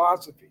more a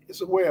philosophy.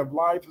 It's a way of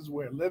life. It's a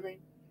way of living.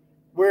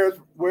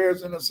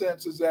 Whereas in a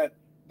sense, is that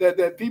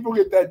people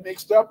get that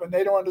mixed up, and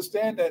they don't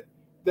understand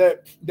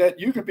that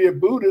you can be a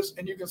Buddhist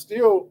and you can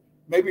still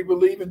maybe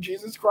believe in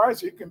Jesus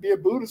Christ. You can be a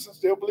Buddhist and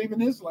still believe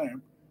in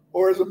Islam.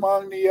 Or as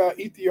among the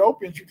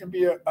Ethiopians, you can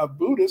be a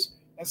Buddhist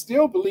and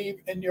still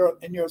believe in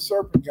your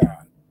serpent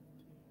god.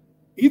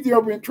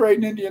 Ethiopian trade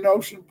in Indian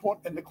Ocean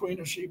and the Queen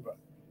of Sheba.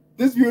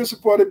 This view is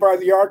supported by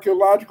the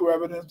archaeological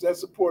evidence that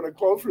support a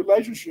close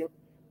relationship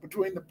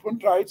between the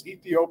Puntites,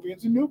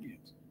 Ethiopians, and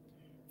Nubians.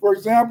 For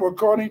example,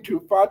 according to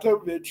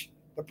Fatovich,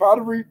 the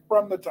pottery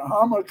from the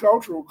Tahama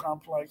cultural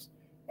complex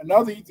and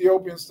other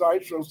Ethiopian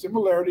sites show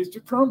similarities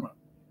to Kerma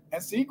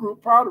and C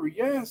group pottery.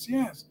 Yes.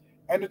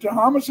 And the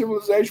Tahama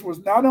civilization was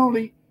not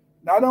only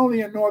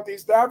in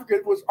Northeast Africa,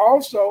 it was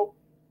also,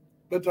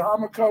 the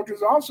Tahama culture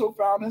is also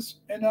found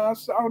in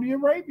Saudi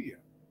Arabia.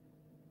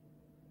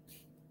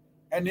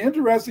 And the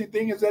interesting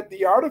thing is that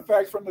the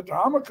artifacts from the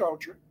Tahama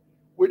culture,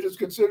 which is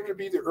considered to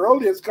be the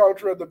earliest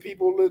culture of the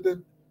people who lived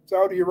in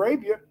Saudi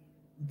Arabia,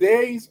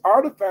 these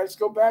artifacts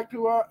go back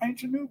to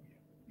ancient Nubia.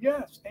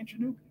 Yes,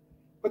 ancient Nubia.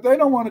 But they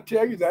don't want to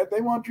tell you that.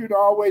 They want you to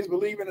always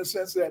believe, in a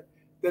sense, that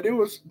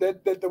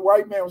the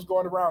white man was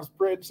going around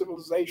spreading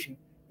civilization.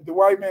 That the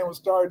white man was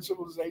starting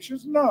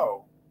civilizations.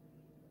 No,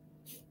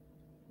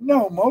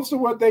 most of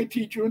what they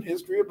teach you in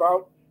history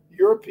about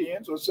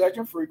Europeans or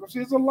second frequency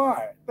is a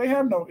lie. They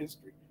have no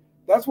history.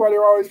 That's why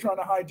they're always trying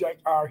to hijack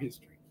our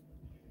history.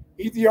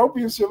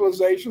 Ethiopian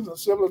civilizations and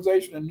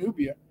civilization in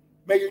Nubia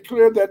make it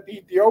clear that the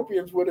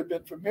Ethiopians would have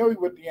been familiar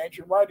with the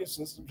ancient writing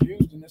systems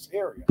used in this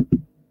area.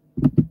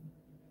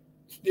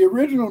 The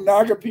original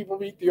Naga people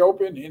of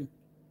Ethiopian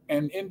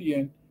and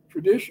Indian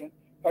tradition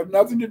have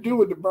nothing to do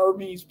with the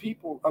Burmese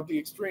people of the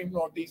extreme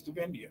northeast of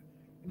India.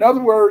 In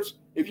other words,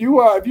 if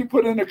you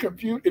put in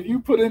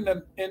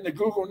the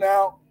Google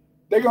now,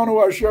 they're going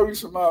to show you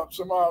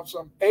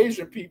some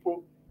Asian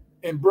people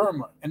in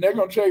Burma, and they're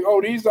going to tell you,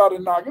 oh, these are the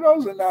Naga.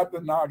 Those are not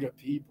the Naga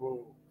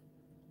people.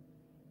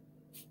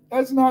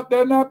 They're not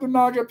the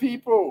Naga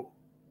people.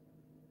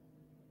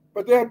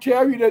 But they'll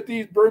tell you that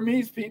these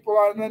Burmese people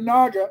are the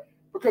Naga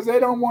because they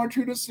don't want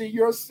you to see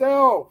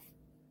yourself.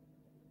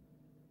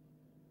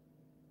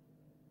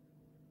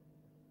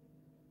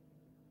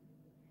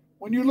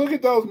 When you look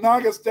at those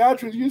Naga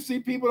statues, you see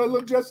people that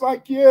look just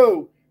like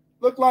you,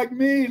 look like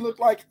me, look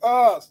like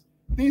us.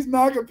 These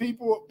Naga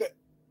people that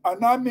are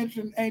not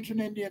mentioned in ancient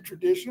Indian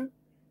tradition.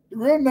 The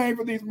real name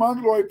for these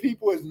Mongoloid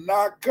people is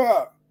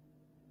Naka.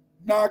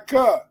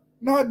 Naka,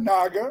 not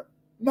Naga,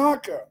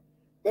 Naka.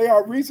 They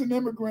are recent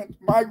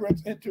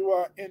migrants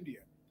into India.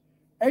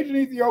 Ancient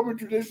Ethiopian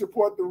traditions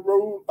support the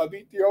rule of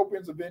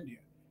Ethiopians of India.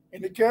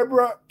 In the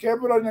Kebra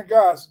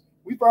Nagas,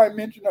 we find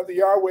mention of the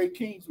Yahweh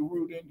kings who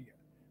ruled India.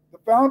 The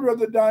founder of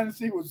the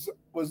dynasty was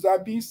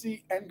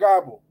Zabisi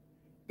Ngabo.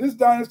 This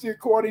dynasty,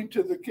 according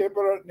to the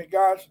Kebra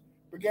Nagas,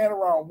 began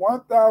around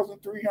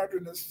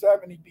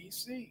 1370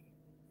 BC.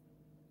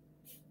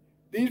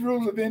 These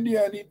rulers of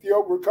India and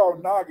Ethiopia were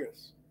called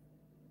Nagas.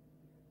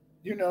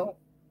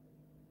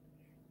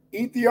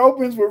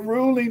 Ethiopians were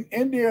ruling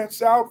India and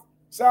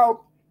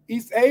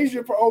Southeast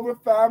Asia for over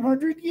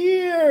 500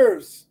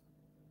 years.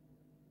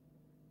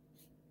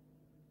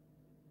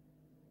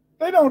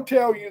 They don't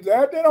tell you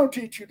that. They don't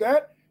teach you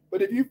that.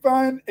 But if you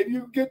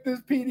get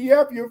this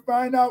PDF, you'll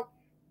find out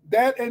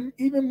that and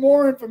even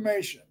more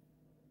information.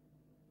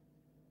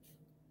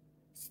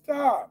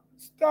 Stop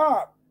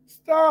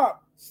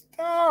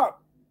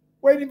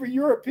waiting for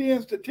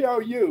Europeans to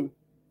tell you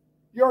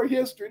your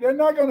history. They're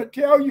not going to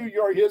tell you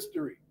your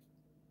history.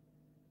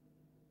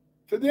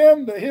 To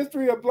them, the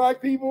history of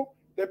black people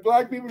that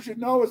black people should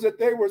know is that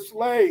they were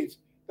slaves.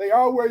 They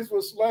always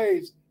were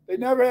slaves. They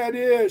never had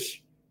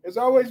ish. It's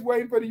always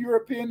waiting for the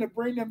European to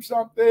bring them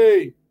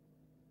something.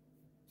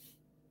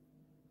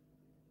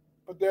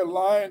 But they're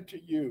lying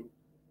to you.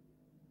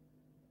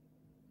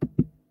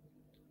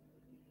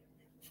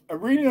 A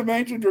reading of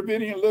ancient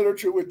Dravidian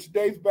literature, which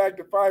dates back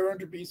to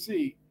 500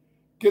 BC,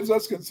 gives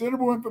us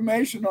considerable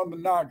information on the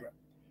Naga.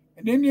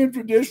 In Indian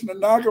tradition, the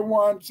Naga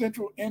won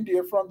central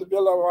India from the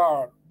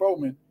Villavar,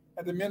 bowmen,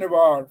 and the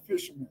Minivar,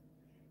 fishermen.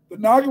 The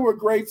Naga were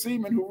great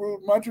seamen who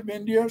ruled much of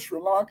India, Sri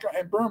Lanka,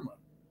 and Burma.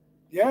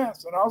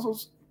 Yes, and also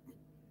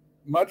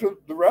much of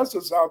the rest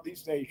of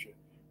Southeast Asia.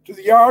 To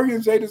the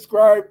Aryans, they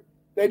described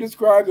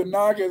the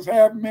Naga as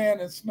half man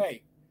and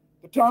snake.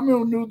 The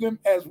Tamil knew them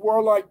as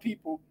warlike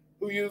people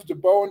who used the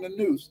bow and the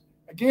noose.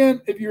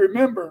 Again, if you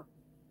remember,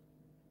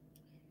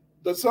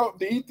 the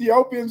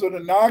Ethiopians or the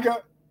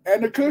Naga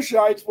and the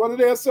Kushites, what are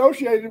they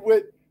associated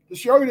with? To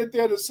show you that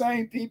they're the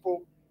same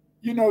people,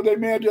 they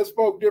may have just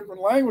spoke different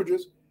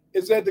languages,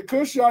 is that the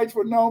Kushites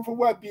were known for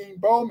what? Being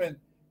bowmen.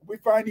 We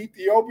find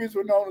Ethiopians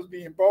were known as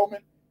being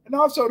bowmen, and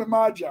also the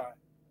Magi.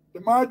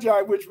 The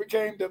Magi, which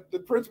became the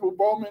principal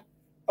bowmen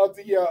of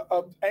the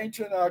of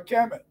ancient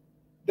Kemet.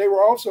 They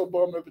were also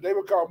bowmen, but they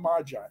were called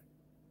Magi.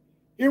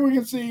 Here we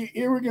can see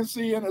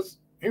an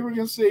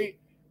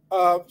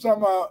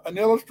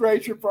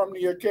illustration from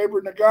the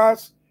Keber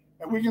Nagas,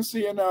 and we can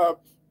see an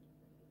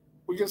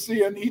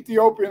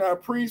Ethiopian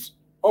priest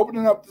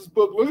opening up this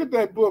book. Look at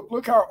that book.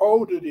 Look how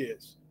old it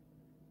is.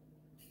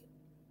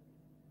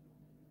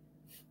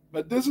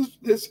 But this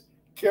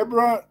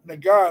Keber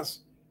Nagas.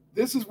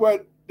 This is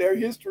what their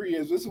history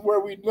is. This is where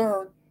we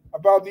learn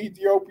about the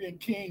Ethiopian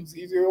kings,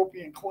 the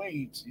Ethiopian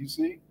queens. You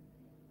see.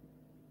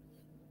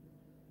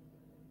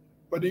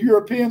 But the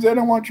Europeans, they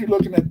don't want you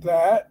looking at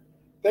that.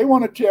 They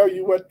want to tell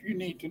you what you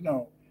need to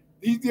know.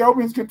 The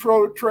Ethiopians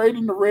controlled trade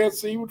in the Red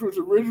Sea, which was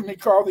originally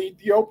called the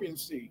Ethiopian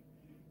Sea.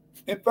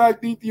 In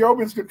fact, the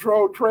Ethiopians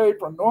controlled trade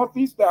from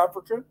Northeast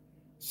Africa,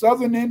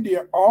 southern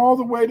India, all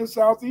the way to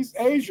Southeast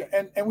Asia.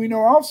 And we know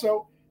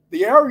also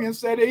the Aryans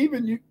said they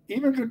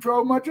even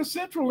controlled much of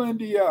Central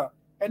India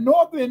and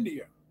North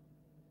India.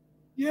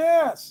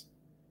 Yes,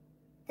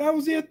 that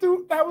was the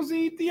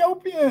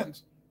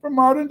Ethiopians from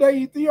modern-day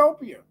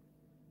Ethiopia.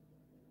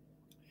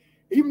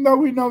 Even though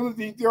we know that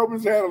the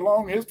Ethiopians had a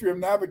long history of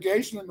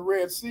navigation in the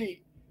Red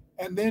Sea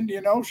and the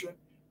Indian Ocean,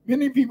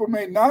 many people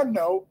may not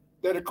know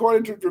that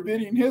according to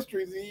Dravidian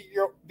history,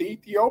 the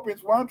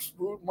Ethiopians once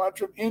ruled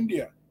much of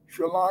India,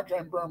 Sri Lanka,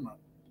 and Burma,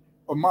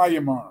 or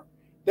Myanmar.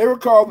 They were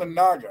called the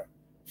Naga.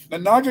 The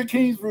Naga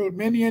kings ruled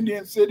many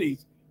Indian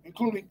cities,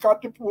 including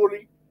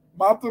Katapuri,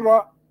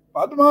 Mathura,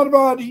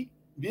 Padmavati,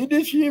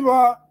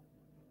 Vidishiva.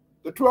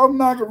 The 12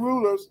 Naga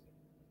rulers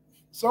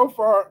so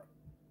far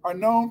are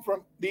known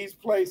from these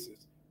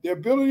places. The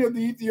ability of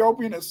the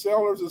Ethiopian as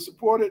sailors is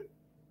supported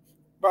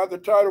by the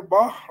title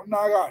Bah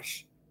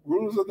Nagash,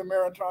 rulers of the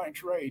maritime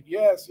trade.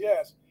 Yes.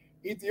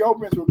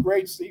 Ethiopians were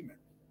great seamen.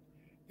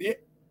 The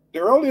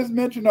earliest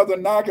mention of the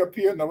Naga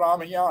appear in the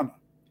Ramayana.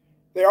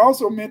 They are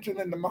also mentioned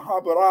in the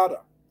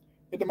Mahabharata.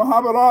 In the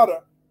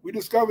Mahabharata, we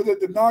discover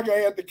that the Naga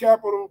had the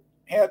capital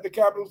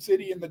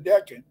city in the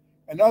Deccan,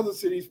 and other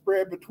cities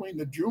spread between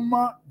the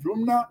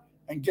Jumna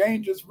and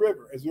Ganges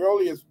River as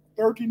early as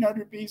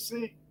 1300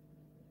 BC.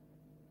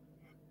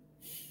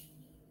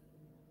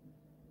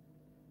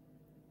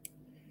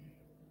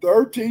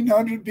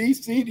 1300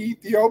 BC, the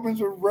Ethiopians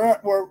were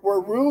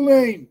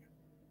ruling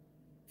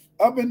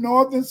up in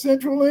north and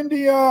central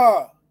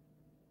India.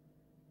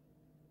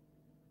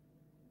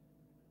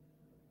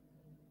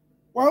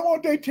 Why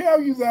won't they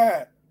tell you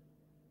that?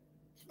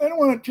 They don't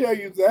want to tell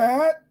you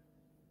that.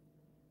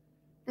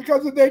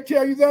 Because if they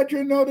tell you that,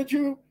 you know that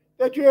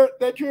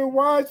you're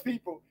wise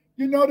people.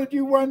 You know that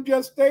you weren't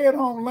just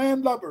stay-at-home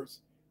landlubbers.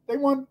 They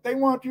want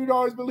you to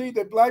always believe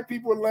that black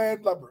people are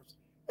landlubbers.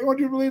 They want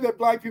you to believe that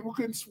black people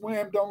couldn't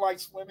swim, don't like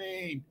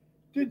swimming,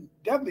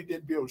 definitely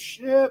didn't build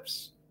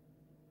ships.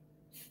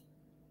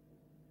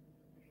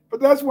 But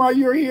that's why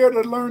you're here,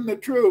 to learn the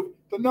truth,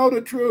 to know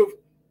the truth,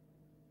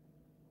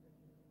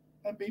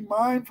 and be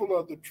mindful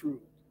of the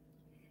truth.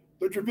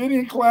 The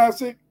Dravidian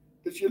classic,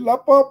 the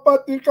Shilapa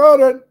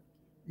Patikaran,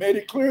 made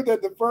it clear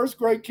that the first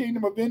great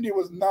kingdom of India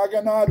was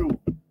Naganadu.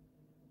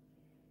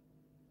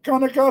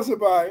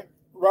 Kanakasabai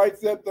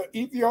writes that the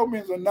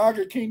Ethiopians, or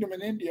Naga kingdom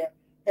in India,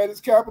 had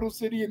its capital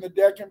city in the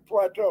Deccan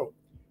Plateau,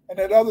 and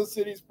had other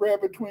cities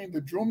spread between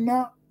the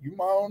Jumna,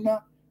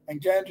 Umaona,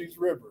 and Ganges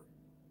River.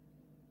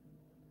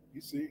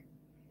 You see?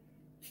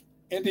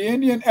 In the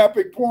Indian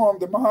epic poem,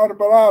 the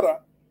Mahabharata,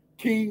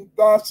 King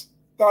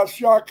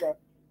Dashaka,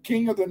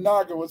 king of the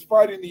Naga, was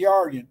fighting the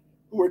Aryan,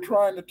 who were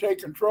trying to take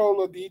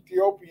control of the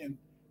Ethiopian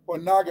or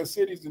Naga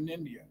cities in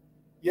India.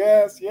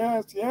 Yes,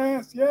 yes,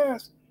 yes,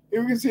 yes.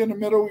 Here we can see in the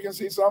middle, we can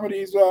see some of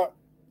these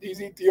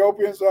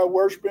Ethiopians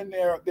worshiping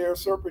their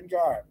serpent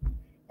god.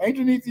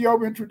 Ancient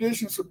Ethiopian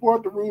traditions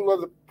support the rule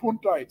of the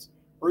Puntites,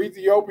 or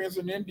Ethiopians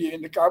in India,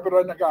 in the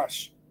Kabara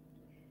Nagash.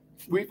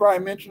 We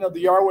find mention of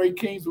the Yarwe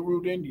kings who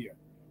ruled India.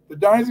 The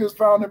dynasty was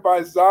founded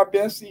by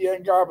Zabesi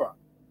and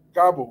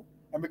Gabo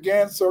and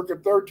began circa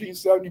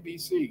 1370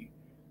 BC.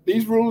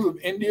 These rulers of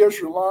India,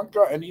 Sri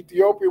Lanka, and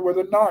Ethiopia were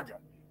the Naga.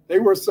 They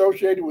were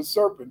associated with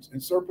serpents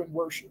and serpent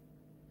worship.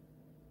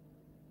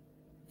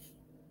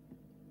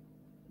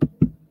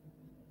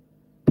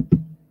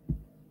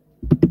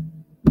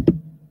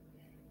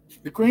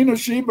 The Queen of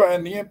Sheba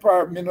and the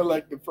Empire of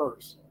Menelik I.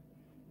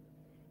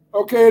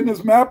 Okay, in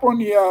this map on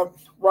the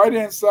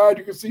right-hand side,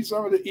 you can see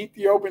some of the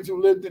Ethiopians who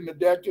lived in the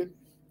Deccan.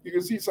 You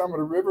can see some of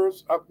the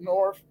rivers up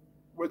north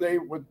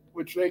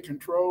which they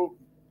controlled.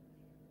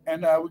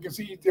 And we can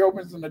see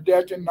Ethiopians in the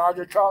Deccan.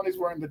 Naga colonies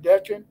were in the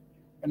Deccan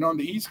and on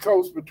the east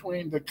coast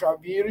between the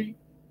Kaviri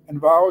and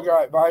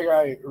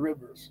Vaigai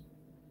rivers.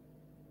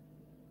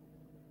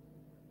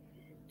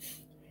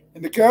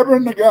 In the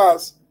Kabra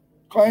Nagas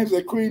claims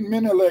that Queen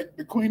Menelik,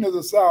 the queen of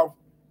the south,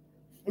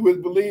 who is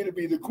believed to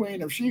be the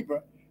queen of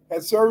Sheba,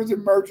 had servants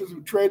and merchants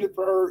who traded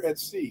for her at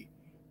sea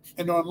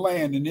and on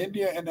land in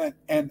India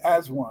and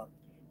Aswan.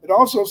 It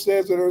also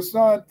says that her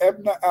son,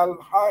 Ebna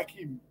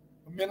al-Hakim,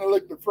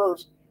 Menelik I,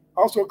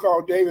 also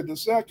called David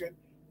II,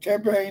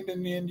 campaigned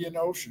in the Indian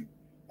Ocean,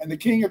 and the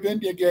king of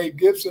India gave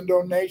gifts and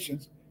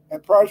donations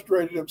and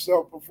prostrated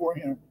himself before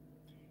him.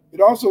 It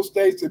also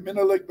states that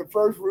Menelik I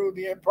ruled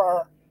the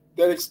empire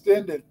that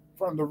extended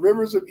from the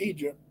rivers of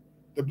Egypt,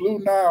 the Blue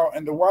Nile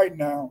and the White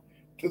Nile,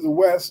 to the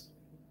west,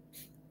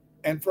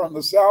 and from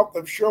the south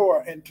of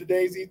Shoa in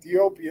today's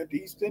Ethiopia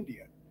to East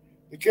India.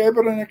 The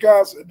Kabra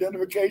Nagas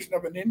identification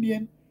of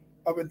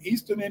an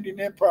Eastern Indian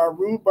empire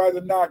ruled by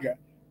the Naga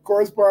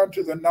correspond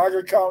to the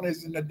Naga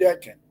colonies in the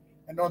Deccan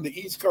and on the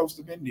east coast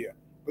of India,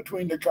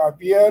 between the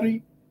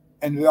Kaveri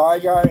and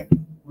Vaigai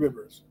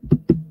rivers.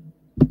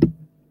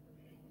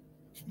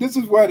 This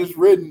is what is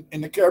written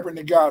in the Kabra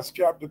Nagas,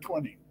 chapter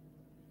 20.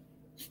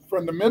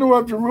 From the middle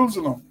of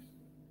Jerusalem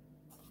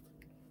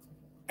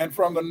and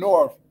from the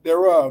north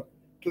thereof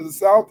to the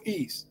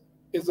southeast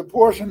is a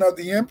portion of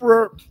the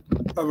emperor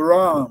of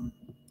Aram.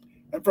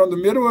 And from the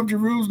middle of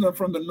Jerusalem,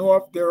 from the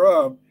north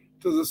thereof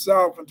to the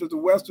south and to the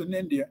western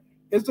India,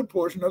 is the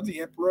portion of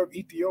the emperor of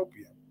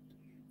Ethiopia.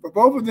 For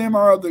both of them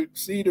are of the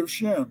seed of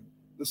Shem,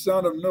 the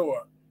son of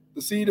Noah,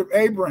 the seed of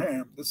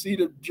Abraham, the seed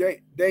of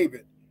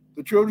David,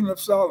 the children of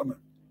Solomon.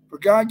 For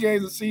God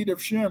gave the seed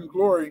of Shem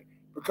glory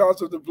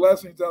because of the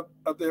blessings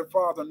of their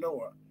father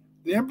Noah.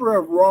 The emperor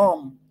of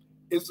Ram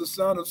is the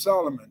son of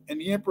Solomon, and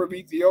the emperor of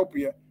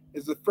Ethiopia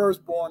is the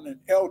firstborn and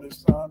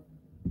eldest son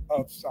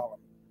of Solomon.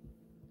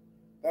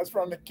 That's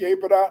from the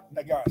Kabra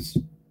Nagas.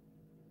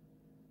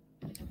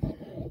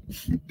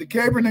 The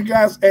Kabra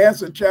Nagas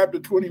asks in chapter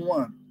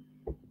 21,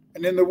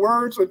 and in the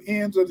words of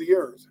ends of the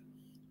earth,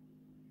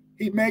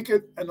 he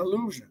maketh an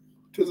allusion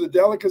to the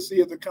delicacy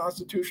of the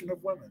constitution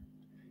of women,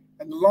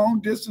 and the long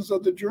distance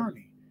of the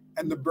journey,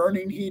 and the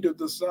burning heat of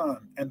the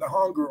sun, and the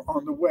hunger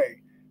on the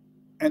way,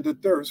 and the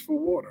thirst for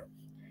water.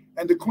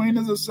 And the queen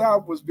of the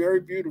south was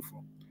very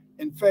beautiful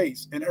in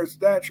face, and her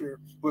stature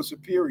was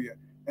superior,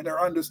 and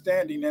her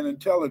understanding and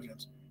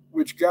intelligence,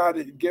 which God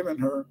had given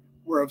her,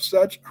 were of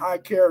such high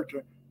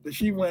character that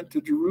she went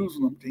to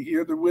Jerusalem to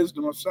hear the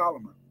wisdom of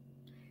Solomon.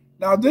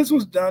 Now this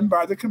was done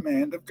by the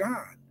command of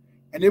God,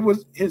 and it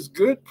was his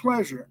good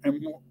pleasure,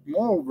 and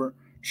moreover,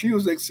 she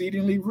was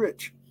exceedingly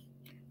rich.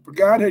 For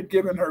God had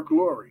given her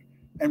glory,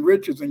 and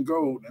riches and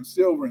gold, and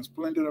silver, and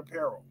splendid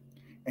apparel,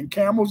 and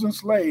camels and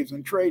slaves,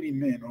 and trading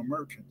men or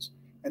merchants.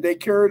 And they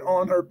carried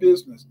on her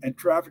business, and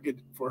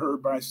trafficked for her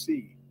by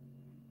sea,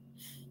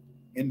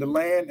 in the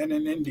land and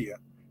in India,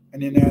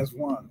 and in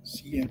Aswan.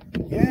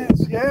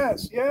 Yes,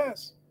 yes,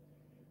 yes.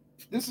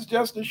 This is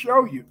just to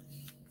show you.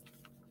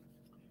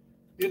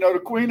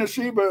 The Queen of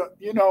Sheba,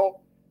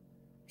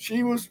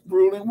 she was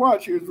ruling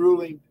what? She was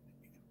ruling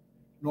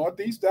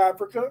Northeast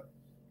Africa,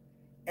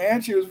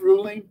 and she was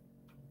ruling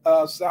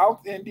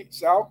South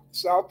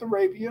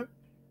Arabia,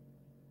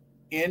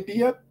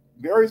 India,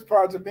 various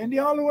parts of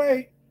India, all the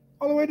way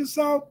to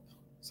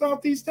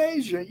Southeast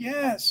Asia.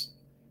 Yes,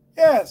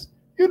 yes.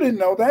 You didn't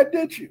know that,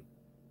 did you?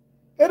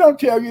 They don't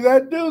tell you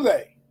that, do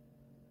they?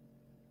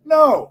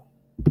 No.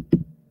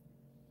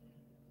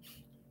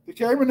 The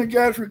Kabra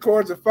Nagas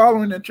records the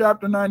following in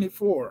chapter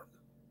 94.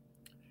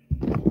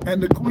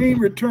 And the queen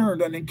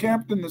returned and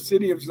encamped in the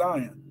city of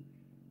Zion,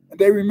 and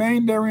they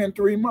remained therein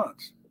 3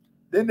 months.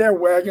 Then their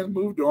wagons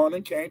moved on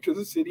and came to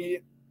the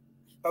city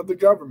of the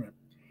government.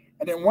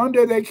 And then one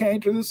day they came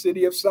to the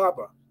city of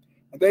Saba,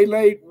 and they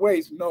laid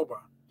waste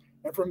Noba.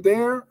 And from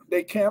there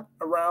they camped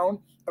around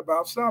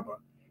about Saba,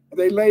 and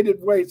they laid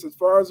it waste as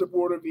far as the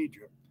border of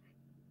Egypt.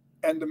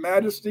 And the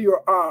majesty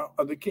or awe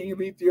of the king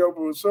of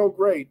Ethiopia was so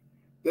great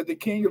that the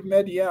king of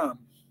Midian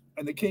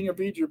and the king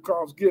of Egypt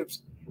caused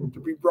gifts to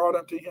be brought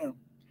unto him.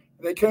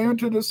 And they came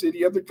into the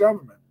city of the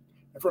government,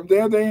 and from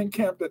there they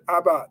encamped at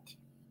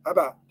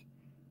Abat,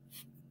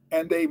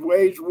 and they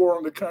waged war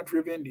on the country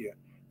of India.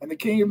 And the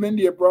king of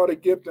India brought a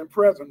gift and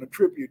present, a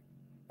tribute,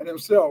 and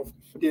himself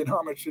did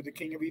homage to the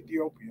king of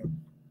Ethiopia.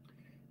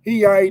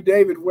 He, i.e.,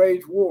 David,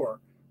 waged war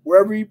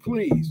wherever he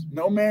pleased.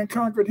 No man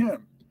conquered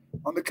him.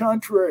 On the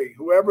contrary,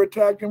 whoever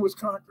attacked him was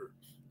conquered.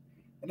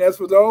 And as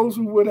for those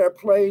who would have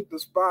played the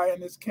spy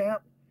in his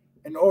camp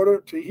in order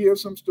to hear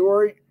some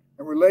story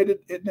and relate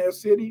it in their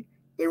city,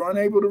 they were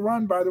unable to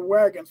run by the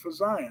wagons, for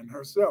Zion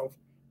herself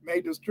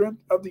made the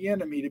strength of the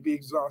enemy to be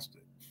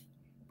exhausted.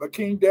 But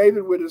King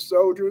David with his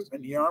soldiers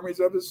and the armies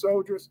of his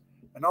soldiers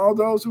and all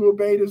those who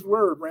obeyed his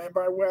word ran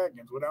by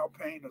wagons without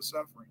pain or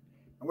suffering,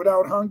 and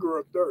without hunger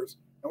or thirst,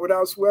 and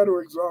without sweat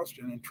or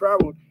exhaustion, and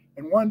traveled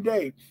in one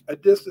day a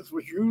distance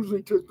which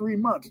usually took 3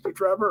 months to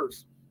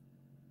traverse.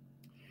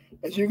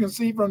 As you can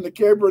see from the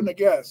Kebra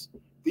Nagas,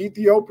 the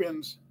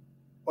Ethiopians,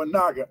 or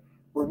Naga,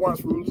 were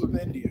once rulers of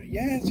India.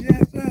 Yes.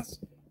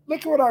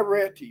 Look at what I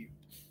read to you.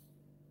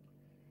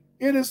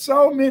 It is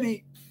so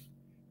many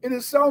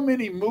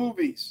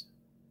movies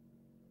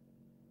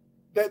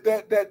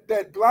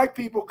that Black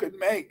people could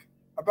make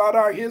about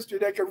our history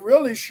that could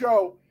really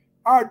show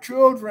our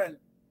children,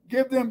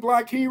 give them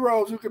Black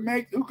heroes who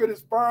could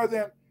inspire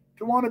them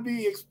to want to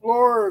be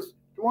explorers,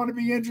 to want to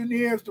be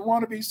engineers, to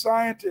want to be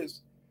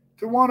scientists,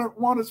 to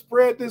want to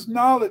spread this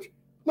knowledge.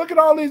 Look at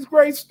all these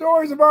great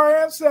stories of our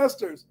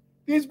ancestors,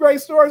 these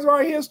great stories of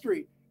our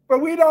history.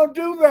 But we don't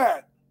do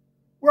that.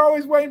 We're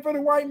always waiting for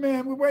the white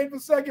man. We're waiting for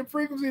Second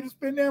Frequency to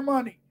spend their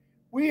money.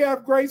 We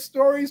have great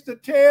stories to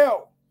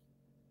tell.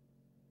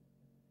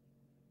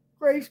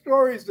 Great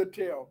stories to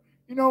tell.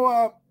 You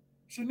know,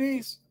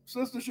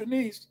 Sister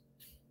Shanice,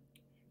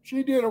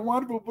 she did a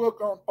wonderful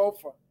book on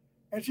Ofa.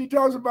 And she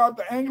talks about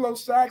the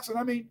Anglo-Saxon.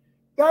 I mean,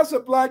 that's a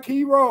Black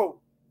hero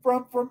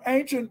from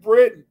ancient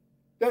Britain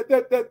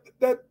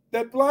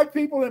that Black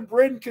people in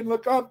Britain can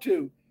look up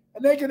to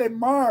and they can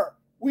admire.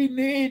 We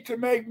need to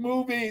make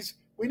movies.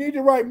 We need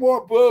to write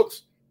more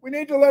books. We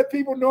need to let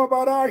people know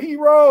about our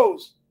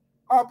heroes,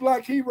 our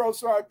Black heroes,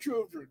 so our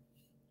children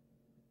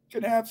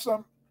can have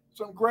some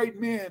great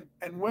men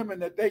and women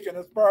that they can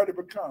aspire to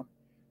become.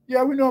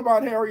 Yeah, we know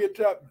about Harriet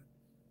Tubman.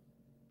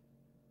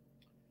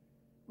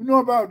 We know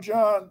about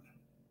John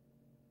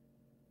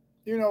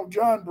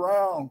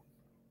Brown,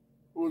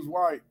 who was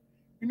white.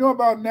 We know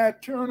about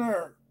Nat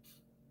Turner.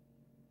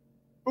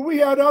 But we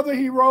had other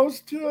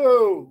heroes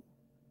too.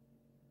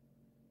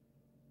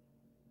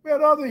 We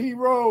had other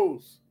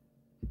heroes.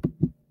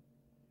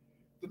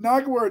 The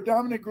Naga were a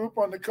dominant group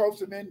on the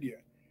coast of India.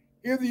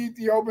 Here the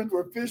Ethiopians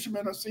were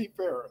fishermen or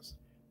seafarers.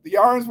 The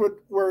Aryans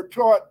were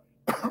taught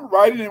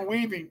writing and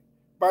weaving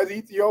by the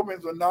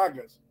Ethiopians or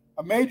Nagas.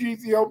 A major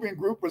Ethiopian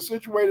group was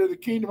situated in the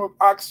kingdom of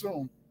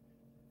Aksum,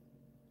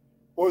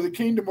 or the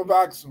kingdom of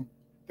Aksum.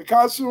 The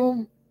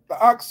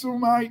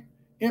Aksumite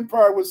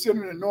Empire was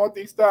centered in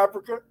Northeast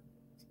Africa,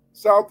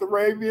 South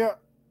Arabia,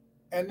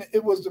 and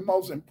it was the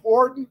most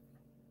important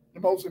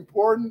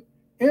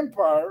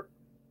empire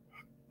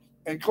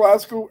in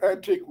classical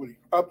antiquity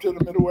up to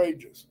the Middle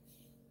Ages.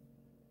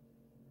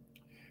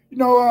 You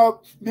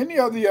know, many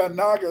of the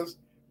Nagas,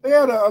 they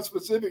had a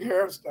specific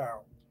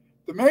hairstyle.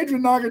 The major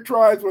Naga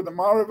tribes were the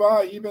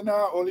Marava,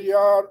 Ibana,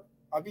 Oliyar,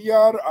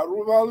 Abiyar,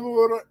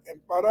 Aruvalur, and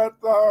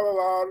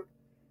Paratavar.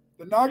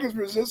 The Nagas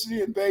resisted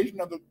the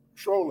invasion of the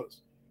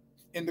Sholas.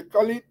 In the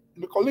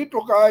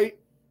Kolitokai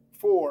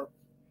 4,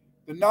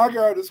 the Naga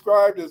are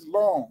described as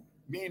long,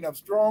 meaning of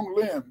strong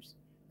limbs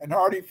and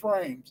hardy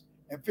frames,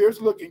 and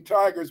fierce-looking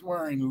tigers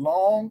wearing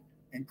long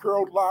and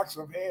curled locks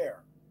of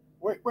hair.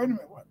 Wait a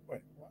minute.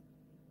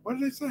 What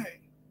did they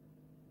say?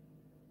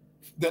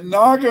 The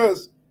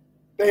Nagas,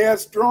 they had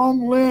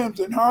strong limbs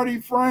and hardy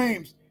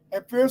frames,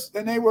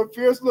 and they were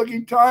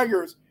fierce-looking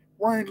tigers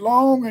wearing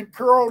long and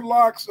curled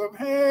locks of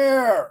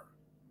hair.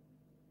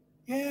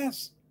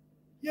 Yes.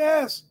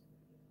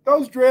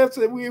 Those dreads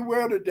that we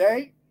wear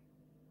today,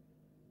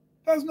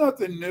 that's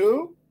nothing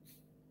new.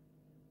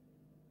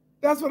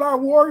 That's what our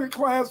warrior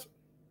class,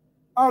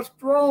 our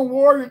strong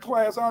warrior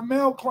class, our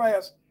male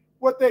class,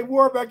 what they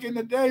wore back in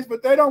the days.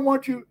 But they don't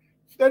want you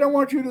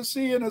to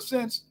see, in a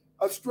sense,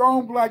 a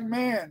strong Black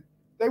man.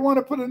 They want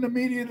to put in the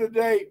media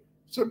today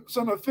some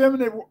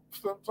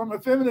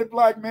effeminate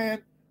Black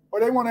man, or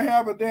they want to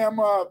have a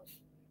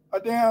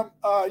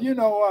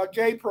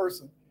gay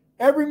person.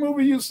 Every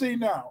movie you see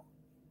now,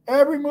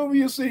 if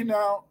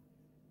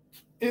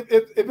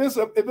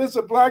it's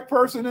a Black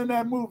person in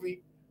that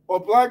movie or a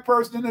Black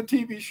person in a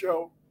TV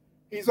show,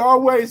 he's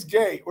always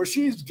gay or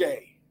she's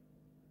gay.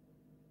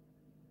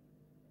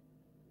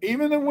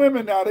 Even the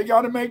women now, they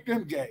got to make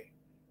them gay.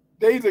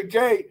 They're either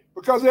gay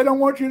because they don't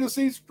want you to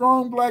see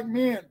strong Black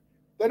men.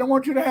 They don't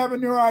want you to have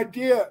in your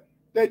idea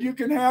that you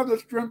can have the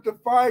strength to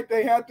fight.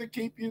 They have to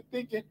keep you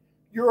thinking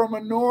you're a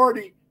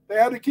minority. They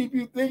have to keep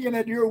you thinking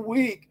that you're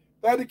weak.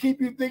 They have to keep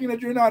you thinking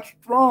that you're not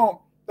strong.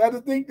 that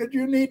to think that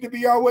you need to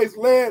be always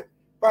led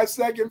by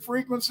second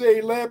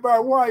frequency, led by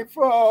white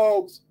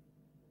folks,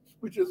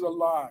 which is a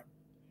lie.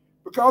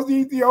 Because the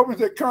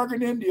Ethiopians had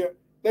conquered India,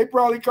 they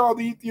probably called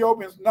the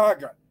Ethiopians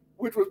Naga,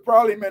 which was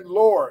probably meant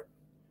Lord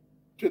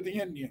to the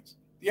Indians.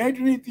 The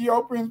ancient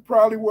Ethiopians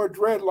probably wore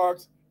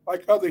dreadlocks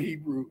like other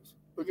Hebrews.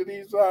 Look at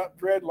these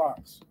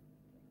dreadlocks.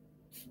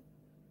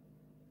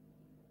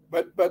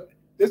 But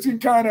this can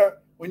kind of,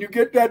 when you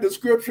get that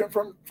description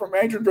from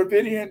ancient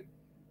Dravidian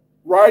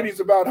writings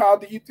about how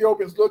the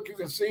Ethiopians look, you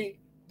can see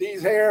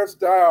these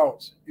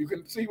hairstyles. You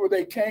can see where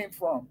they came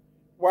from,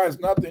 why it's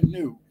nothing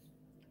new.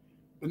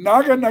 The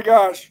Naga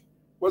Nagash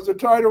was the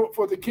title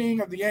for the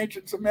king of the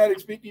ancient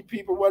Semitic-speaking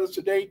people, what is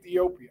today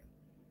Ethiopia.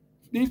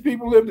 These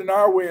people lived in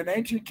our way, an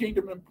ancient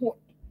kingdom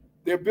important.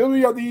 The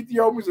ability of the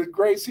Ethiopians to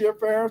grace the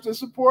affairs is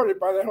supported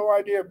by the whole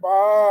idea of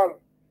Bar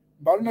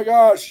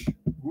Nagash,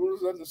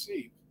 rulers of the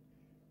sea.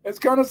 As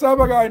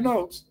Kanasabagai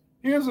notes,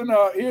 here's on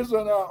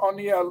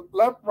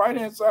the right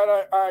hand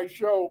side. I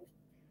show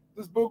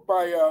this book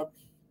by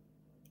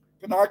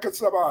Kanaka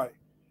Sabai,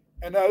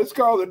 and it's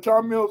called The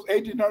Tamils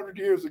 1800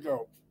 Years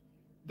Ago.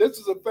 This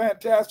is a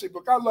fantastic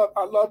book. I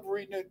love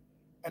reading it,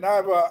 and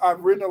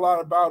I've written a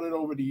lot about it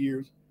over the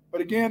years.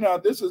 But again,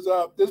 this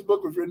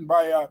book was written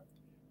by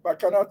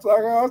Kanaka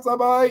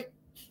Sabai,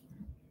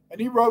 and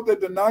he wrote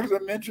that the Nagas are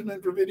mentioned in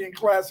Dravidian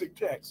classic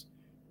texts,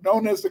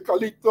 known as the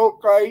Kalito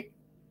Kai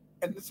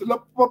and the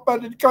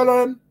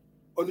Silapapadikaran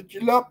or the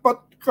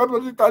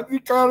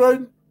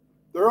Chilapapadikaran.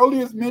 The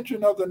earliest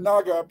mention of the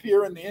Naga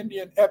appear in the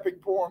Indian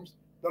epic poems,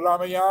 the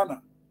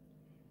Ramayana.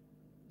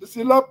 The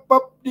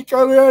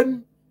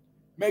Silapapadikaran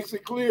makes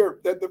it clear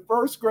that the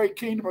first great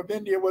kingdom of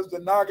India was the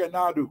Naga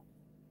Nadu.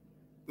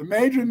 The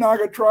major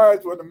Naga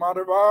tribes were the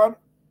Madhavar,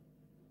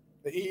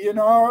 the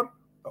Iyanar,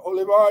 the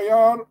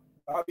Olivayar,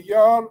 the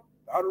Aviyar,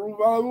 the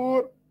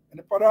Aruvalur, and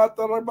the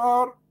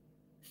Paratarabar.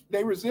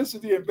 They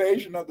resisted the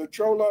invasion of the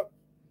Chola,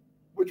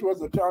 which was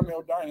the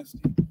Tamil dynasty.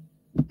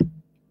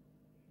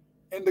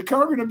 In the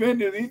conquering of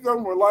India, these of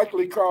them were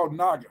likely called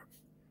Naga,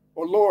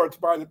 or lords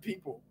by the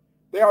people.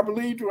 They are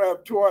believed to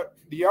have taught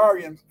the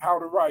Aryans how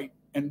to write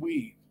and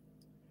weave.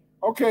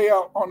 Okay,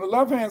 on the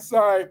left-hand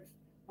side,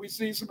 we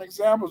see some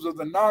examples of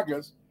the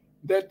Nagas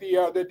that the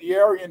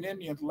Aryan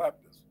Indians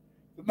left us.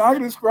 The Naga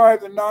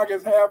describes the Naga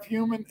as half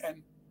human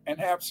and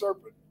half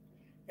serpent.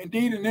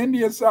 Indeed, in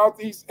India's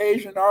Southeast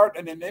Asian art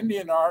and in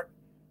Indian art,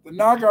 the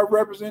Naga are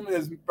represented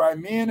as by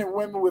men and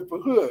women with a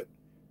hood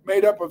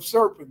made up of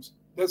serpents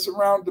that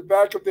surround the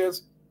back of their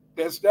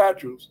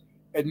statues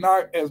as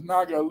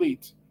Naga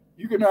elites.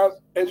 You can,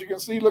 as you can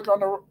see, look on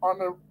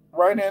the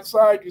right-hand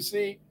side. You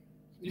see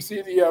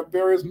the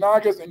various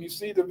Nagas, and you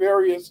see the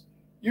various,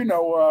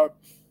 the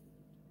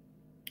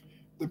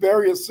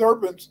various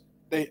serpents.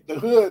 The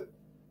hood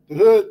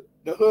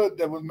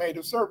that was made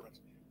of serpents.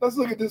 Let's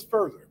look at this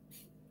further.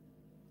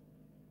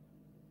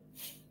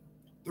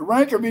 The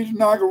rank of each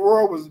Naga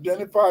royal was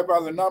identified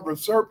by the number of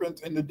serpents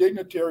in the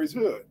dignitary's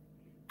hood.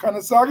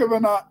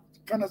 Kanasagabai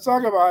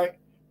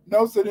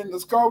notes that in the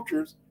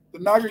sculptures, the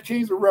Naga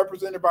kings were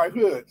represented by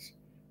hoods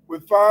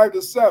with 5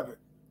 to 7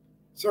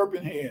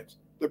 serpent heads.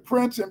 The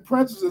prince and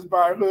princesses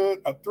by a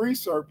hood of 3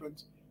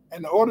 serpents,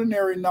 and the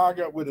ordinary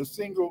Naga with a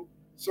single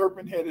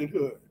serpent-headed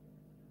hood.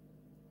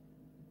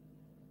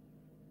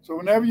 So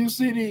whenever you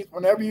see,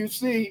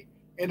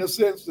 in a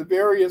sense, the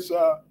various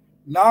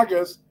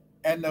Nagas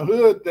and the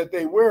hood that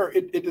they wear,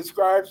 it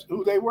describes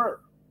who they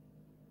were.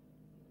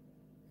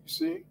 You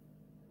see?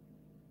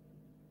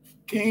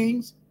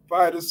 Kings,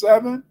 5 to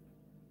 7.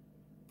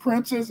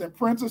 Princes and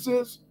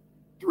princesses,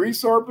 3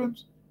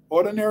 serpents.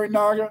 Ordinary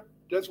Naga,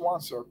 just 1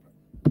 serpent.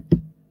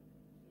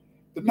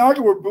 The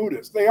Naga were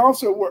Buddhists. They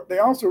also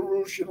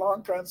ruled Sri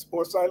Lanka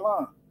or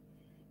Ceylon.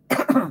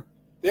 The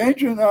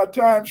ancient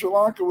time, Sri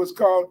Lanka was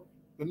called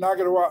the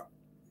Nagavipta.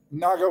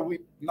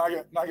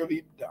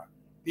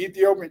 The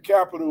Ethiopian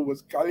capital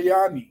was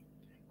Kalyani.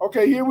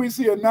 Okay, here we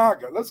see a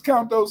Naga. Let's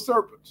count those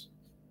serpents.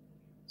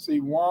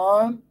 See,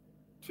 1,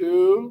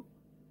 2,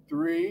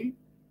 3,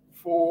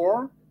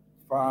 4,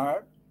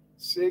 5,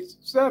 6,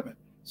 7.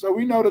 So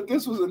we know that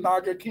this was a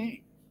Naga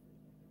king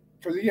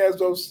because he has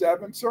those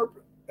 7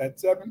 serpents, that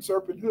 7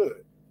 serpent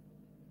hood.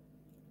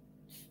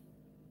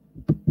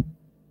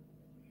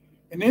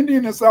 In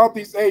Indian and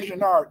Southeast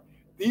Asian art,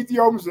 the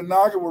Ethiopians and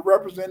Naga were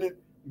represented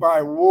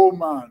by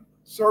woman,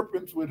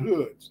 serpents with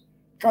hoods.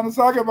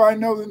 Kanasagabai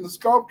knows in the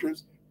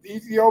sculptures, the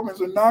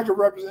Ethiopians and Naga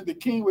represent the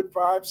king with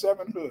 5,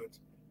 7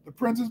 hoods, the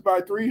princes by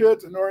 3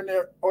 hoods, and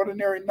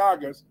ordinary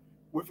Nagas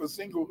with a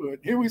single hood.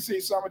 Here we see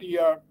some of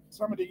the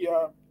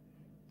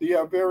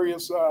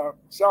various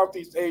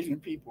Southeast Asian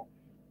people.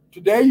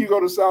 Today, you go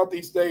to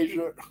Southeast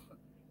Asia,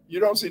 you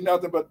don't see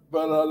nothing but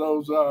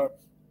those.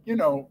 You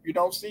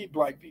don't see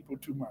black people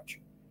too much,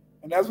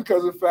 and that's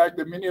because of the fact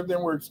that many of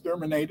them were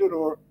exterminated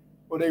or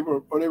they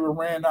were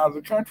ran out of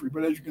the country.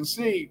 But as you can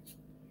see,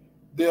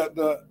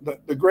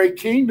 the great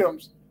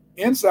kingdoms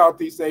in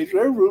Southeast Asia,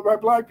 they're ruled by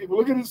black people.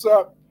 Look at this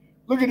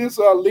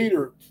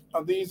leader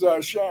of these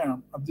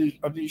sham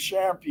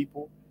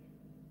people.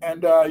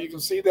 And you can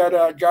see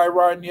that guy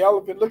riding the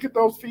elephant. Look at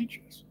those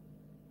features.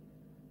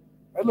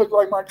 They look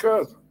like my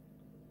cousin.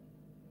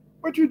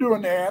 What you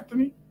doing there,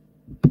 Anthony?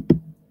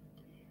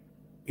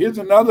 Here's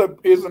another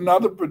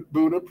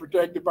Buddha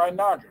protected by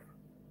Naga.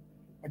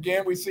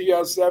 Again, we see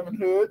 7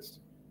 hoods.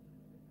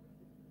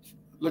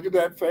 Look at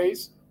that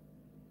face.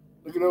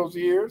 Look at those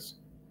ears.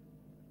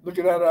 Look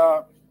at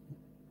that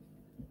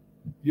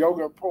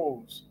yoga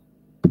pose.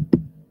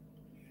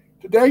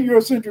 Today,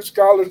 Eurocentric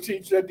scholars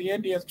teach that the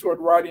Indians taught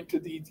writing to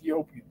the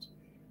Ethiopians.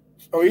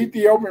 So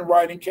Ethiopian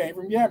writing came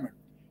from Yemen.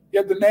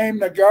 Yet the name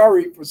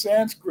Nagari for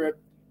Sanskrit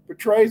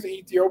portrays the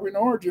Ethiopian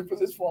origin for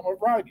this form of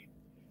writing.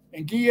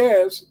 In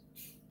Ge'ez,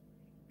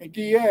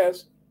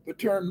 the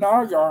term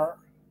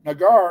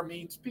Nagar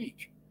means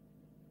speech,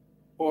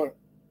 or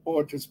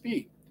to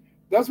speak.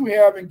 Thus we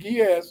have in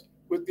Ge'ez,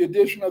 with the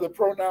addition of the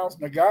pronouns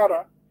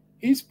Nagara,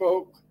 he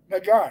spoke,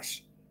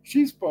 Nagash,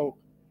 she spoke,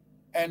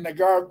 and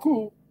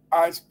Nagarku,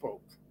 I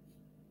spoke.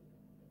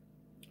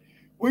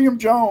 William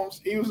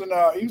Jones, he was an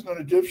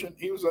Egyptian.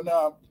 He was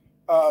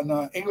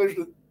an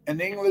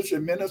English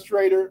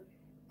administrator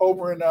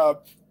over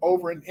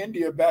in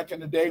India back in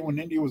the day when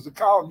India was a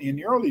colony in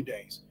the early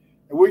days.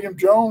 And William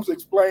Jones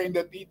explained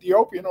that the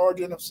Ethiopian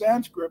origin of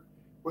Sanskrit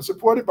was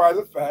supported by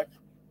the fact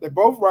that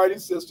both writing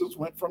systems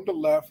went from the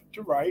left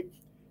to right,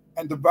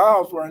 and the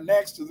vowels were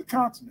annexed to the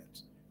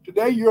consonants.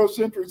 Today,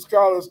 Eurocentric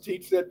scholars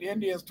teach that the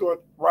Indians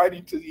taught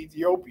writing to the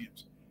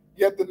Ethiopians.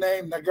 Yet the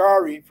name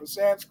Nagari for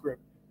Sanskrit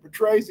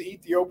portrays the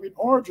Ethiopian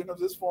origin of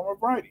this form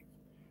of writing.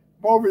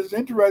 Moreover, it is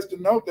interesting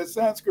to note that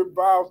Sanskrit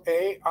vowels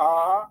a,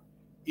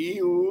 e,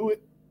 u,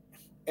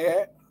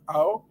 e,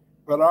 o,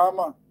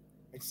 varama,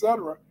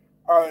 etc.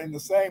 are in the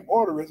same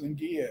order as in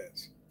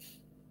Ge'ez.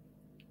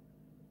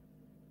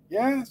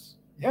 Yes.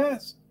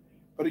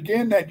 But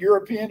again, that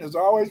European is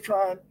always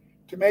trying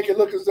to make it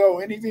look as though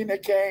anything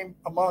that came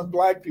among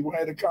black people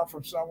had to come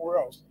from somewhere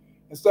else,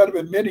 instead of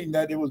admitting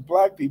that it was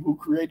black people who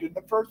created it in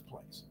the first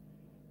place.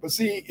 But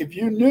see, if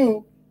you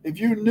knew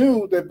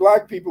that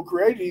black people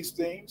created these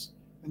things,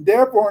 and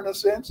therefore, in a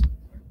sense,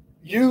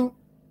 you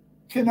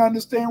can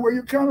understand where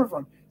you're coming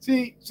from.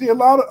 See, a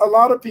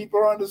lot of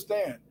people don't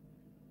understand.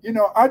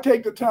 I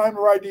take the time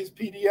to write these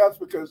PDFs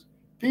because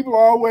people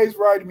are always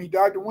writing me,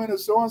 Dr. Winter,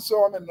 so and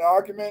so, I'm in an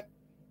argument,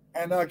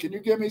 and can you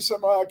give me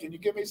some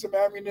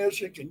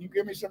ammunition? Can you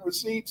give me some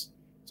receipts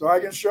so I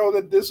can show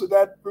that this or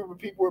that group of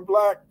people are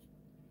black?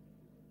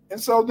 And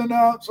so then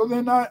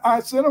I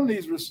send them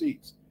these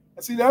receipts.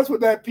 And see, that's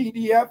what that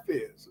PDF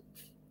is.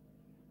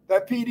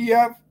 That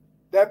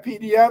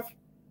PDF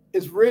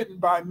is written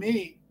by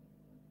me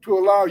to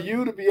allow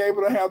you to be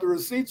able to have the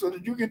receipts so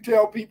that you can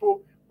tell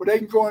people where they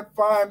can go and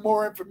find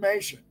more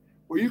information.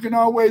 Where you can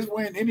always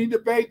win any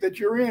debate that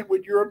you're in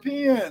with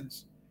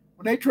Europeans.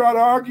 When they try to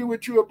argue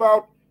with you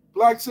about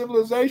black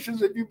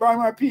civilizations, if you buy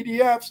my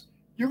PDFs,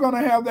 you're going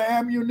to have the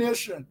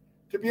ammunition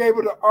to be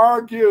able to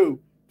argue,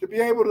 to be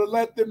able to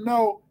let them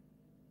know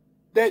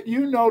that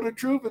you know the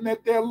truth and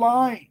that they're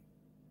lying,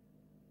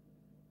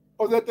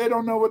 or that they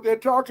don't know what they're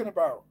talking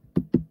about.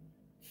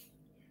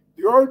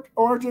 The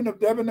origin of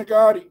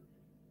Devanagari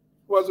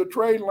was a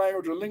trade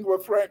language, or lingua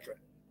franca,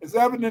 is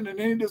evident in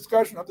any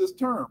discussion of this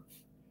term.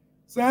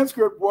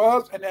 Sanskrit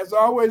was and has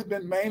always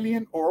been mainly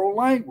an oral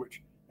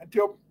language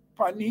until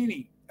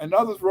Panini and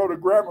others wrote a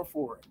grammar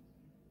for it.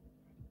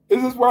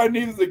 This is why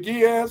neither the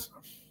Ge'ez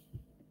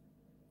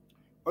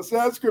or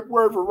Sanskrit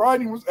word for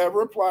writing was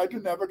ever applied to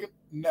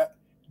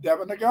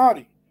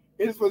Devanagari.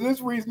 It is for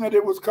this reason that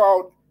it was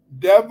called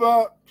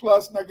Deva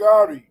plus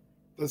Nagari,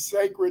 the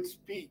sacred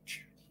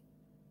speech.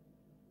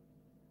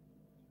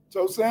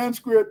 So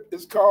Sanskrit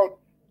is called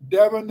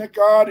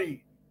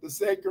Devanagari, the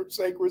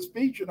sacred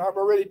speech. And I've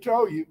already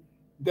told you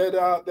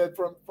that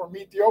from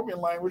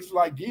Ethiopian language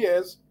like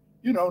Ge'ez,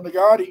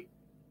 Nagari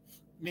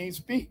means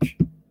speech.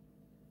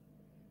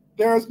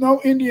 There is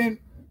no Indian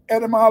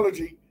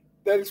etymology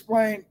that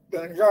explains the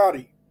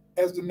Nagari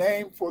as the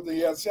name for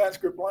the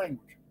Sanskrit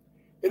language.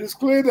 It is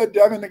clear that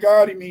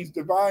Devanagari means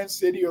divine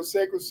city or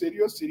sacred city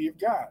or city of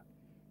God.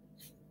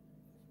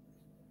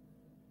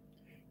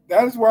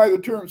 That is why the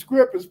term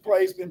script is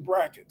placed in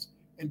brackets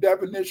in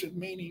definition,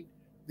 meaning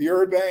the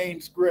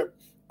urbane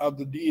script of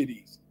the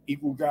deities,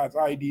 equal God's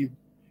idea,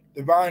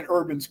 divine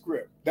urban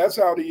script. That's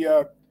how many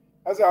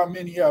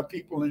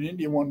people in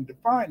India want to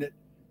define it,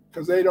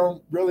 because they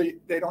don't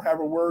have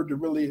a word to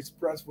really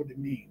express what it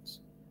means.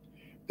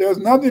 There's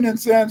nothing in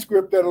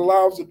Sanskrit that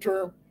allows the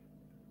term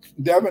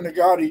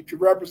Devanagari to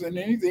represent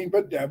anything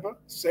but Deva,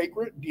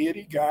 sacred,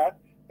 deity, God,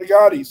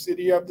 Nagari,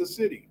 city of the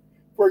city.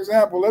 For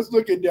example, let's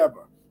look at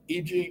Deva,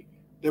 e.g.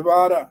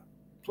 Devada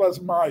plus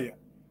Maya,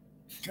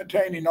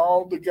 containing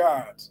all the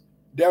gods.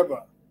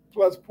 Deva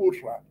plus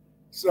Putra,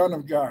 son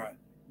of God.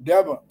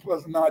 Deva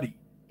plus Nadi,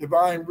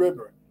 divine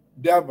river.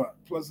 Deva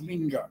plus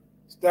Linga,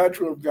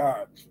 statue of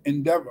God.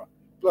 And Deva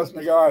plus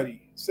Nagari,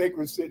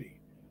 sacred city.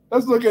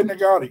 Let's look at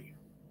Nagari,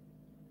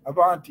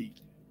 Avanti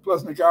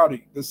plus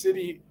Nagari, the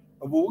city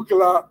of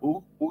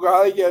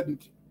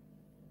Ugalayant.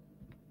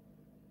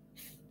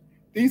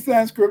 These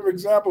Sanskrit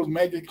examples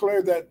make it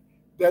clear that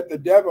the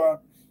Deva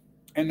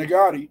and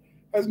Nagari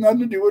has nothing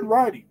to do with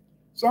writing.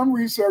 Some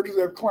researchers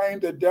have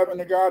claimed that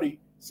Devanagari,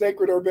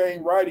 sacred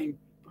urbane writing,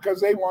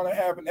 because they want to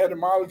have an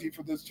etymology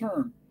for this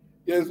term.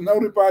 It is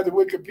noted by the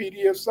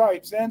Wikipedia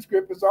site,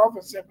 Sanskrit is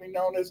often simply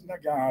known as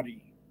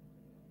Nagari.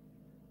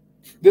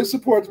 This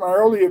supports my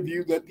earlier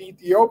view that the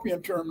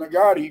Ethiopian term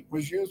Nagari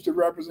was used to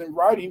represent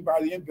writing by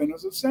the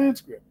inventors of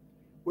Sanskrit,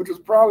 which was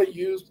probably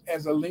used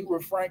as a lingua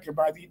franca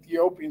by the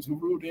Ethiopians who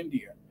ruled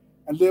India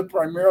and lived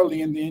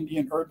primarily in the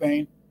Indian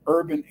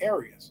urban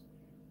areas.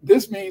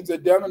 This means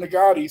that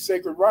Devanagari is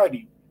sacred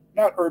writing,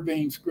 not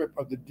urbane script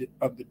of the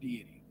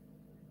deity.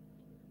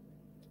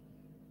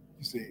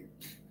 You see.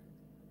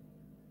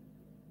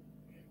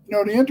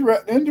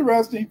 The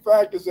interesting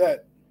fact is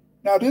that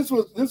now this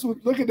was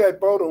look at that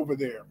boat over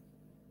there.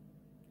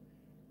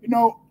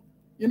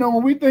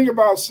 When we think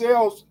about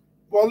sails,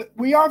 well,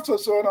 we also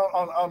saw it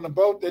on the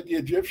boat that the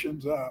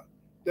Egyptians that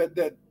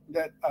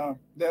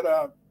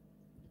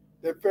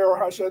Pharaoh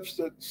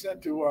Hatshepsut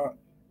sent to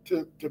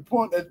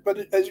point.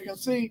 But as you can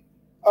see,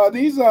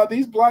 these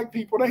black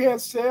people, they had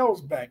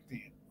sails back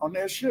then on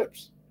their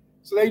ships,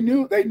 so they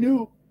knew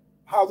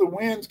how the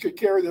winds could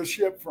carry their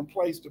ship from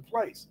place to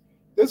place.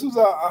 This was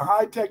a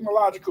high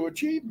technological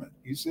achievement,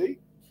 you see.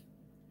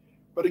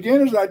 But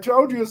again, as I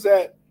told you, is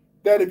that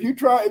if you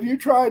try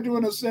to,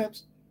 in a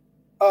sense,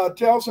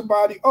 tell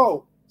somebody,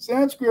 oh,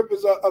 Sanskrit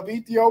is of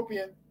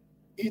Ethiopian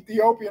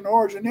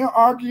origin, they'll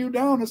argue you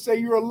down and say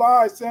you're a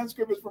lie.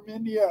 Sanskrit is from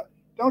India.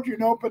 Don't you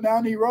know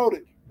Panani wrote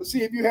it? But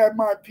see, if you have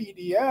my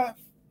PDF,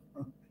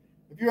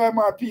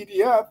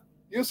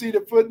 you'll see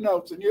the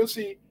footnotes, and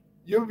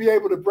you'll be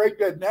able to break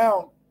that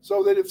down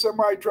so that if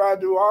somebody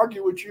tried to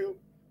argue with you,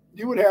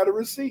 you would have the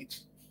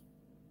receipts.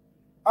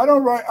 I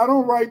don't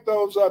write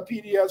those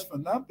PDFs for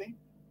nothing.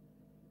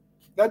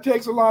 That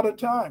takes a lot of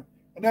time.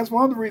 And that's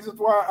one of the reasons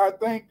why I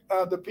thank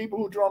the people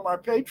who join my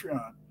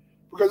Patreon,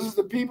 because it's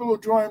the people who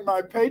join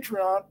my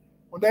Patreon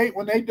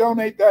when they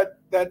donate that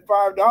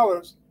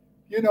 $5,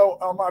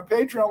 on my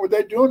Patreon. What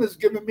they're doing is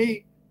giving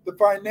me the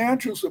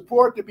financial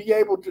support to be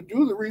able to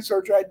do the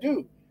research I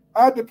do.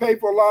 I have to pay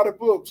for a lot of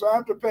books. I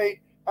have to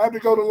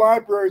go to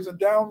libraries and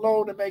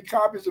download and make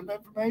copies of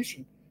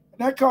information, and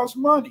that costs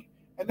money.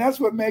 And that's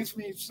what makes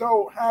me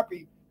so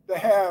happy to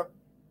have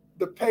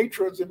the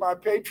patrons in my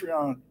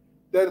Patreon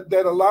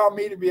that allow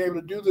me to be able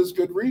to do this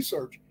good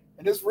research.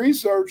 And this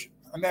research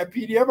and that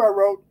PDF I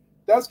wrote,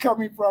 that's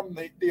coming from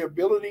the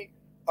ability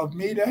of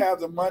me to have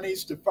the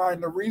monies to find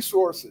the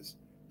resources,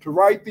 to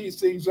write these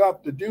things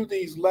up, to do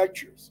these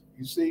lectures,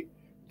 you see,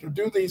 to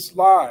do these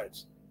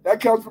slides.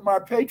 That comes from my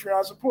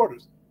Patreon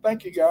supporters.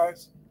 Thank you,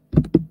 guys.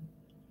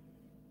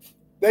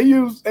 They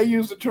use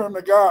the term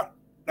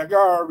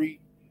Nagari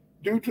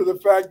due to the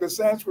fact that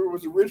Sanskrit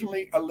was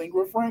originally a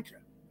lingua franca.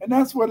 And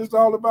that's what it's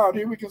all about.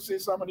 Here we can see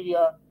some of the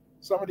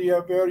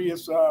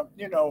various,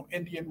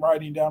 Indian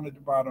writing down at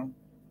the bottom.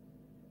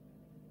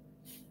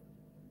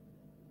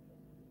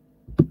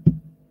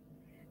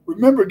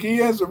 Remember,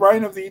 Giaz, the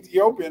writing of the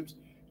Ethiopians,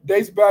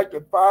 dates back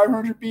to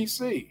 500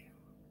 BC.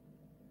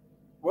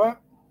 What?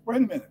 Wait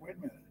a minute.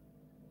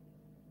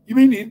 You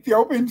mean the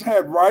Ethiopians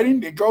had writing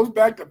that goes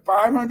back to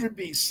 500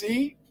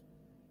 BC?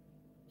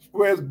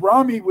 Whereas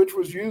Brahmi, which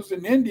was used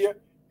in India,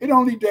 it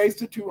only dates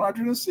to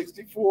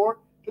 264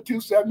 to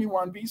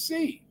 271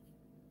 BC.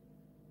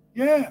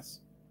 Yes.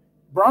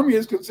 Brahmi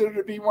is considered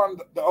to be one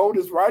of the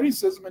oldest writing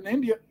system in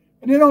India,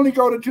 and it only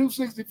go to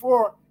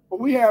 264. But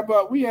we have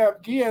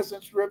Giaz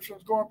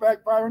inscriptions going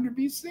back 500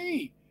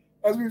 BC.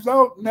 As a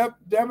result,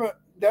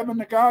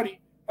 Devanagari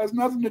has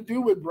nothing to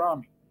do with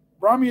Brahmi.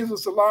 Brahmi is a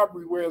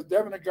syllabary, whereas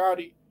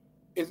Devanagari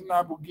is an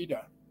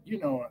abugida,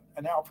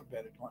 an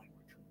alphabetic language.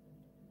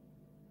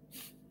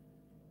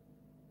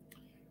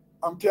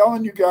 I'm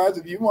telling you guys,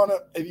 if you want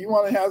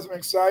to have some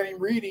exciting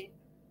reading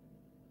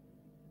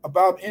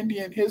about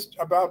Indian history,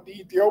 about the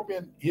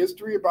Ethiopian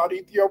history, about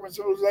Ethiopian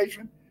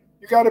civilization,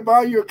 you got to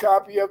buy you a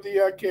copy of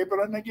the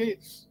Kebra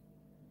Nagis.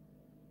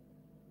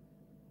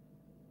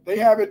 They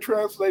have it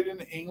translated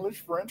into English,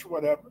 French,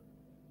 whatever.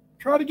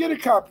 Try to get a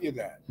copy of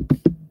that.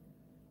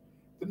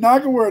 The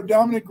Naga were a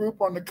dominant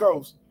group on the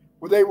coast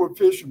where they were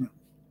fishermen.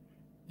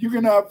 You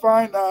can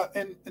find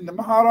in the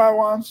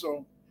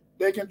Maharawanso,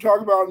 they can talk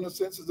about in the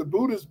sense it's a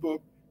Buddhist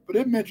book, but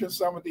it mentions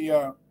some of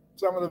the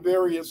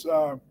various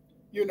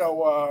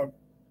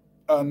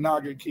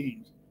Naga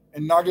kings,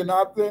 and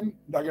Naganathan,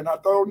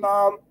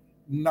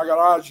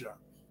 Nagaraja,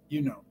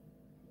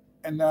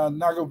 and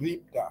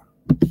Nagavipta.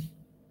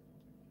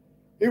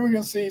 Here we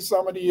can see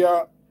some of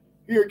the.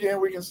 Here again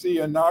we can see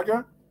a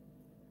Naga.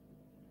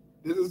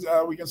 This is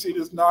we can see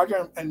this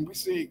Naga, and we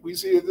see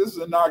that this is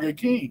a Naga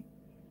king.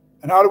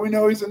 And how do we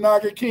know he's a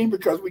Naga king?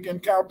 Because we can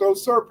count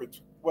those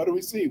serpents. What do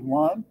we see?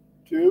 1,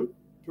 2,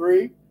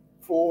 3,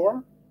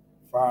 4,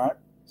 5,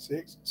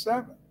 6,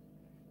 7.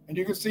 And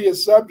you can see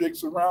his subjects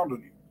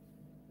surrounding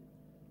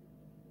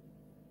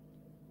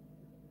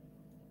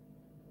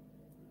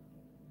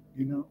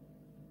him.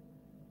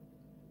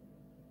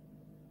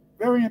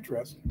 Very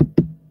interesting.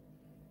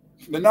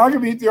 The Naga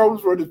of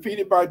Ethiopians were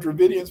defeated by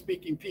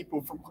Dravidian-speaking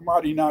people from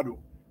Kamadi Nadu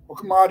or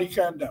Kamadi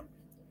Kingdom.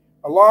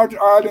 a large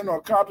island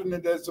or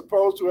continent that is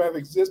supposed to have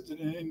existed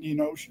in the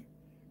Indian Ocean,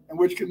 and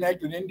which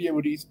connected India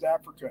with East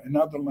Africa and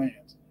other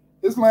lands.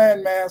 This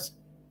landmass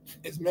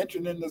is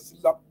mentioned in the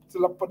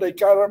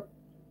Silapadekaram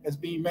as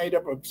being made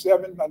up of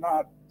seven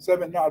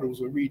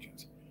nadus or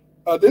regions.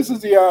 This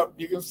is the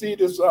you can see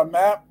this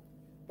map.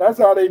 That's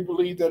how they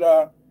believe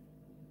that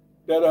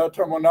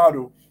Tamil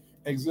Nadu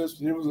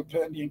existed. It was a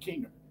Indian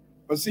kingdom.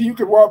 But see, you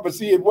could walk. But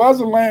see, it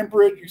was a land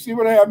bridge. You see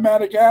where they have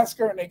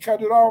Madagascar and they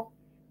cut it off.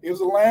 It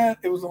was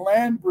a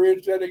land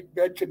bridge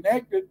that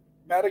connected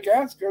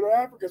Madagascar to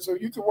Africa. So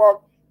you could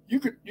walk. You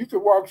could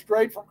walk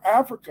straight from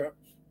Africa.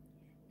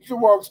 You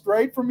could walk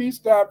straight from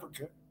East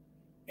Africa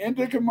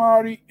into Tamil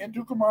Nadu.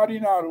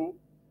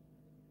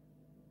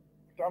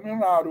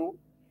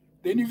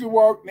 Then you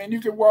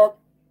could walk.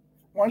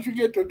 Once you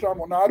get to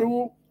Tamil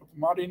Nadu,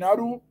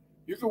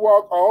 you can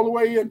walk all the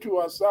way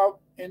into South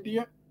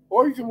India,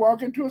 or you can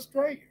walk into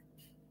Australia.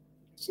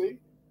 See?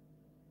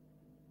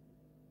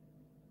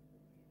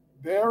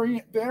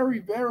 Very, very,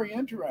 very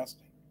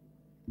interesting.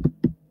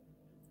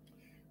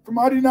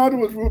 Tamil Nadu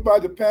was ruled by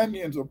the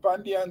Pandyans or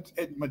Pandyans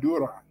at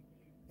Madurai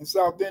in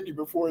South India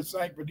before it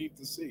sank beneath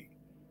the sea.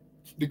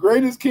 The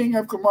greatest king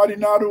of Tamil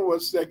Nadu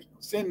was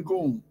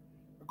Sengun.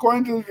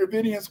 According to the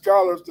Dravidian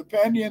scholars, the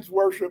Pandyans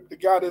worshipped the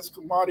goddess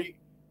Kumari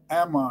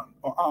Ammon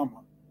or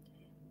Amma.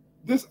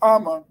 This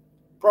Amma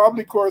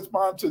probably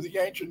corresponds to the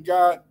ancient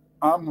god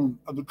Amun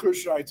of the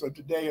Kushites of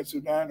today in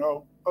Sudan,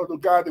 or the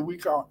god that we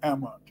call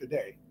Amma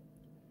today.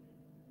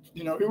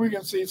 You know, here we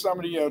can see some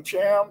of the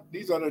Cham.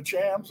 These are the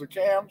Chams or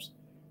Cams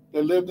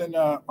that lived in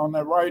on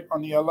the right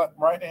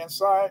hand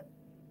side.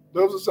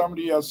 Those are some of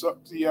the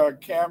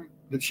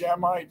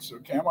Chamites or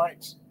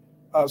Camites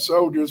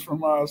soldiers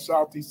from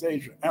Southeast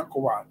Asia,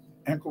 Angkor Wat,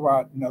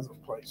 and other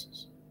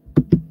places.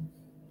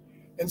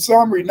 In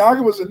summary,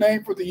 Naga was a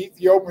name for the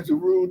Ethiopians who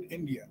ruled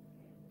India.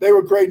 They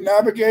were great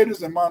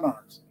navigators and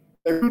monarchs.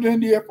 They ruled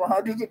India for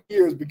hundreds of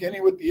years,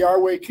 beginning with the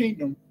Aryan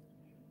kingdom,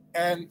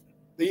 and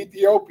the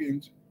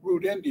Ethiopians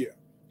ruled India,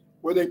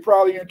 where they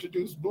probably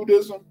introduced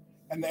Buddhism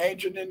and the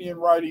ancient Indian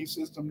writing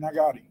system,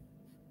 Nagari.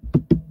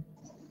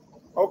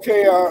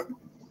 Okay,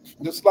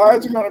 the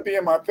slides are going to be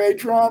in my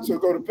Patreon, so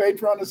go to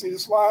Patreon to see the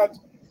slides.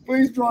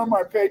 Please join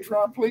my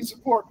Patreon. Please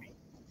support me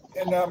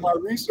in my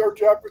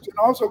research efforts, and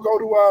also go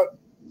to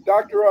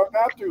Dr.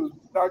 Matthews.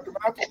 Dr.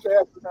 Matthews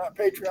has on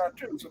Patreon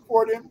too.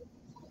 Support him.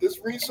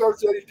 This research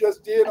that he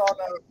just did on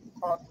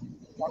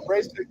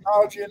race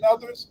technology and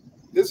others,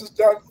 this is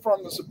done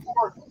from the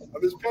support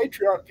of his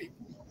Patreon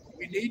people.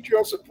 We need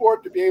your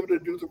support to be able to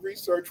do the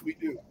research we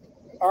do.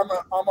 I'm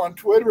on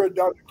Twitter at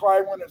Dr.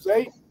 Clyde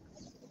 118.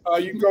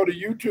 You can go to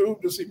YouTube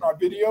to see my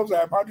videos. I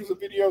have hundreds of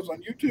videos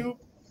on YouTube,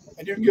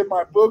 and you can get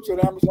my books at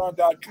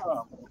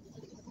Amazon.com.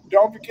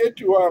 Don't forget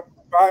to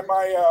buy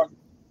my.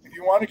 If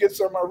you want to get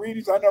some of my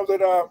readings, I know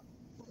that I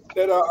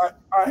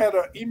had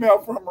an email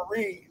from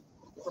Marie,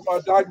 from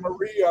Dr.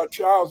 Marie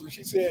Childs, and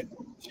she said,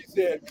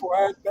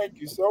 Clyde, thank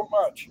you so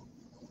much.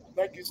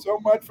 Thank you so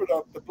much for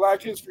the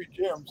Black History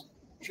Gems.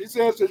 She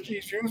says that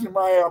she's using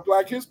my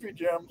Black History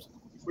Gems,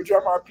 which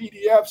are my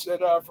PDFs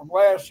from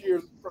last year,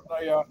 from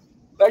the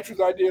lectures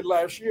I did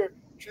last year.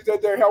 She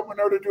said they're helping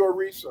her to do her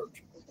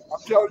research.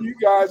 I'm telling you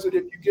guys that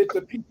if you get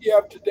the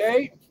PDF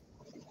today,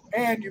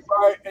 and you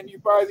buy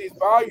these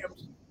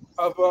volumes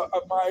of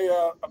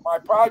my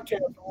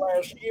podcast from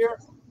last year,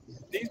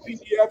 these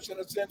PDFs in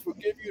a sense will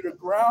give you the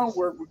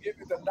groundwork, will give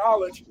you the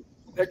knowledge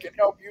that can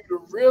help you to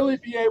really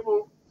be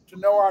able to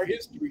know our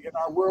history and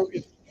our world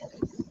history.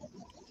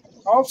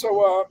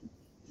 Also,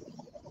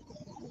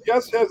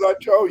 just as I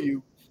told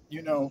you,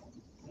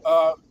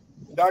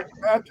 Dr.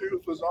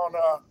 Matthews was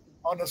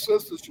on the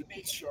Sister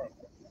Shanice show,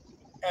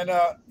 and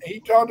he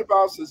talked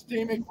about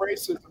systemic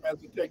racism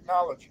as a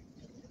technology.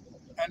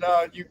 And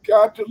you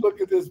got to look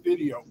at this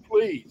video,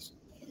 please.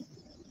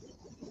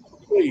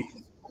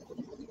 Please.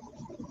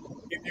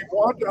 If you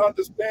want to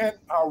understand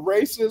how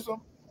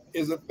racism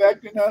is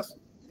affecting us,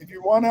 if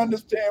you want to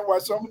understand why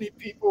so many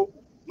people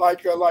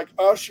like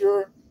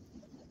Usher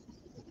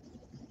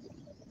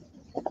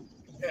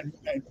and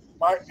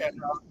Michael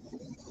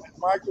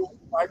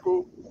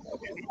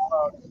and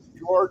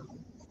Jordan,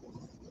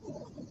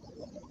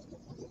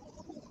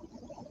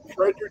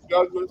 Frederick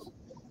Douglass,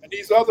 and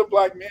these other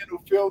black men who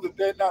feel that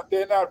they're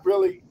not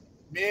really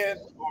men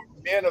or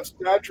men of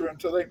stature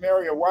until they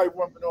marry a white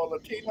woman or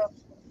Latina,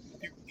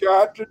 you've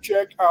got to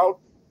check out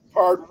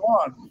part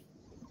 1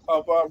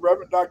 of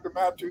Reverend Dr.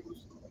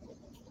 Matthews'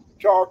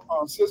 talk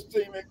on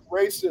systemic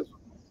racism.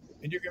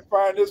 And you can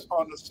find this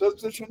on the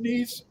Sister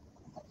Shanice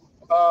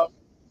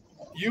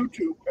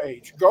YouTube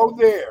page. Go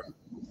there.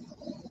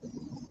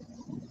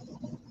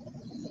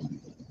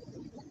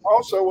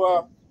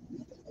 Also,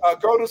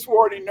 go to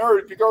Swarty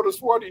Nerd. If you go to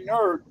Swarty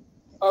Nerd,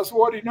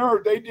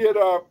 they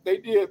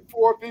did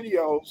 4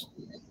 videos,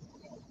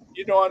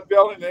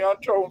 unveiling the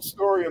untold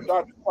story of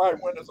Dr. Clyde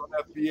Winters on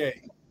FBA.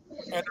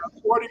 And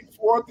Swarty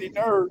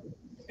Nerd,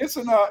 it's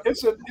a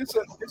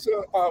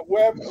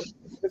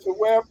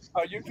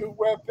YouTube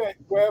web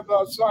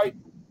site,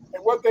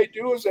 and what they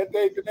do is that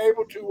they've been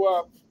able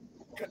to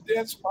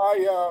condensed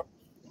my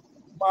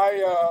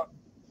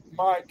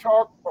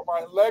talk or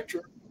my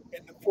lecture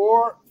into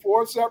four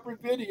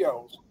separate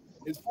videos.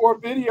 It's 4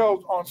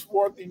 videos on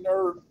Swarthy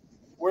Nerd,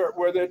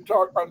 where they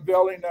talk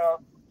unveiling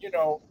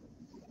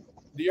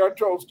the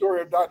untold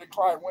story of Dr.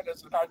 Clyde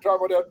Winters, and I talk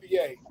about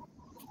FBA.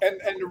 And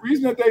the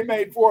reason that they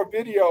made 4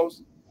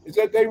 videos is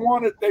that they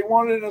wanted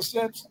in a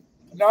sense to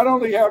not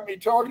only have me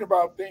talking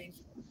about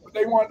things, but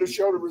they wanted to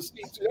show the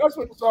receipts. So that's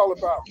what it's all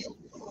about.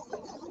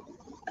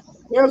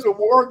 There's a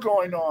war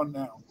going on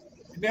now,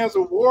 and there's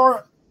a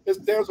war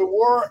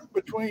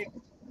between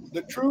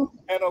the truth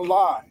and a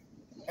lie.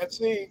 And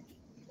see,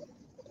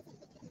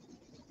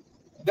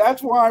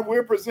 that's why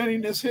we're presenting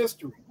this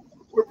history.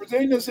 We're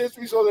presenting this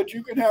history so that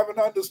you can have an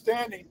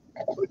understanding,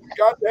 but you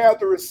got to have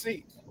the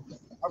receipts.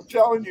 I'm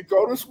telling you,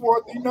 go to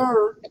Swarthy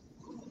Nerd.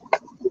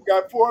 We've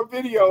got 4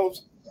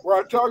 videos where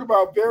I talk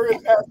about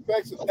various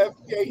aspects of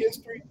FBA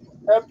history,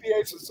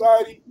 FBA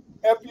society,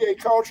 FBA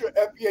culture,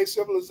 FBA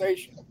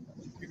civilization.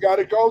 You got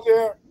to go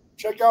there,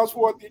 check out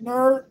Swarthy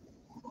Nerd,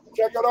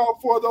 check out all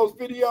 4 of those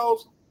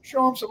videos,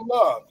 show them some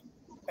love,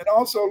 and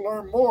also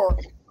learn more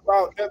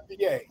about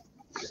FBA.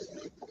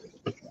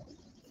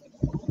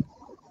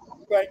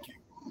 Thank you.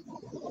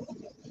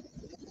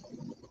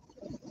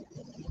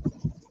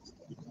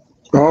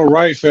 All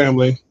right,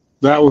 family.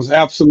 That was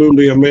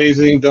absolutely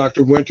amazing,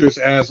 Dr. Winters,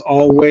 as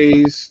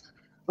always.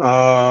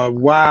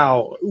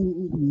 Wow.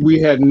 We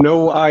had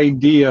no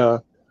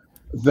idea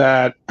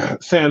that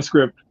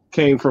Sanskrit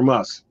came from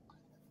us,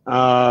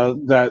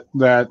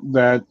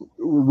 that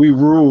we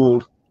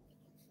ruled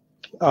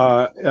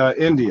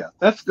India.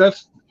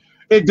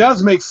 It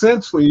does make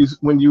sense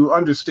when you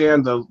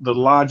understand the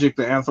logic,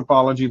 the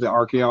anthropology, the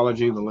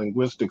archaeology, the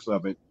linguistics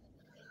of it.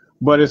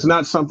 But it's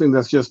not something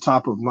that's just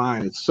top of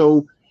mind.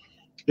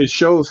 It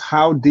shows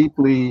how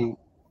deeply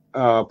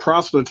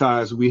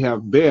proselytized we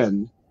have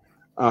been,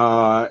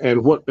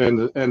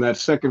 and that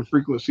second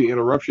frequency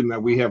interruption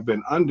that we have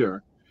been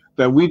under,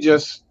 that we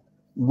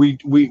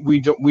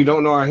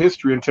don't know our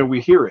history until we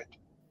hear it.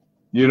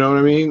 You know what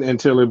I mean?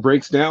 Until it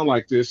breaks down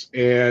like this.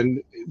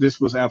 And this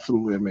was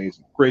absolutely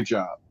amazing. Great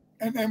job.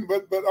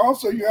 But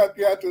also you have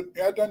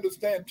to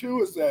understand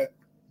too is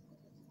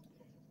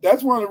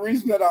that's one of the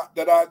reasons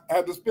that I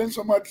had to spend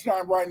so much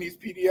time writing these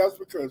PDFs,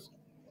 because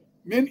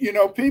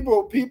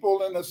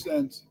people in a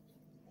sense,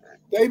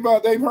 they've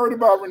heard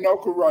about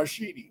Runoko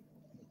Rashidi.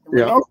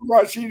 Yeah. Runoko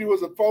Rashidi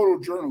was a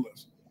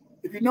photojournalist.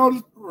 If you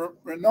notice,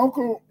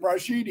 Runoko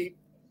Rashidi,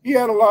 he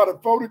had a lot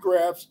of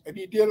photographs and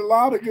he did a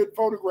lot of good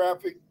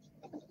photographic,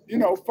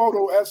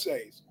 photo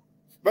essays,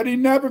 but he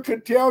never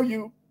could tell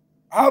you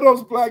how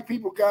those black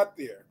people got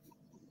there.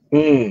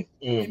 He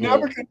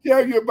never could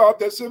tell you about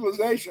their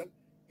civilization.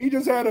 He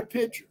just had a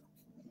picture.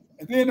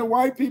 And then the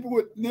white people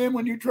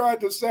when you tried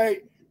to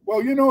say,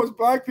 well, it's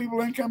black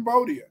people in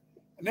Cambodia.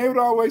 And they would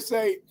always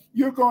say,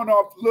 you're going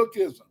off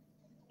lookism.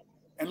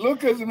 And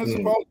lookism is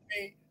supposed to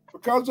be,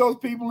 because those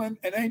people in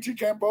ancient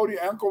Cambodia,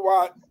 Angkor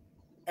Wat,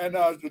 and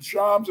the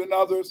Shams and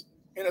others,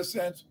 in a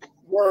sense,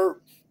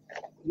 were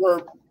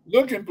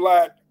looking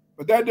black,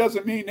 but that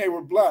doesn't mean they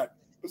were black.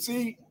 But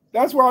see,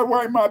 that's why I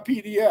write my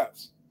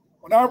PDFs.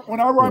 When I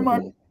write my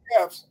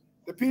PDFs,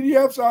 the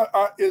PDFs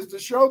is to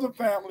show the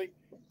family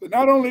that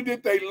not only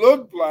did they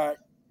look black,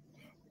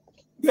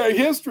 their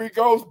history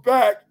goes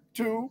back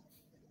to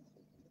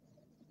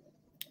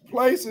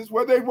places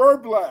where they were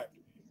black,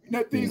 and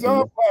that these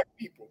are black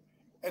people,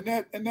 and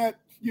that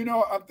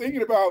I'm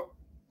thinking about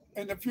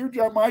in the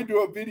future I might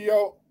do a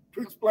video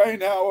to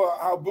explain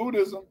how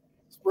Buddhism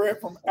spread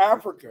from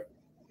Africa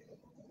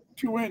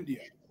to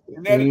India,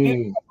 and that it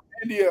didn't come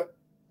from India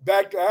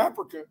back to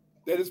Africa,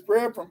 that it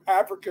spread from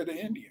Africa to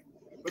India.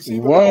 But see,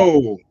 but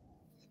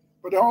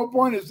the whole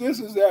point is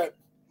that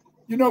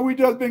we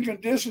just been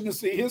conditioned to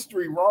see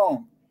history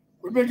wrong.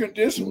 We've been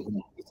conditioned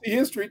to see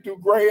history through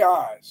gray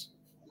eyes.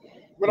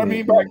 What I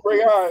mean by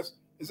gray eyes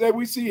is that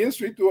we see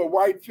history through a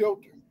white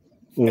filter,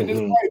 and this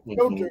white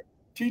filter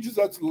teaches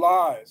us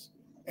lies,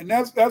 and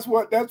that's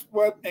what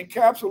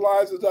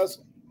encapsulates us,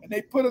 and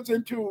they put us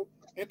into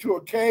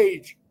a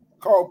cage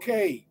called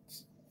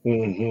caves.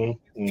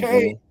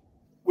 Cage,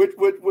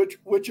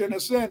 which in a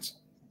sense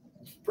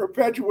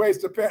perpetuates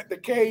the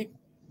cage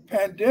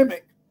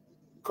pandemic,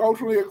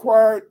 culturally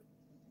acquired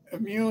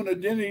immune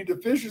identity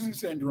deficiency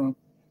syndrome,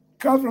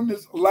 comes from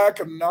this lack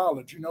of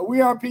knowledge.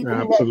 We are people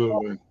who like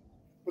knowledge.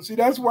 But see,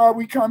 that's why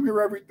we come here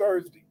every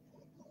Thursday.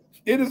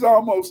 It is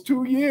almost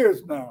 2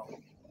 years now.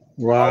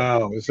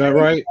 Wow, is that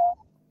right?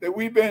 That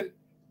we've been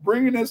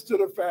bringing this to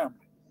the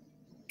family.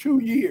 2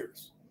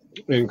 years.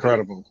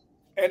 Incredible.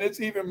 And it's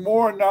even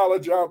more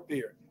knowledge out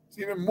there. It's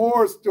even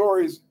more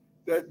stories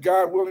that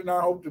God willing, I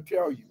hope to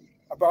tell you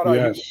about our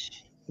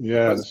history.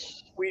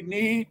 Yes. We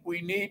need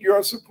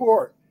your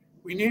support.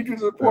 We need you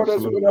to support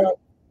us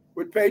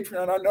with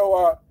Patreon. I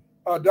know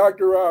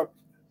Dr.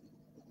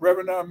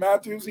 Reverend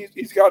Matthews,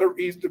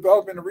 he's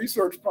developing a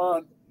research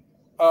fund.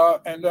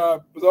 And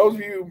for those of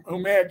you who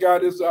may have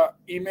got his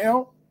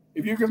email,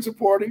 if you can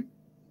support him,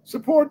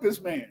 support this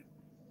man,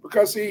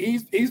 because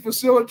he's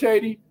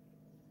facilitating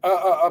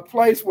a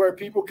place where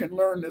people can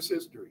learn this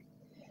history.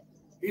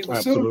 He's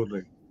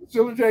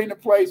facilitating a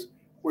place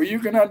where you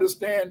can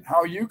understand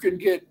how you can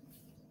get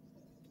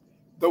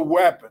the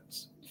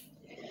weapons.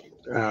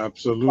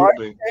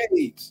 Absolutely.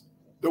 AIDS,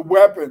 the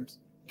weapons,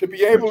 to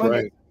be able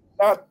to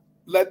not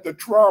let the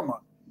trauma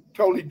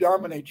totally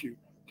dominate you,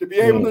 to be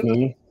able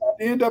to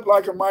end up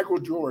like a Michael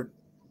Jordan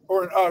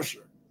or an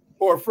Usher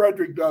or a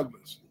Frederick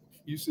Douglass.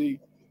 You see,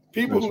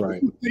 people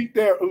who think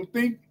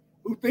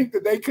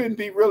that they couldn't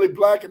be really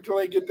black until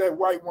they get that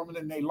white woman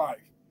in their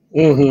life.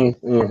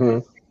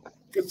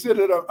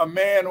 Considered a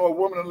man or a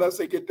woman unless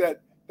they get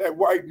that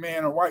white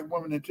man or white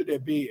woman into their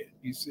bed.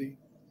 You see,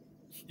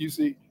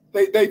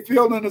 they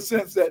feel in a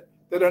sense that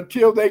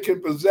until they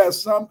can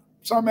possess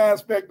some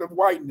aspect of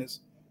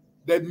whiteness,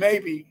 that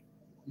maybe,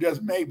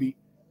 just maybe,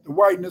 the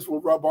whiteness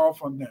will rub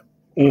off on them.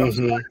 I'm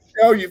sorry to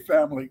tell you,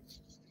 family.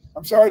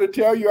 I'm sorry to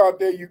tell you out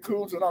there, you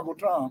coons and Uncle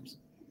Toms,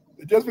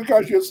 that just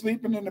because you're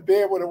sleeping in the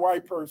bed with a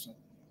white person,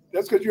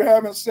 just because you're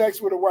having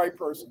sex with a white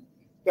person,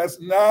 that's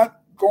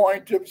not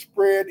going to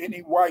spread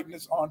any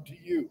whiteness onto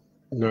you.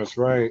 That's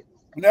right.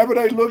 Whenever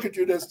they look at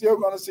you, they're still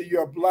going to see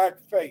your black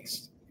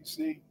face. You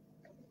see,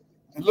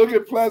 and look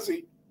at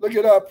Plessy. Look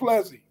at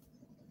Plessy.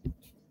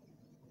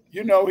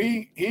 You know,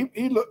 he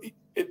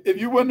if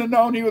you wouldn't have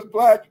known he was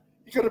black,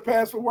 he could have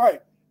passed for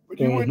white. But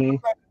you wouldn't know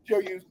that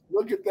until you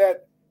look at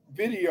that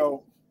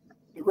video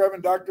the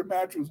Reverend Dr.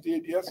 Matthews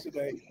did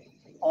yesterday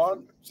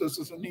on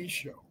Sister Sani's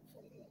show.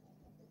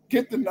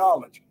 Get the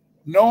knowledge.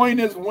 Knowing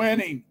is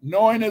winning.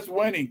 Knowing is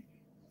winning.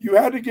 You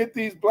have to get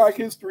these Black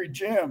History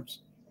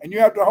gems, and you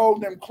have to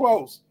hold them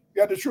close.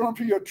 You have to show them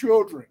to your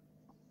children.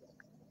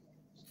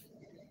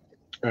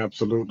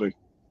 Absolutely.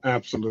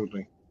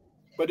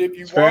 But if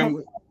you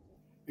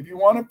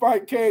want to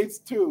fight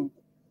Cades too,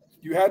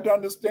 you had to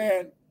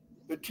understand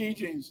the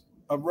teachings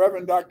of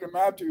Reverend Dr.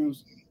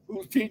 Matthews,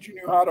 who's teaching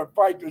you how to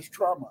fight this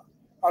trauma,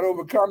 how to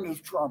overcome this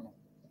trauma,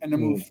 and to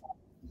move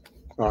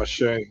forward.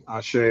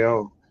 Ashe.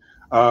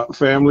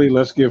 Family,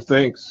 let's give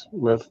thanks.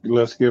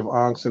 Let's give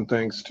honks and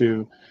thanks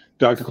to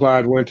Dr.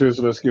 Clyde Winters.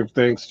 Let's give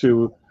thanks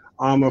to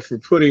Amma for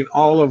putting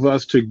all of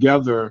us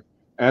together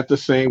at the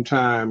same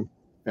time,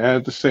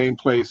 at the same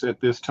place,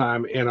 at this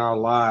time in our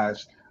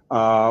lives.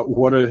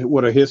 What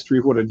a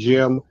history, what a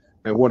gem,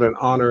 and what an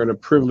honor and a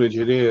privilege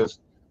it is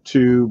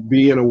to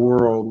be in a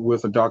world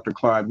with a Dr.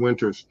 Clyde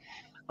Winters.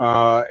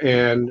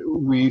 And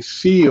we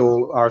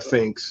seal our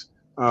thanks.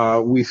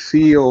 We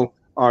seal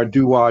our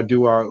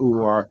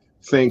do-our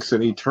thanks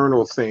and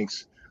eternal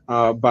thanks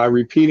by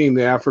repeating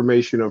the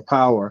affirmation of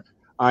power.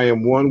 I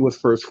am one with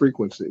first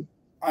frequency.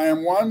 I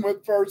am one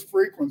with first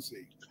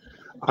frequency.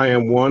 I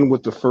am one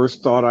with the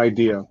first thought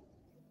idea.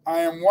 I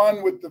am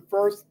one with the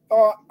first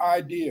thought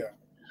idea.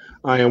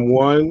 I am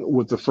one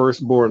with the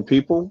firstborn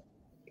people.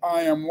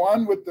 I am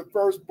one with the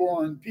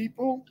firstborn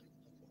people.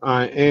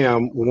 I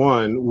am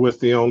one with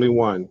the only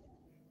one.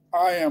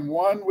 I am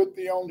one with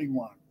the only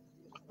one.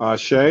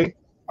 Ashe.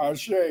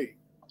 Ashe.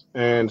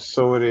 And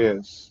so it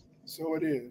is. So it is.